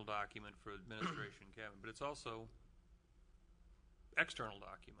internal document for administration and cabinet, but it's also external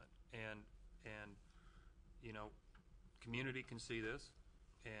document, and community can see this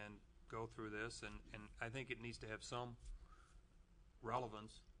and go through this, and I think it needs to have some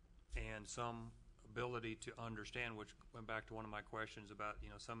relevance and some ability to understand, which went back to one of my questions about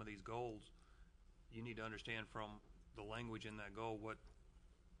some of these goals. You need to understand from the language in that goal what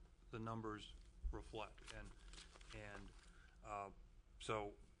the numbers reflect, and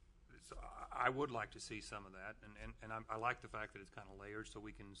so I would like to see some of that, and I like the fact that it's kind of layered, so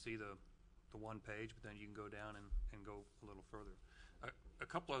we can see the one page, but then you can go down and go a little further. A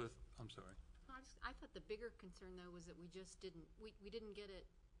couple other, I'm sorry. I thought the bigger concern though was that we just didn't get it.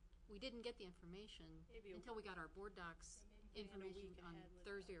 We didn't get the information until we got our board docs information on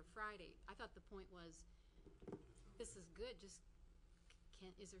Thursday or Friday. I thought the point was, this is good. Just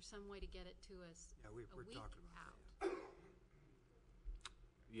is there some way to get it to us we're a week talking about out?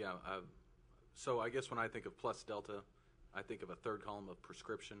 Yeah, so I guess when I think of plus delta, I think of a third column of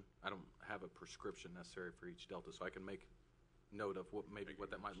prescription. I don't have a prescription necessary for each delta, so I can make note of what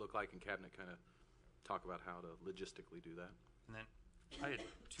that might look like, and cabinet kind of talk about how to logistically do that. And then I had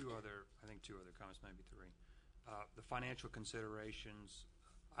two other comments, maybe three. The financial considerations,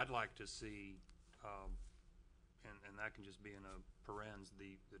 I'd like to see, and that can just be in a parens,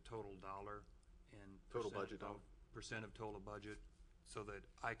 the total dollar and Total budget, percent of total budget, so that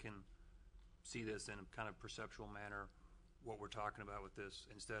I can see this in a kind of perceptual manner, what we're talking about with this,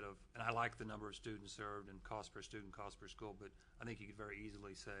 instead of, and I like the number of students served and cost per student, cost per school, but I think you could very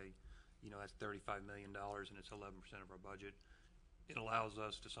easily say, that's $35 million and it's 11% of our budget. It allows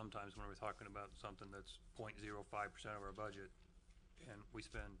us to sometimes, when we're talking about something that's 0.05% of our budget, and we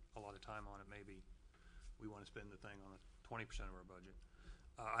spend a lot of time on it, maybe we want to spend the thing on 20% of our budget.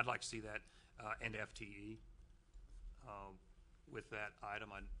 I'd like to see that, and FTE. With that item,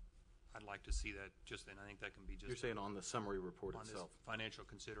 I'd like to see that and I think that can be just. You're saying on the summary report on itself. This financial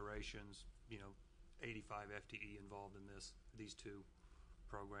considerations, 85 FTE involved in these two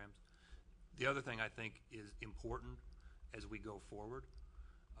programs. The other thing I think is important as we go forward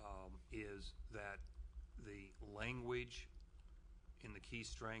is that the language in the key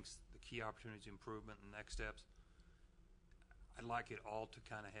strengths, the key opportunities improvement, and next steps, I'd like it all to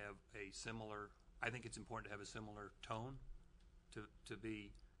kind of have a similar, I think it's important to have a similar tone, to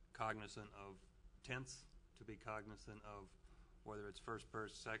be cognizant of tense, to be cognizant of whether it's first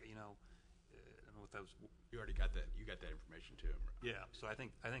person, second, I don't know what those. You already got that. You got that information too. Right? Yeah. So I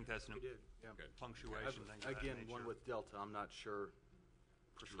think that's an punctuation thing. Again, one with Delta, I'm not sure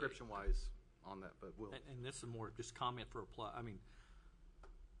prescription-wise on that, but we'll. And this is more just comment for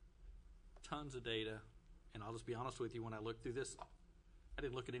tons of data, and I'll just be honest with you. When I looked through this, I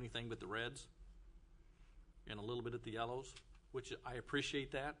didn't look at anything but the reds and a little bit at the yellows, which I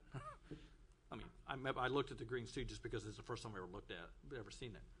appreciate that. I mean, I looked at the greens too, just because it's the first time I ever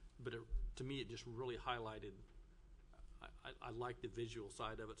seen it. But to me, it just really highlighted. I like the visual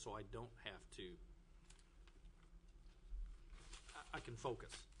side of it, so I don't have to. I can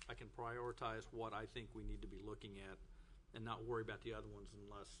focus. I can prioritize what I think we need to be looking at, and not worry about the other ones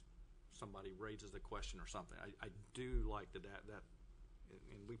unless somebody raises a question or something. I do like that,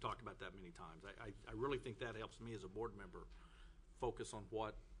 and we've talked about that many times. I really think that helps me as a board member focus on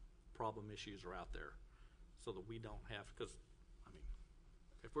what problem issues are out there, so that we don't have, because, I mean,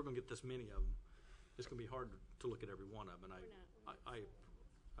 if we're going to get this many of them, it's going to be hard to look at every one of them, and I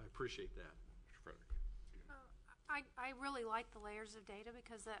appreciate that. Mr. Frederick. I really like the layers of data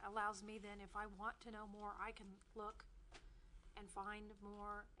because that allows me then, if I want to know more, I can look and find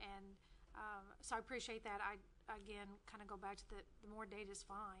more. And so I appreciate that. I, again, kind of go back to the more data is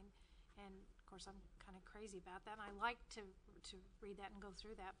fine. And, of course, I'm kind of crazy about that. And I like to read that and go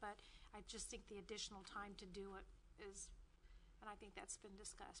through that. But I just think the additional time to do it is, and I think that's been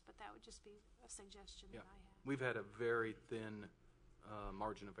discussed, but that would just be a suggestion that I have. We've had a very thin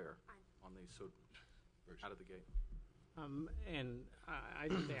margin of error on these, so out of the gate. And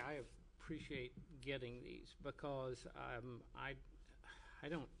I'd say I appreciate getting these because I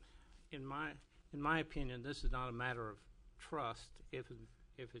don't, in my opinion, this is not a matter of trust. If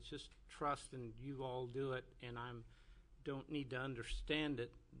it's just trust and you all do it and don't need to understand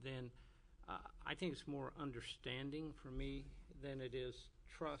it, then I think it's more understanding for me than it is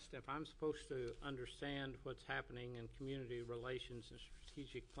trust. If I'm supposed to understand what's happening in community relations and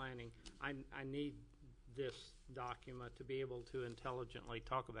strategic planning, I need this document to be able to intelligently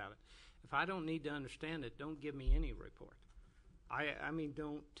talk about it. If I don't need to understand it, don't give me any report. I mean,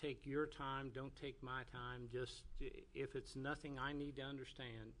 don't take your time, don't take my time. Just if it's nothing I need to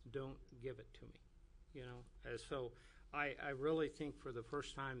understand, don't give it to me. You know, so I really think for the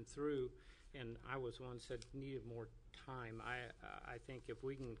first time through, and I was one that said needed more time. I think if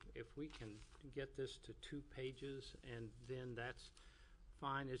we can get this to 2 pages, and then that's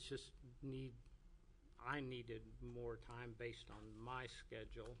fine. It's just I needed more time based on my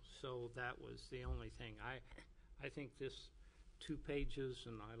schedule, so that was the only thing. I think this 2 pages,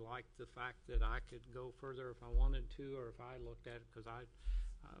 and I like the fact that I could go further if I wanted to, or if I looked at it, because I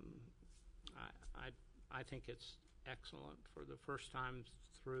think it's excellent for the first time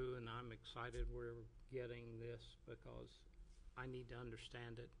through, and I'm excited we're getting this because I need to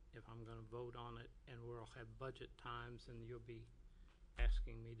understand it if I'm going to vote on it, and we'll have budget times, and you'll be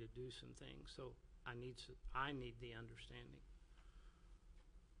asking me to do some things. So I need the understanding.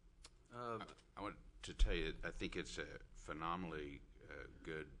 I want to tell you, I think it's a phenomenally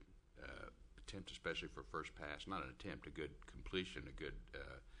good attempt, especially for first pass. Not an attempt, a good completion, a good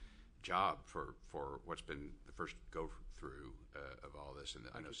job for what's been the first go through of all this. And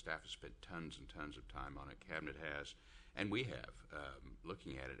I know staff has spent tons and tons of time on it. Cabinet has, and we have,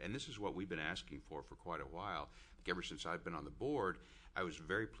 looking at it. And this is what we've been asking for quite a while. Ever since I've been on the board, I was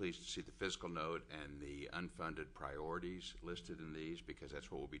very pleased to see the fiscal note and the unfunded priorities listed in these, because that's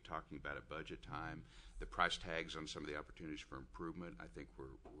what we'll be talking about at budget time. The price tags on some of the opportunities for improvement, I think,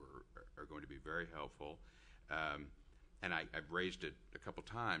 are going to be very helpful. And I've raised it a couple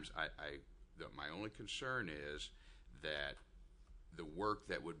times. My only concern is that the work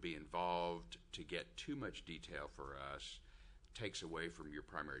that would be involved to get too much detail for us takes away from your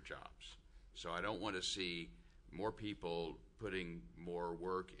primary jobs. So I don't want to see more people putting more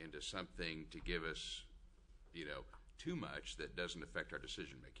work into something to give us, too much that doesn't affect our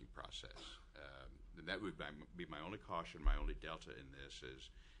decision-making process. And that would be my only caution, my only delta in this is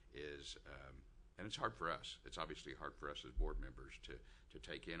and it's hard for us. It's obviously hard for us as board members to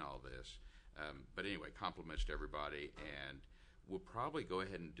take in all this. But anyway, compliments to everybody, and we'll probably go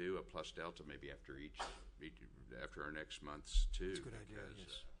ahead and do a plus delta maybe after after our next month's too. That's a good idea,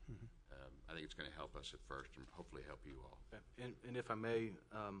 yes. I think it's going to help us at first and hopefully help you all. And if I may,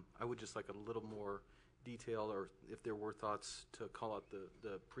 I would just like a little more detail, or if there were thoughts to call out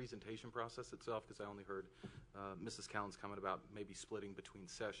the presentation process itself, because I only heard Mrs. Callen's comment about maybe splitting between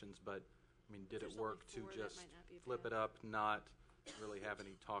sessions, but I mean, did it work to just flip it up, not really have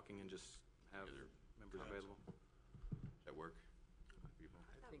any talking, and just have members available? Does that work? I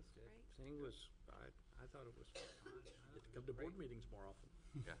think the thing was, I thought it was fine. You have to come to board meetings more often.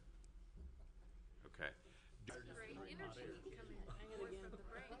 Yeah. Okay. Great energy coming forth from the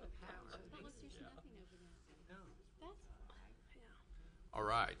brain power. All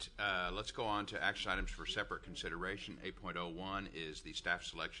right. Let's go on to action items for separate consideration. 8.01 is the staff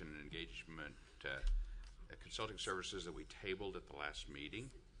selection and engagement consulting services that we tabled at the last meeting.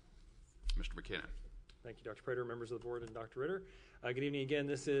 Mr. McKinnon. Thank you, Dr. Prater, members of the board, and Dr. Ritter. Good evening again.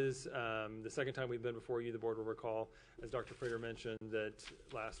 This is the second time we've been before you. The board will recall, as Dr. Prater mentioned, that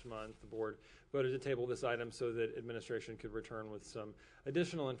last month the board voted to table this item so that administration could return with some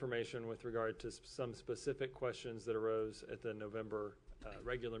additional information with regard to some specific questions that arose at the November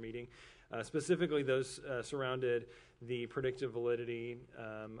regular meeting. Specifically, those surrounded the predictive validity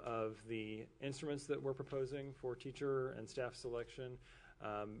of the instruments that we're proposing for teacher and staff selection.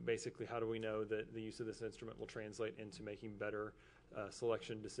 Basically, how do we know that the use of this instrument will translate into making better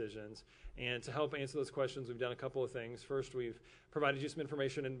selection decisions? And to help answer those questions, we've done a couple of things. First, we've provided you some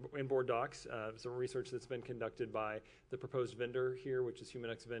information in board docs, some research that's been conducted by the proposed vendor here, which is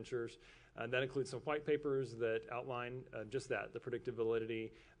HumanX Ventures. That includes some white papers that outline just that, the predictive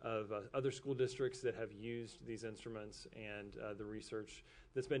validity of other school districts that have used these instruments and the research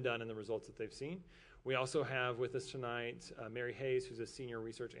that's been done and the results that they've seen. We also have with us tonight Mary Hayes, who's a senior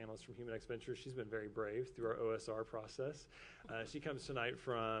research analyst from HumanX Ventures. She's been very brave through our OSR process. She comes tonight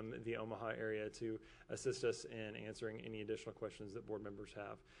from the Omaha area to assist us in answering any additional questions that board members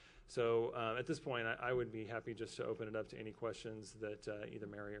have. So at this point, I would be happy just to open it up to any questions that either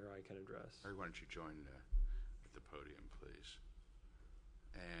Mary or I can address. Mary, why don't you join at the podium, please?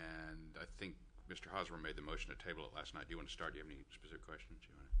 And I think Mr. Hosmer made the motion to table it last night. Do you want to start? Do you have any specific questions you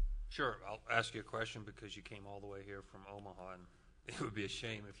want to? Sure. I'll ask you a question because you came all the way here from Omaha, and it would be a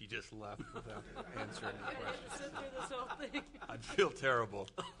shame if you just left without answering any questions. Sit through this whole thing. I'd feel terrible.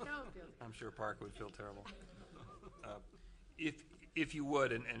 Don't feel I'm sure Parker would feel terrible. If you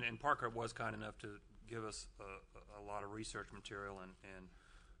would, and Parker was kind enough to give us a lot of research material, and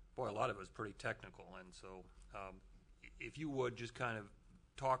boy, a lot of it was pretty technical. And so if you would just kind of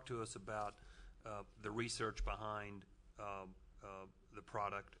talk to us about the research behind the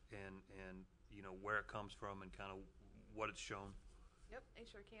product and you know where it comes from and kind of what it's shown. Yep, I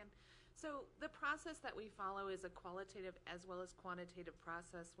sure can. So the process that we follow is a qualitative as well as quantitative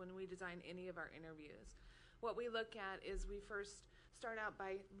process when we design any of our interviews. What we look at is we first start out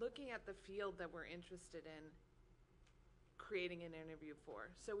by looking at the field that we're interested in creating an interview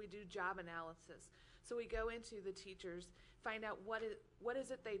for. So we do job analysis. So we go into the teachers, find out what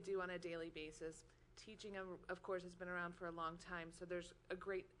is it they do on a daily basis. Teaching, of course, has been around for a long time, so there's a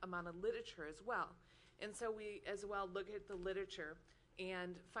great amount of literature as well. And so we, as well, look at the literature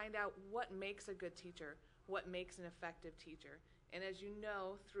and find out what makes a good teacher, what makes an effective teacher. And as you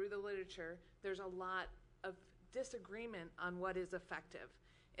know, through the literature, there's a lot of disagreement on what is effective.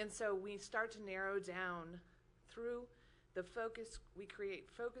 And so we start to narrow down through the focus. We create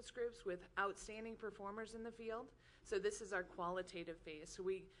focus groups with outstanding performers in the field. So this is our qualitative phase. So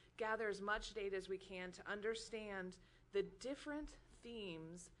we gather as much data as we can to understand the different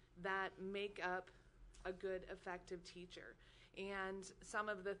themes that make up a good, effective teacher. And some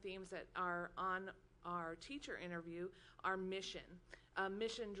of the themes that are on our teacher interview are mission. A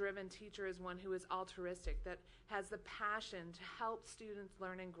mission-driven teacher is one who is altruistic, that has the passion to help students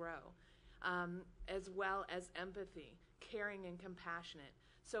learn and grow, as well as empathy, caring and compassionate.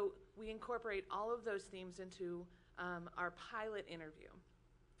 So we incorporate all of those themes into our pilot interview.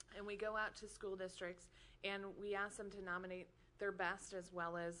 And we go out to school districts and we ask them to nominate their best as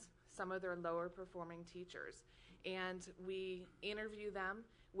well as some of their lower performing teachers. And we interview them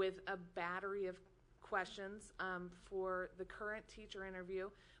with a battery of questions. For the current teacher interview,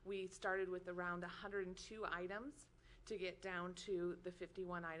 we started with around 102 items to get down to the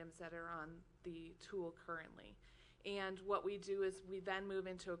 51 items that are on the tool currently. And what we do is we then move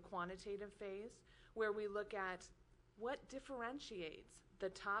into a quantitative phase where we look at what differentiates the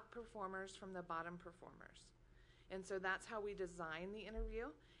top performers from the bottom performers. And so that's how we design the interview.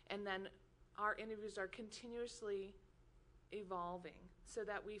 And then our interviews are continuously evolving so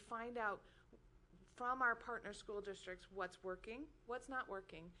that we find out from our partner school districts what's working, what's not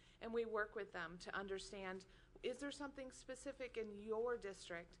working, and we work with them to understand, is there something specific in your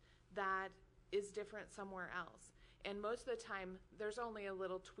district that is different somewhere else? And most of the time, there's only a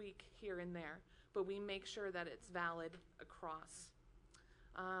little tweak here and there, but we make sure that it's valid across.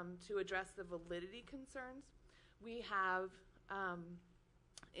 To address the validity concerns, we have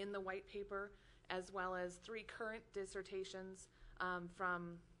in the white paper as well as 3 current dissertations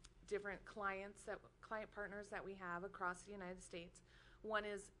from different client partners that we have across the United States. One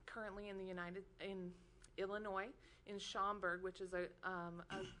is currently in Illinois, in Schaumburg, which is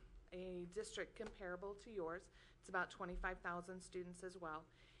a district comparable to yours. It's about 25,000 students as well.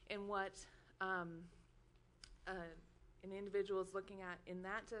 And what an individual is looking at in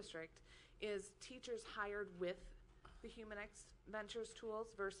that district is teachers hired with the HumanX Ventures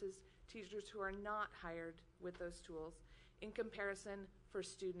tools versus teachers who are not hired with those tools in comparison for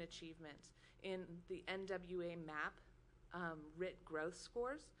student achievement. in the NWA MAP RIT growth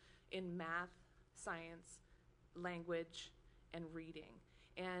scores in math, science, language, and reading.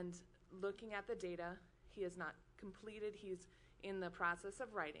 And looking at the data, he has not completed, he's in the process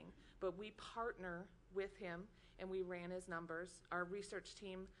of writing, but we partner with him and we ran his numbers. Our research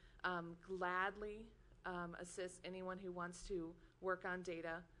team gladly assists anyone who wants to work on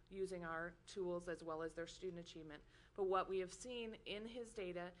data using our tools as well as their student achievement. But what we have seen in his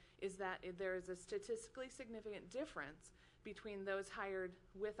data is that there is a statistically significant difference between those hired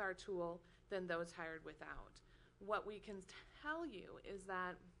with our tool than those hired without. What we can tell you is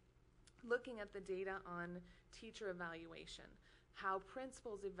that looking at the data on teacher evaluation, how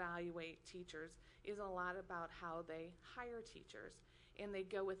principals evaluate teachers is a lot about how they hire teachers, and they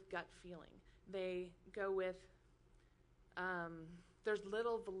go with gut feeling. They go with there's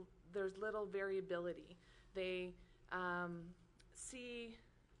little variability. They've seen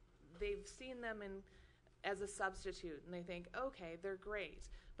them as a substitute, and they think, okay, they're great.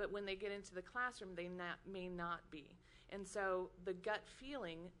 But when they get into the classroom, they may not be. And so the gut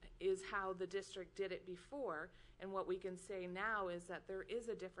feeling is how the district did it before, and what we can say now is that there is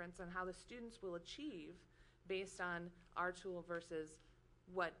a difference on how the students will achieve based on our tool versus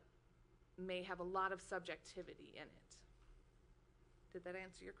what may have a lot of subjectivity in it. Did that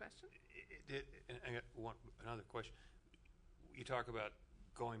answer your question? And I got another question. You talk about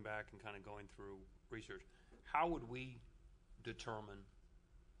going back and kind of going through research. How would we determine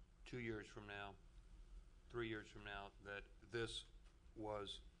 2 years from now, 3 years from now, that this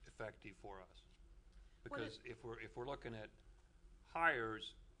was effective for us? Because if we're looking at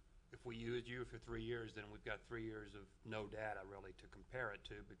hires, if we used you for 3 years, then we've got 3 years of no data really to compare it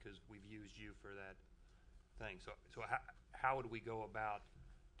to because we've used you for that thing. So how would we go about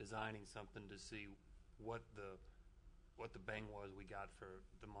designing something to see what the bang was we got for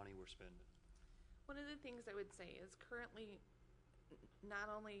the money we're spending? One of the things I would say is currently, not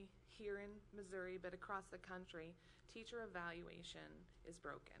only here in Missouri, but across the country, teacher evaluation is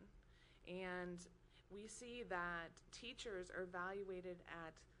broken. And we see that teachers are evaluated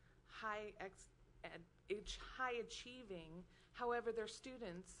at high achieving, however their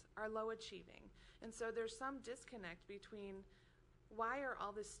students are low achieving. And so there's some disconnect between why are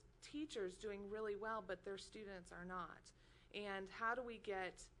all these teachers doing really well but their students are not? And how do we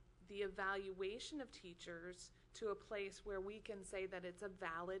get the evaluation of teachers to a place where we can say that it's a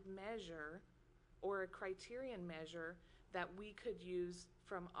valid measure or a criterion measure that we could use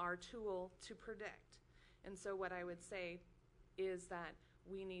from our tool to predict? And so what I would say is that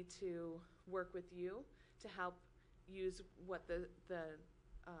we need to work with you to help use what the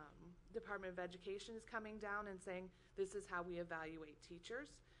Department of Education is coming down and saying, this is how we evaluate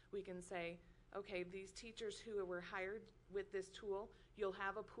teachers. We can say, okay, these teachers who were hired with this tool, you'll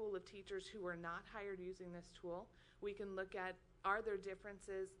have a pool of teachers who were not hired using this tool. We can look at, are there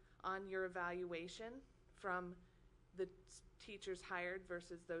differences on your evaluation from the teachers hired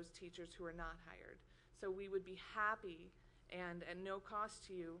versus those teachers who are not hired? So we would be happy and at no cost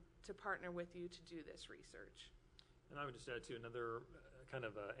to you to partner with you to do this research. And I would just add to another kind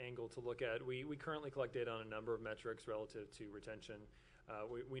of angle to look at. We currently collect data on a number of metrics relative to retention.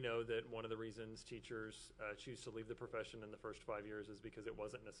 We know that one of the reasons teachers choose to leave the profession in the first 5 years is because it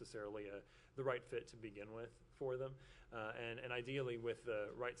wasn't necessarily the right fit to begin with for them. And ideally, with the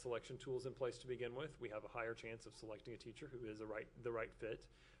right selection tools in place to begin with, we have a higher chance of selecting a teacher who is the right fit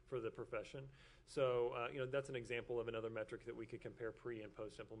for the profession. So that's an example of another metric that we could compare pre and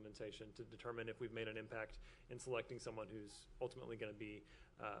post implementation to determine if we've made an impact in selecting someone who's ultimately going to be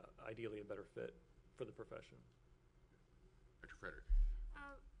ideally a better fit for the profession. Dr. Frederick.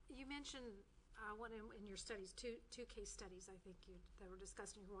 You mentioned one in your studies, two case studies, I think, that were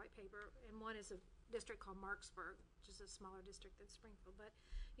discussed in your white paper, and one is a district called Marksburg, which is a smaller district than Springfield. But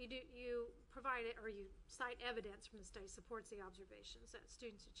you provide it, or you cite evidence from the study supports the observations that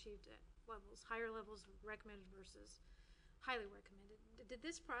students achieved at higher levels recommended versus highly recommended. Did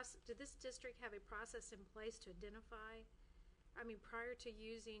this district have a process in place to identify, prior to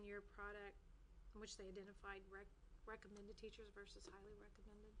using your product, in which they identified recommended teachers versus highly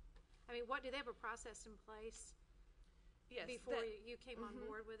recommended? Do they have a process in place? Yes, before you came on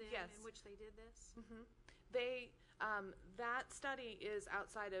board with it, yes, in which they did this? That study is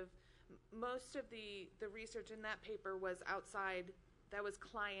outside of most of the research in that paper was outside. That was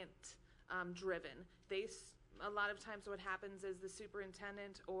client driven. A lot of times what happens is the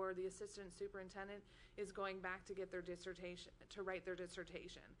superintendent or the assistant superintendent is going back to get their dissertation, to write their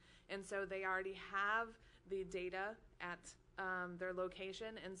dissertation. And so they already have the data at their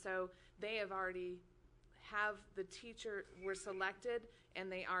location, and so they have already have the teacher were selected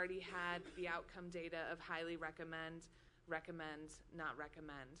and they already had the outcome data of highly recommend, not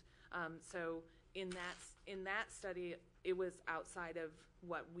recommend. So in that study, it was outside of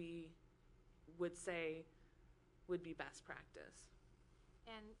what we would say would be best practice.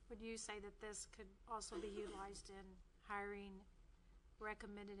 And would you say that this could also be utilized in hiring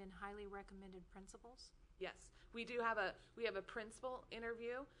recommended and highly recommended principals? Yes, we have a principal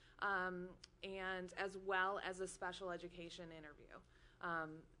interview, and as well as a special education interview,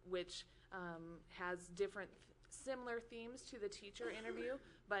 which has different similar themes to the teacher interview,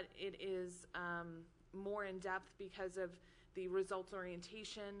 but it is more in depth because of the results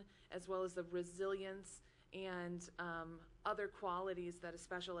orientation as well as the resilience and other qualities that a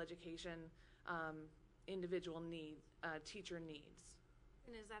special education individual teacher needs.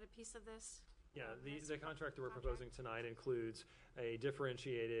 And is that a piece of this? Yeah, the contract that we're proposing tonight includes a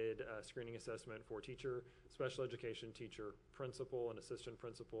differentiated screening assessment for teacher, special education teacher, principal and assistant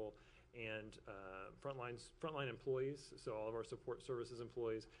principal, and frontline employees, so all of our support services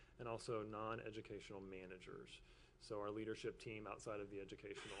employees, and also non-educational managers, so our leadership team outside of the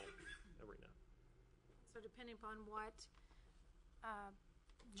educational arena. So depending upon what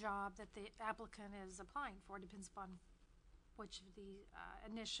job that the applicant is applying for, depends upon which of the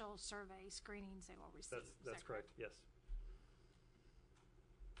initial survey screenings they will receive. That's correct, yes.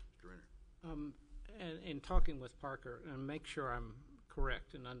 Mr. Renner. And in talking with Parker, and make sure I'm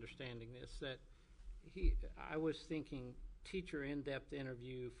correct in understanding this, that I was thinking teacher in-depth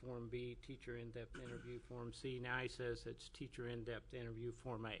interview form B, teacher in-depth interview form C. Now he says it's teacher in-depth interview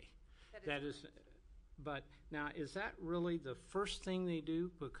form A. That is, but now is that really the first thing they do?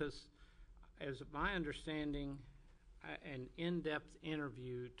 Because as my understanding, an in-depth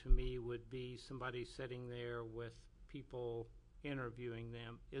interview to me would be somebody sitting there with people interviewing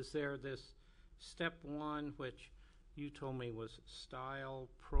them. Is there this step one, which you told me was style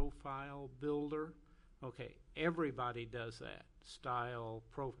profile builder? Okay, everybody does that,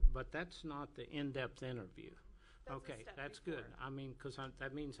 but that's not the in-depth interview. Okay, that's good. I mean, because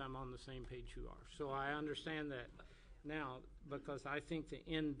that means I'm on the same page you are. So I understand that now, because I think the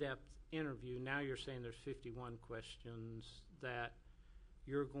in-depth interview, now you're saying there's 51 questions that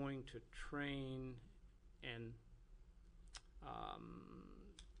you're going to train and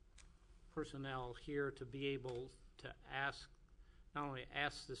personnel here to be able to ask, not only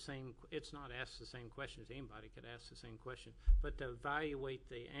ask the same, it's not ask the same questions, anybody could ask the same question, but to evaluate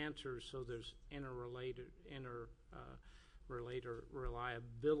the answers so there's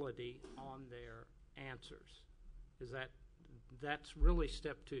reliability on their answers. That's really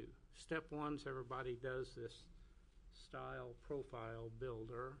step two. Step one's everybody does this style profile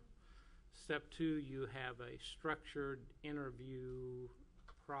builder. Step two, you have a structured interview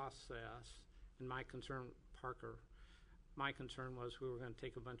process. And my concern, Parker, my concern was we were going to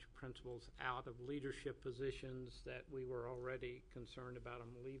take a bunch of principals out of leadership positions that we were already concerned about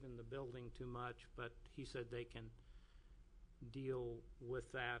them leaving the building too much, but he said they can deal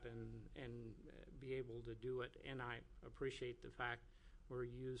with that and be able to do it. And I appreciate the fact we're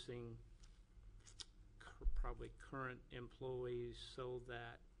using probably current employees so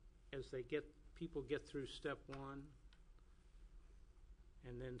that as people get through step one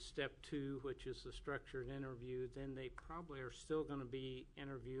and then step two, which is the structured interview, then they probably are still going to be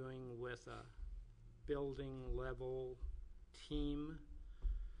interviewing with a building level team.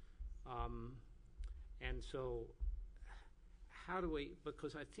 And so how do we,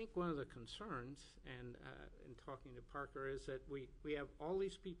 because I think one of the concerns, and in talking to Parker, is that we have all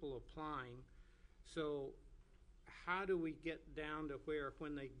these people applying, so how do we get down to where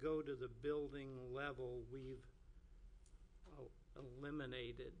when they go to the building level, we've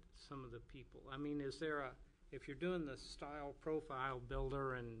eliminated some of the people? I mean, is there if you're doing the style profile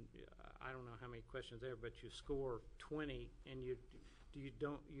builder, and I don't know how many questions there, but you score 20 and you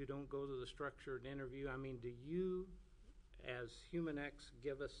don't go to the structured interview, I mean, do you as HumanX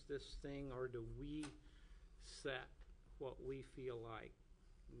give us this thing, or do we set what we feel like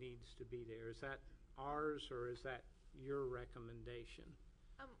needs to be there? Is that ours, or is that your recommendation?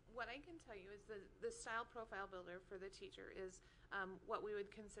 What I can tell you is the style profile builder for the teacher is what we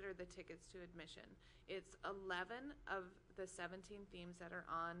would consider the tickets to admission. It's 11 of the 17 themes that are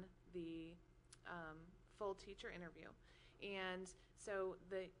on the full teacher interview. And so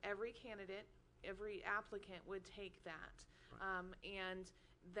every candidate, every applicant would take that. And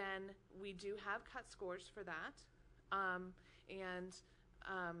then we do have cut scores for that. And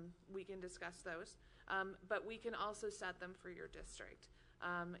we can discuss those. But we can also set them for your district.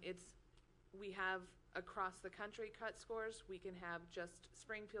 We have across the country cut scores. We can have just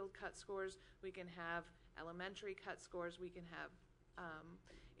Springfield cut scores. We can have elementary cut scores. We can have,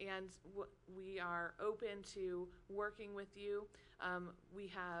 and we are open to working with you. We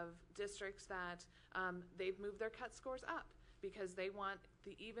have districts that they've moved their cut scores up because they want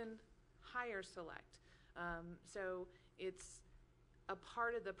the even higher select. So it's a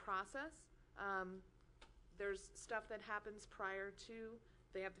part of the process. There's stuff that happens prior to.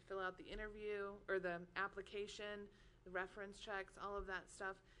 They have to fill out the interview or the application, the reference checks, all of that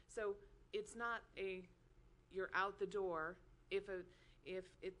stuff. So it's not you're out the door. If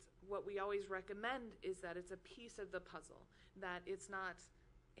it's what we always recommend is that it's a piece of the puzzle. That it's not,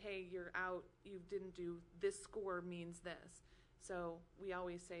 hey, you're out, you didn't do this score means this. So we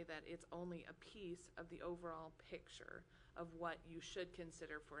always say that it's only a piece of the overall picture of what you should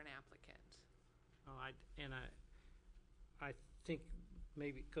consider for an applicant. I think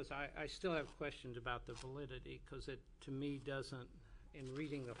maybe, because I still have questions about the validity, because it, to me, doesn't, in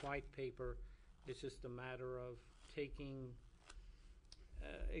reading the white paper, it's just a matter of taking,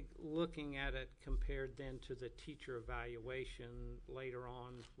 looking at it compared then to the teacher evaluation later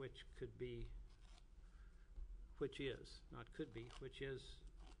on, which is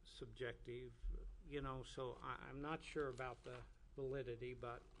subjective, so I'm not sure about the validity,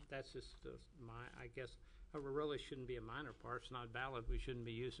 but that's just I guess it really shouldn't be a minor part. It's not valid. We shouldn't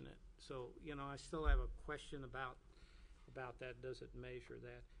be using it. So, I still have a question about that. Does it measure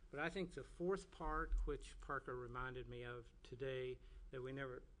that? But I think the fourth part, which Parker reminded me of today, that we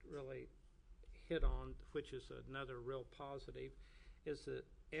never really hit on, which is another real positive, is that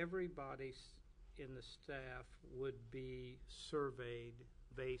everybody in the staff would be surveyed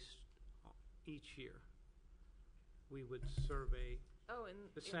based each year. We would survey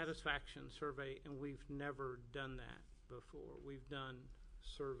the satisfaction survey, and we've never done that before. We've done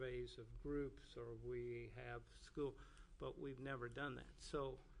surveys of groups, or we have school, but we've never done that.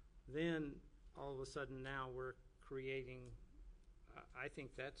 So then all of a sudden now we're creating, I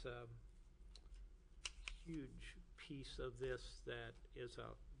think that's a huge piece of this that is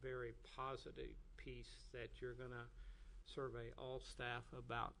a very positive piece, that you're going to survey all staff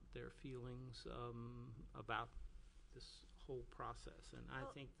about their feelings about this whole process, and I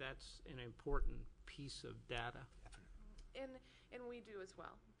think that's an important piece of data. And we do as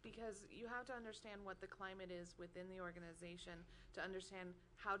well, because you have to understand what the climate is within the organization to understand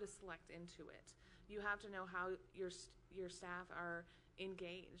how to select into it. You have to know how your staff are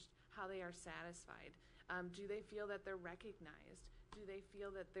engaged, how they are satisfied. Do they feel that they're recognized? Do they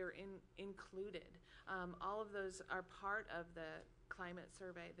feel that they're included? All of those are part of the climate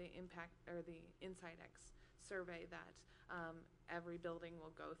survey, the impact or the InsightX survey that every building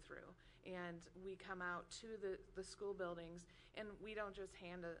will go through. And we come out to the school buildings, and we don't just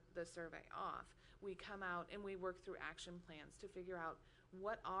hand the survey off. We come out and we work through action plans to figure out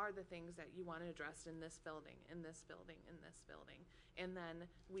what are the things that you want to address in this building, in this building, in this building. And then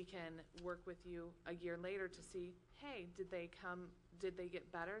we can work with you a year later to see, hey, did they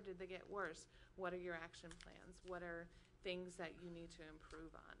get better? Did they get worse? What are your action plans? What are things that you need to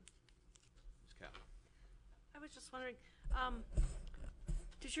improve on? Ms. Catlin. I was just wondering,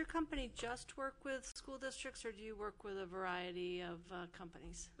 does your company just work with school districts, or do you work with a variety of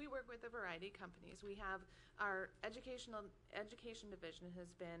companies? We work with a variety of companies. We have our education division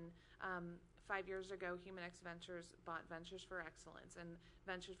has been 5 years ago, HumanX Ventures bought Ventures for Excellence, and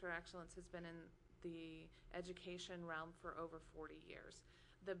Ventures for Excellence has been in the education realm for over 40 years.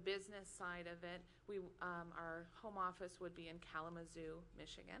 The business side of it, our home office would be in Kalamazoo,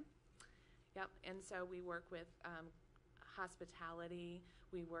 Michigan. Yep, and so we work with hospitality,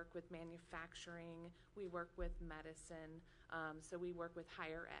 we work with manufacturing, we work with medicine, so we work with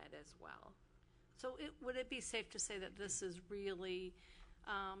higher ed as well. So would it be safe to say that this is really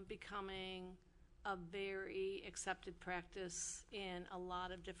becoming a very accepted practice in a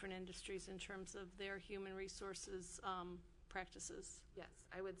lot of different industries in terms of their human resources practices? Yes,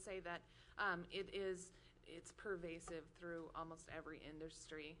 I would say that it's pervasive through almost every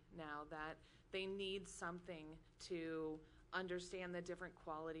industry now, that they need something to understand the different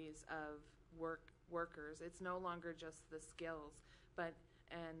qualities of workers. It's no longer just the skills, but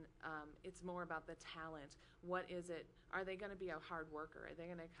it's more about the talent. What is it? Are they going to be a hard worker? Are they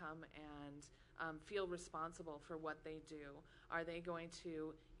going to come and feel responsible for what they do? Are they going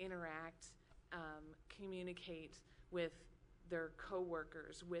to interact, communicate with their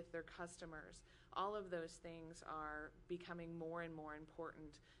coworkers, with their customers? All of those things are becoming more and more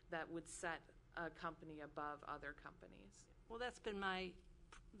important that would set a company above other companies. Well, that's been my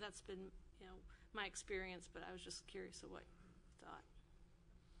experience, but I was just curious of what you thought.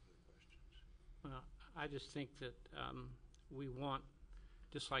 Well, I just think that we want,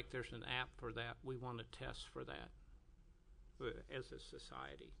 just like there's an app for that, we want a test for that as a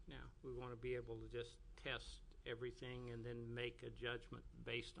society now. We want to be able to just test everything and then make a judgment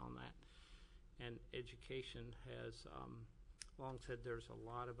based on that. And education has long said there's a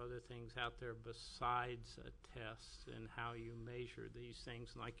lot of other things out there besides a test and how you measure these things.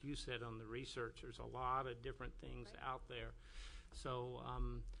 And like you said on the research, there's a lot of different things out there. So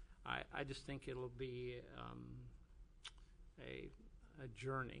I just think it'll be a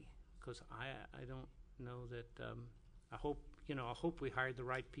journey, because I don't know that I hope we hired the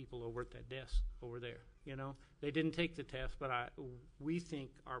right people over at that desk over there. They didn't take the test, but we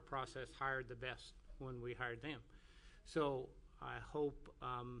think our process hired the best when we hired them. So I hope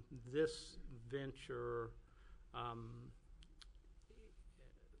this venture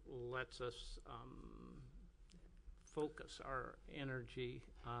lets us focus our energy.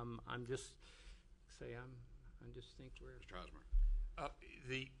 I'm just think we're. Mr. Hosmer.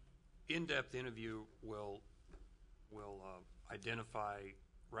 The in-depth interview will identify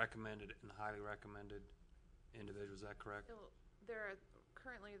recommended and highly recommended individuals. Is that correct?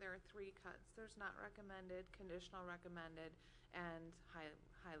 Currently there are 3 cuts. There's not recommended, conditional recommended, and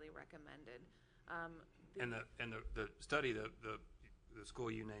highly recommended. The study, the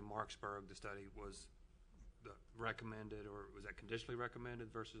school you named, Marksburg, the study was the recommended, or was that conditionally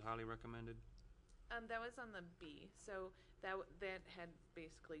recommended versus highly recommended? That was on the B, so that had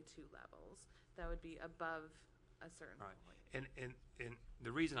basically 2 levels. That would be above a certain point. And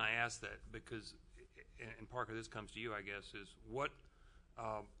the reason I ask that, because, and Parker, this comes to you, I guess, is what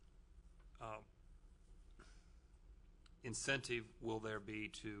incentive will there be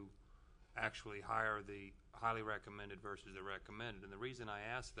to actually hire the highly recommended versus the recommended? And the reason I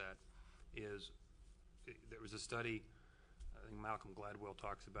ask that is there was a study, I think Malcolm Gladwell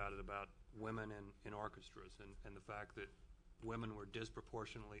talks about it, about women in orchestras, and the fact that women were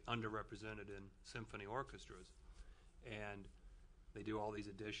disproportionately underrepresented in symphony orchestras. And they do all these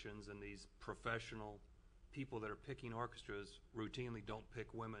auditions, and these professional people that are picking orchestras routinely don't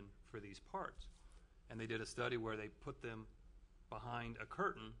pick women for these parts. And they did a study where they put them behind a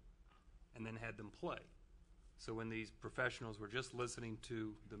curtain and then had them play. So when these professionals were just listening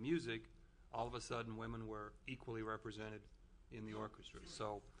to the music, all of a sudden women were equally represented in the orchestra.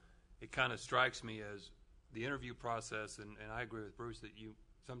 So it kind of strikes me as the interview process, and I agree with Bruce that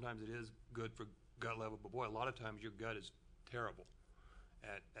sometimes it is good for gut level, but boy, a lot of times your gut is terrible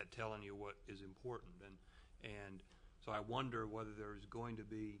at telling you what is important. And so I wonder whether there's going to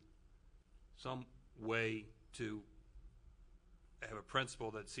be some way to have a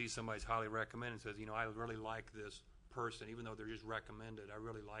principal that sees somebody's highly recommended and says, I really like this person, even though they're just recommended, I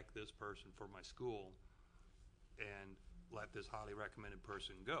really like this person for my school, and let this highly recommended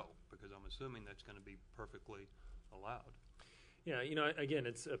person go, because I'm assuming that's going to be perfectly allowed. Yeah, again,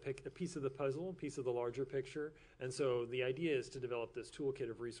 it's a piece of the puzzle, a piece of the larger picture. And so the idea is to develop this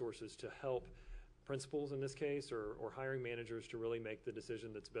toolkit of resources to help principals in this case, or hiring managers, to really make the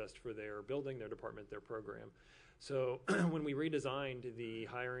decision that's best for their building, their department, their program. So when we redesigned the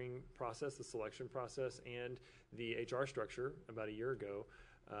hiring process, the selection process, and the HR structure about a year ago,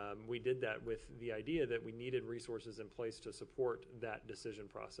 we did that with the idea that we needed resources in place to support that decision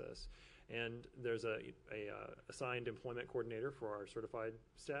process. And there's a assigned employment coordinator for our certified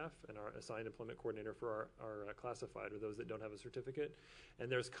staff, and our assigned employment coordinator for our classified, or those that don't have a certificate. And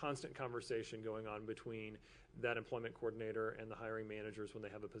there's constant conversation going on between that employment coordinator and the hiring managers when they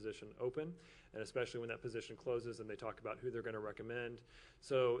have a position open, and especially when that position closes and they talk about who they're going to recommend.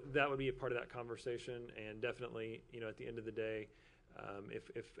 So that would be a part of that conversation, and definitely, at the end of the day,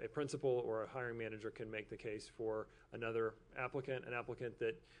 if a principal or a hiring manager can make the case for another applicant, an applicant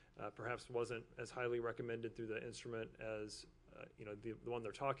that perhaps wasn't as highly recommended through the instrument as the one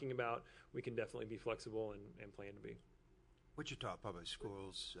they're talking about, we can definitely be flexible and plan to be. Wichita Public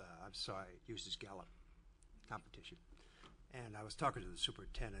Schools, uses Gallup competition. And I was talking to the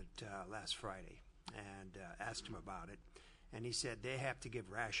superintendent last Friday and asked him about it. And he said they have to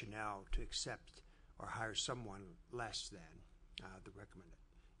give rationale to accept or hire someone less than the recommended.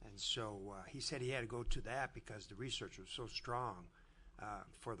 And so he said he had to go to that because the research was so strong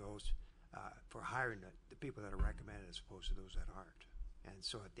for hiring the people that are recommended as opposed to those that aren't. And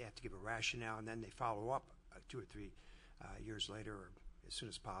so they have to give a rationale, and then they follow up 2 or 3 years later, or as soon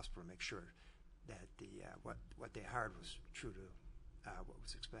as possible, to make sure that what they hired was true to what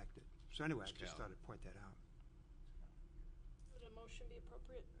was expected. So anyway, I just thought I'd point that out. Would a motion be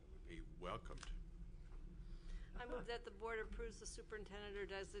appropriate? Be welcomed. I move that the board approves the superintendent or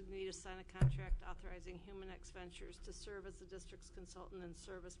designee to sign a contract authorizing Human X Ventures to serve as the district's consultant and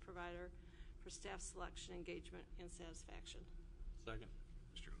service provider for staff selection, engagement, and satisfaction. Second.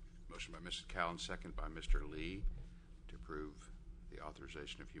 Motion by Mrs. Callen, second by Mr. Lee to approve the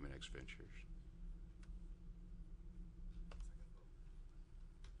authorization of Human X Ventures.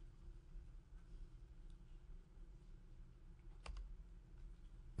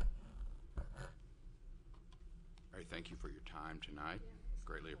 All right, thank you for your time tonight.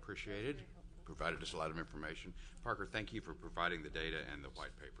 Greatly appreciated. Provided us a lot of information. Parker, thank you for providing the data and the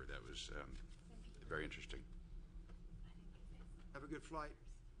white paper. That was very interesting. Have a good flight.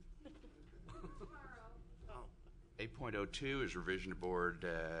 8.02 is revision to board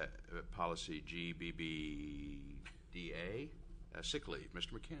policy GBBDA, sick leave.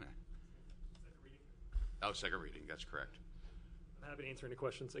 Mr. McKenna. Oh, second reading. That's correct. I'm happy to answer any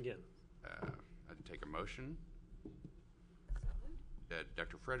questions again. I can take a motion.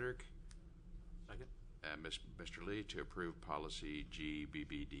 Dr. Frederick. Second. Mr. Lee to approve policy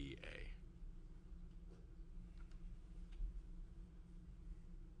GBBDA.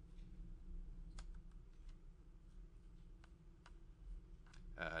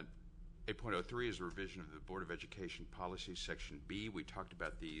 8.03 is a revision of the Board of Education policy, Section B. We talked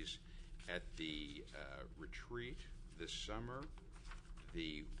about these at the retreat this summer.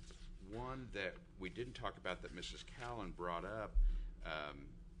 The one that we didn't talk about that Mrs. Callen brought up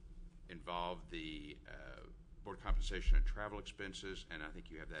involved the board compensation and travel expenses, and I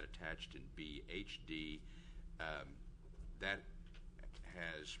think you have that attached in BHD. That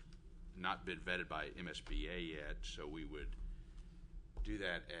has not been vetted by MSBA yet, so we would do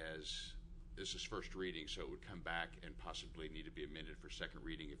that as this is first reading, so it would come back and possibly need to be amended for second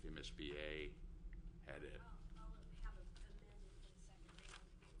reading if MSBA had it.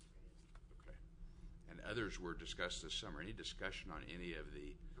 Okay. And others were discussed this summer. Any discussion on any of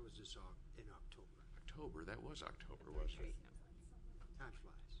the? That was just in October. October? That was October, wasn't it? Time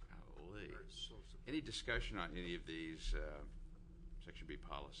flies. Golly. Any discussion on any of these Section B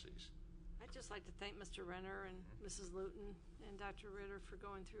policies? I'd just like to thank Mr. Renner and Mrs. Luton and Dr. Ritter for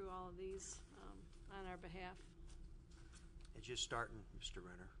going through all of these on our behalf. It's just starting, Mr.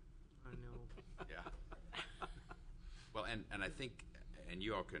 Renner. I know. Yeah. Well, and I think, and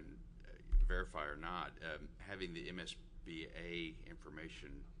you all can verify or not, having the MSBA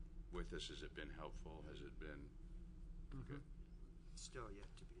information with us, has it been helpful? Has it been good? Still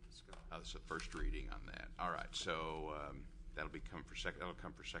yet to be discussed. It's the first reading on that. All right, so that'll come for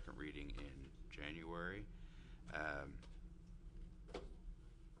second reading in January.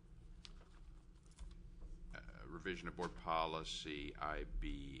 Revision of board policy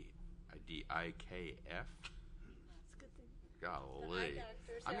IDIKF. That's a good thing. Golly.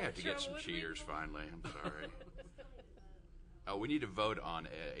 I'm going to have to get some cheaters finally. I'm sorry. Oh, we need to vote on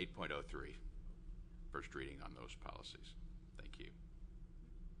 8.03. First reading on those policies. Thank you.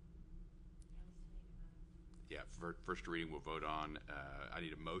 Yeah, first reading we'll vote on. I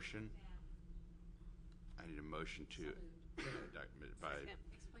need a motion. I need a motion to.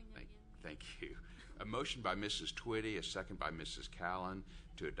 Thank you. A motion by Mrs. Twitty, a second by Mrs. Callen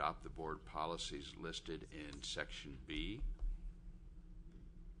to adopt the board policies listed in Section B.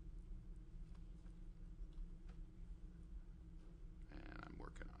 And I'm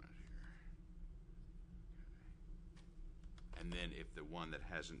working on it here. Okay. And then if the one that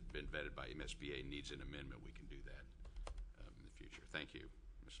hasn't been vetted by MSBA needs an amendment, we can do that in the future. Thank you,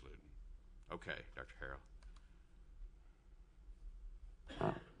 Ms. Luton. Okay, Dr.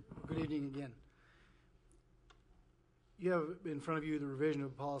 Harrell. Good evening again. You have in front of you the revision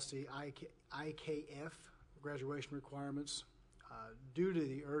of policy IKF, graduation requirements. Due to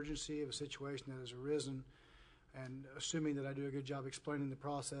the urgency of a situation that has arisen, and assuming that I do a good job explaining the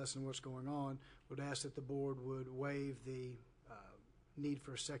process and what's going on, would ask that the board would waive the need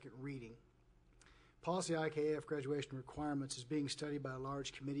for a second reading. Policy IKF, graduation requirements, is being studied by a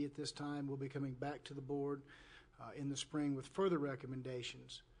large committee at this time. We'll be coming back to the board in the spring with further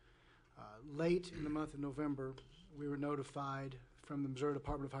recommendations. Late in the month of November, we were notified from the Missouri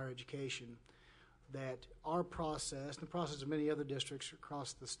Department of Higher Education that our process, and the process of many other districts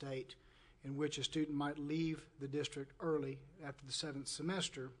across the state, in which a student might leave the district early after the 7th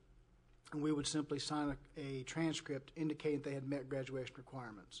semester, and we would simply sign a transcript indicating they had met graduation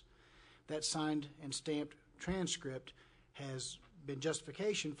requirements. That signed and stamped transcript has been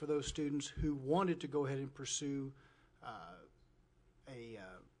justification for those students who wanted to go ahead and pursue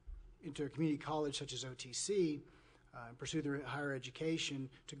into a community college such as OTC, and pursue their higher education,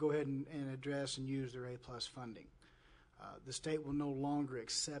 to go ahead and address and use their A+ funding. The state will no longer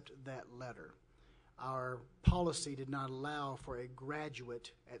accept that letter. Our policy did not allow for a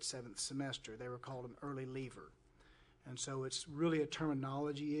graduate at 7th semester. They were called an early leaver. And so it's really a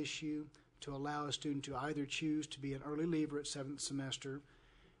terminology issue to allow a student to either choose to be an early leaver at 7th semester.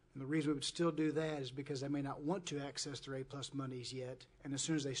 And the reason we would still do that is because they may not want to access their A+ monies yet. And as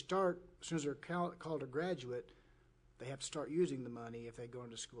soon as they're called a graduate, they have to start using the money if they go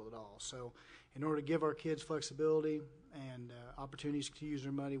into school at all. So in order to give our kids flexibility and opportunities to use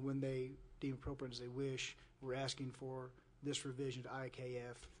their money when they deem appropriate as they wish, we're asking for this revision to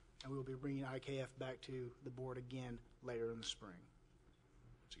IKF, and we'll be bringing IKF back to the board again later in the spring.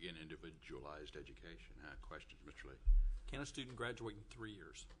 Once again, individualized education. Questions, Mr. Lee? Can a student graduate in 3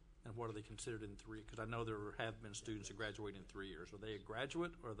 years? And what are they considered in 3? Because I know there have been students that graduate in 3 years. Are they a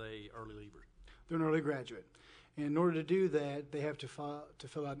graduate or are they early leavers? They're an early graduate. And in order to do that, they have to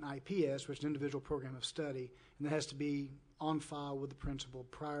fill out an IPS, which is an individual program of study, and that has to be on file with the principal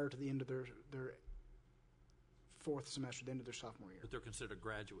prior to the end of their 4th semester, the end of their sophomore year. But they're considered a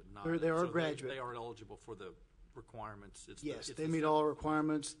graduate, not They are so graduate. They are eligible for the requirements. Yes, they meet all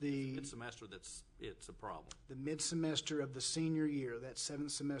requirements. The mid-semester, it's a problem. The mid-semester of the senior year, that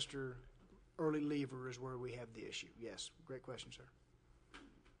 7th semester early leaver, is where we have the issue. Yes, great question, sir.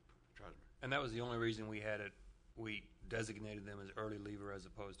 And that was the only reason we designated them as early leaver as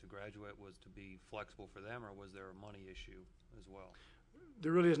opposed to graduate, was to be flexible for them, or was there a money issue as well?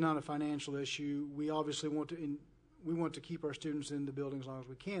 There really is not a financial issue. We obviously want to keep our students in the building as long as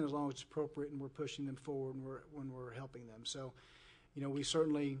we can, as long as it's appropriate and we're pushing them forward and when we're helping them. So, we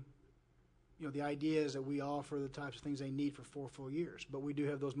certainly, the idea is that we offer the types of things they need for 4 full years. But we do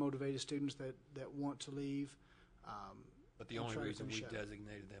have those motivated students that want to leave. But the only reason we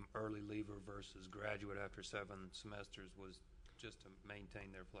designated them early leaver versus graduate after 7 semesters was just to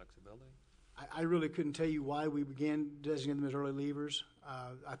maintain their flexibility? I really couldn't tell you why we began designating them as early leavers.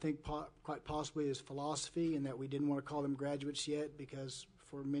 I think quite possibly is philosophy, in that we didn't want to call them graduates yet because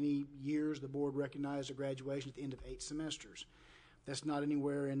for many years the board recognized a graduation at the end of 8 semesters. That's not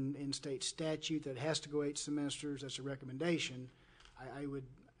anywhere in state statute that it has to go 8 semesters. That's a recommendation.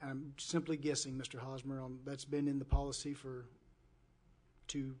 I'm simply guessing, Mr. Hosmer, that's been in the policy for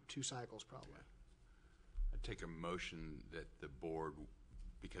two cycles probably. I'd take a motion that the board,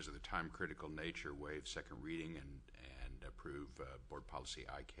 because of the time-critical nature, waive second reading and approve board policy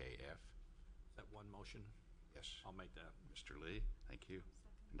IKF. Is that one motion? Yes. I'll make that. Mr. Lee, thank you.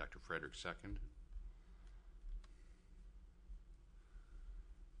 And Dr. Frederick, second.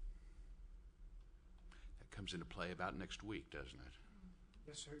 That comes into play about next week, doesn't it?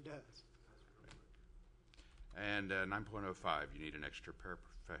 Yes, sir, it does. And 9.05, you need an extra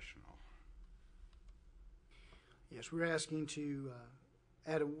paraprofessional. Yes, we're asking to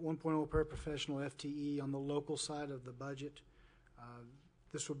add a 1.0 paraprofessional FTE on the local side of the budget.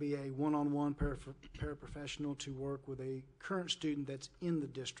 This will be a one-on-one paraprofessional to work with a current student that's in the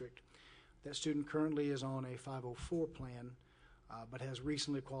district. That student currently is on a 504 plan, but has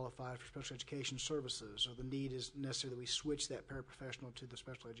recently qualified for special education services. So the need is necessary that we switch that paraprofessional to the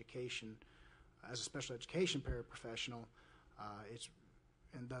special education as a special education paraprofessional,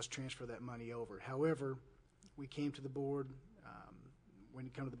 and thus transfer that money over. However, we came to the board, when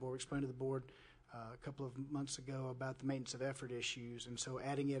you come to the board, explained to the board a couple of months ago about the maintenance of effort issues, and so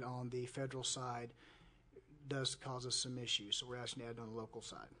adding it on the federal side does cause us some issues. So we're asking to add it on the local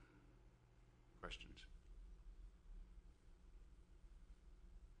side. Questions?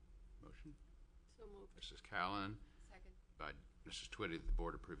 Motion? So moved. Mrs. Callan. Second. By Mrs. Twitty, the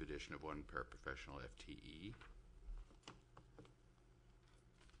board approve addition of 1 paraprofessional FTE.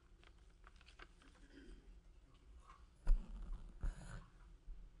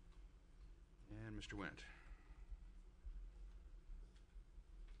 And Mr. Wendt.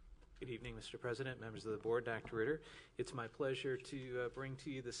 Good evening, Mr. President, members of the board, Dr. Ritter. It's my pleasure to bring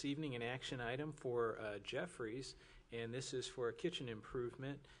to you this evening an action item for Jeffries, and this is for a kitchen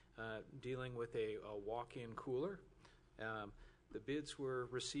improvement dealing with a walk-in cooler. The bids were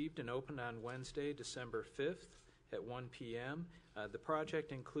received and opened on Wednesday, December 5th at 1 p.m. The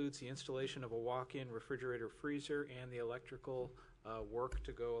project includes the installation of a walk-in refrigerator freezer and the electrical work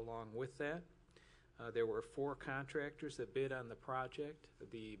to go along with that. There were 4 contractors that bid on the project.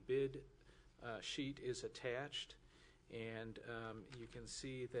 The bid sheet is attached, and you can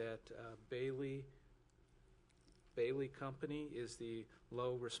see that Bailey Company is the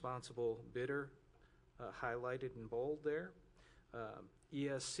low responsible bidder, highlighted in bold there.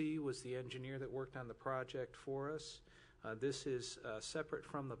 ESC was the engineer that worked on the project for us. This is separate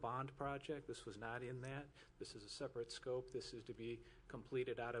from the bond project. This was not in that. This is a separate scope. This is to be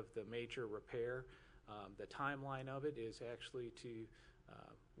completed out of the major repair. The timeline of it is actually to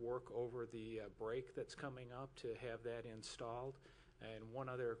work over the break that's coming up to have that installed. And one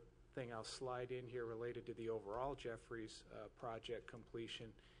other thing I'll slide in here related to the overall Jeffries project completion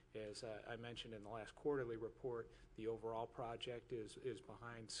As I mentioned in the last quarterly report, the overall project is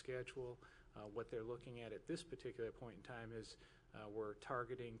behind schedule. What they're looking at this particular point in time is we're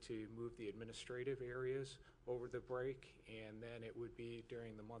targeting to move the administrative areas over the break, and then it would be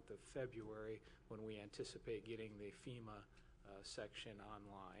during the month of February when we anticipate getting the FEMA section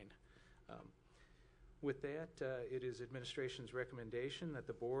online. With that, it is administration's recommendation that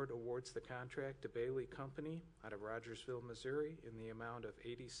the board awards the contract to Bailey Company out of Rogersville, Missouri in the amount of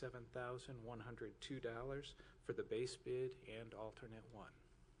 $87,102 for the base bid and alternate one.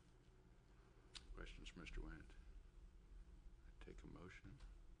 Questions, Mr. Wendt? Take a motion.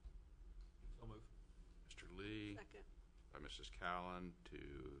 So move. Mr. Lee. Second. By Mrs. Callan to,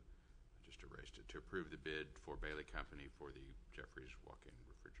 I just erased it, to approve the bid for Bailey Company for the Jeffries walk-in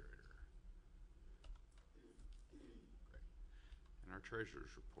refrigerator. Great. And our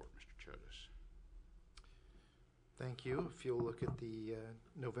treasurer's report, Mr. Chodes. Thank you. If you'll look at the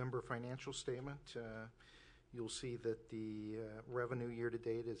November financial statement, you'll see that the revenue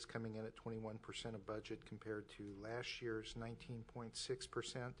year-to-date is coming in at 21% of budget compared to last year's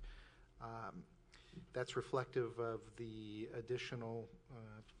 19.6%. That's reflective of the additional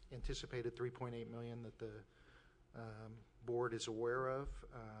anticipated $3.8 million that the board is aware of.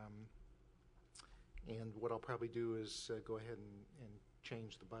 And what I'll probably do is go ahead and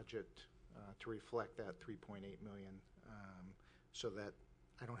change the budget to reflect that $3.8 million so that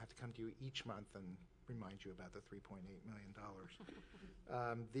I don't have to come to you each month and remind you about the $3.8 million.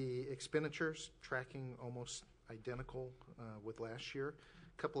 The expenditures tracking almost identical with last year.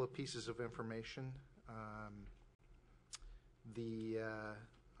 A couple of pieces of information.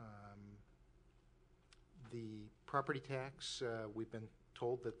 The property tax, we've been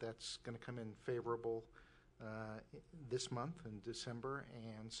told that that's going to come in favorable this month in December,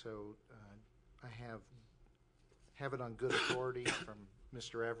 and so I have it on good authority from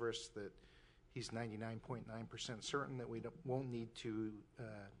Mr. Everest that he's 99.9% certain that we won't need to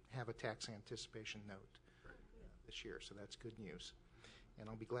have a tax anticipation note this year, so that's good news. And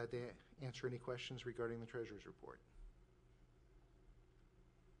I'll be glad to answer any questions regarding the treasurer's report.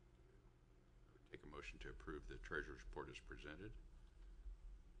 Take a motion to approve the treasurer's report as presented.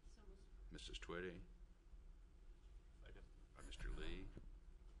 Mrs. Twitty. Second. By Mr. Lee.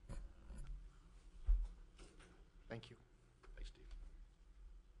 Thank you. Thanks, Steve.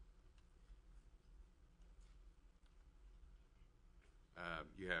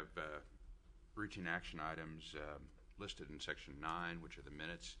 You have routine action items listed in section 9, which are the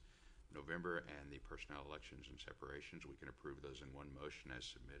minutes, November, and the personnel elections and separations. We can approve those in one motion as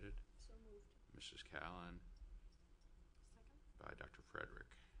submitted. So moved. Mrs. Callan. Second. By Dr. Frederick.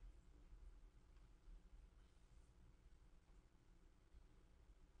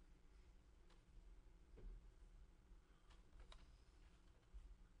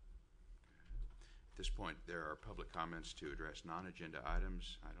 At this point, there are public comments to address non-agenda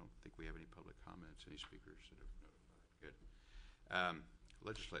items. I don't think we have any public comments. Any speakers that have notified? Good.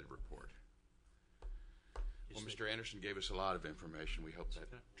 Legislative report. Well, Mr. Anderson gave us a lot of information. We hope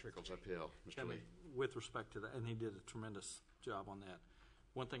that trickles uphill. Mr. Lee. With respect to that, and he did a tremendous job on that.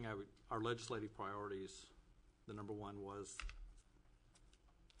 One thing our legislative priorities, the number one was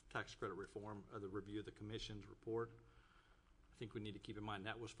tax credit reform, the review of the commission's report. I think we need to keep in mind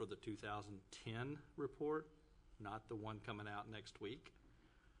that was for the 2010 report, not the one coming out next week,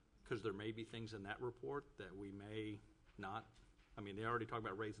 because there may be things in that report that we may not. I mean, they already talked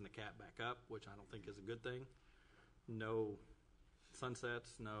about raising the cap back up, which I don't think is a good thing. No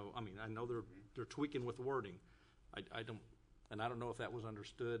sunsets, no. I mean, I know they're tweaking with wording. I don't know if that was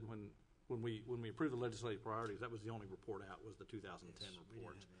understood when we approved the legislative priorities. That was the only report out, was the 2010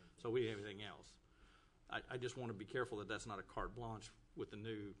 report. So we didn't have anything else. I just want to be careful that that's not a carte blanche with the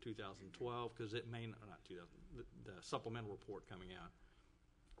new 2012, because it may not 2000 the supplemental report coming out,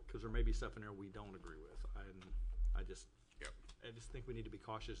 because there may be stuff in there we don't agree with. I just think we need to be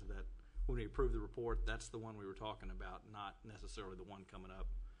cautious that when we approve the report, that's the one we were talking about, not necessarily the one coming up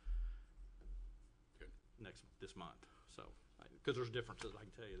this month. So, because there's differences, I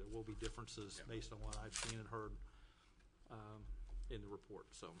can tell you there will be differences based on what I've seen and heard in the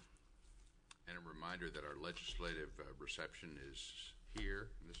report. So. And a reminder that our legislative reception is here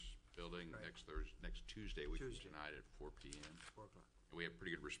in this building next Tuesday, tonight at 4 p.m. 4 o'clock. And we have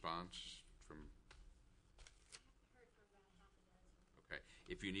pretty good response from. Okay.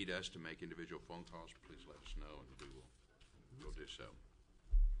 If you need us to make individual phone calls, please let us know, and we'll do so.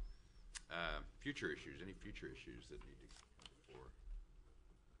 Future issues. Any future issues that need to come before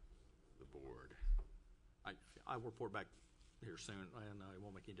the board? I will report back here soon, and it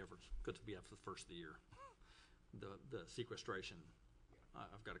won't make any difference because it'll be after the first of the year. The sequestration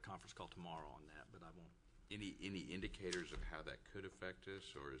I've got a conference call tomorrow on that, but I won't. Any indicators of how that could affect us,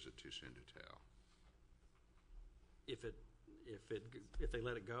 or is it too soon to tell? If they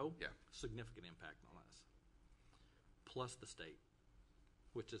let it go, yeah, significant impact on us. Plus the state,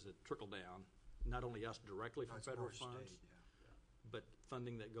 which is a trickle down, not only us directly from it's federal more funds, state, but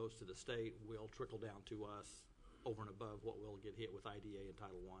funding that goes to the state will trickle down to us over and above what we'll get hit with IDA and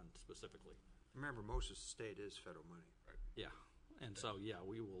Title I specifically. Remember, most of the state is federal money. Right. Yeah, and so, yeah,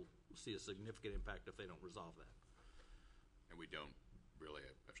 we will see a significant impact if they don't resolve that. And we don't really,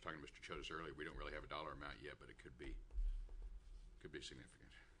 I was talking to Mr. Chodas earlier, we don't really have a dollar amount yet, but it could be significant.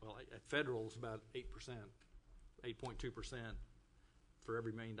 Well, at federal, it's about 8%, 8.2%. For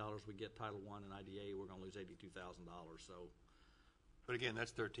every $1 million we get Title I and IDA, we're going to lose $82,000, so. But again,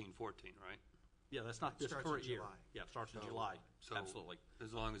 that's 13, 14, right? Yeah, that's not It this starts current in year. July. Yeah, it starts in So- July, so absolutely.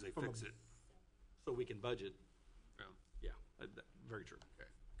 As long as they From fix a- it. So we can budget. Yeah. Yeah, very true. Okay,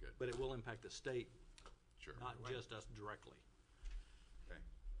 good. But it will impact the state, Sure. not just us directly. Okay.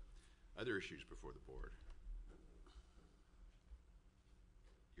 Other issues before the board.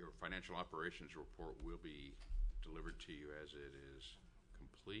 Your financial operations report will be delivered to you as it is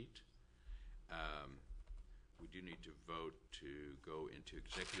complete. We do need to vote to go into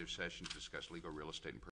executive session to discuss legal, real estate, and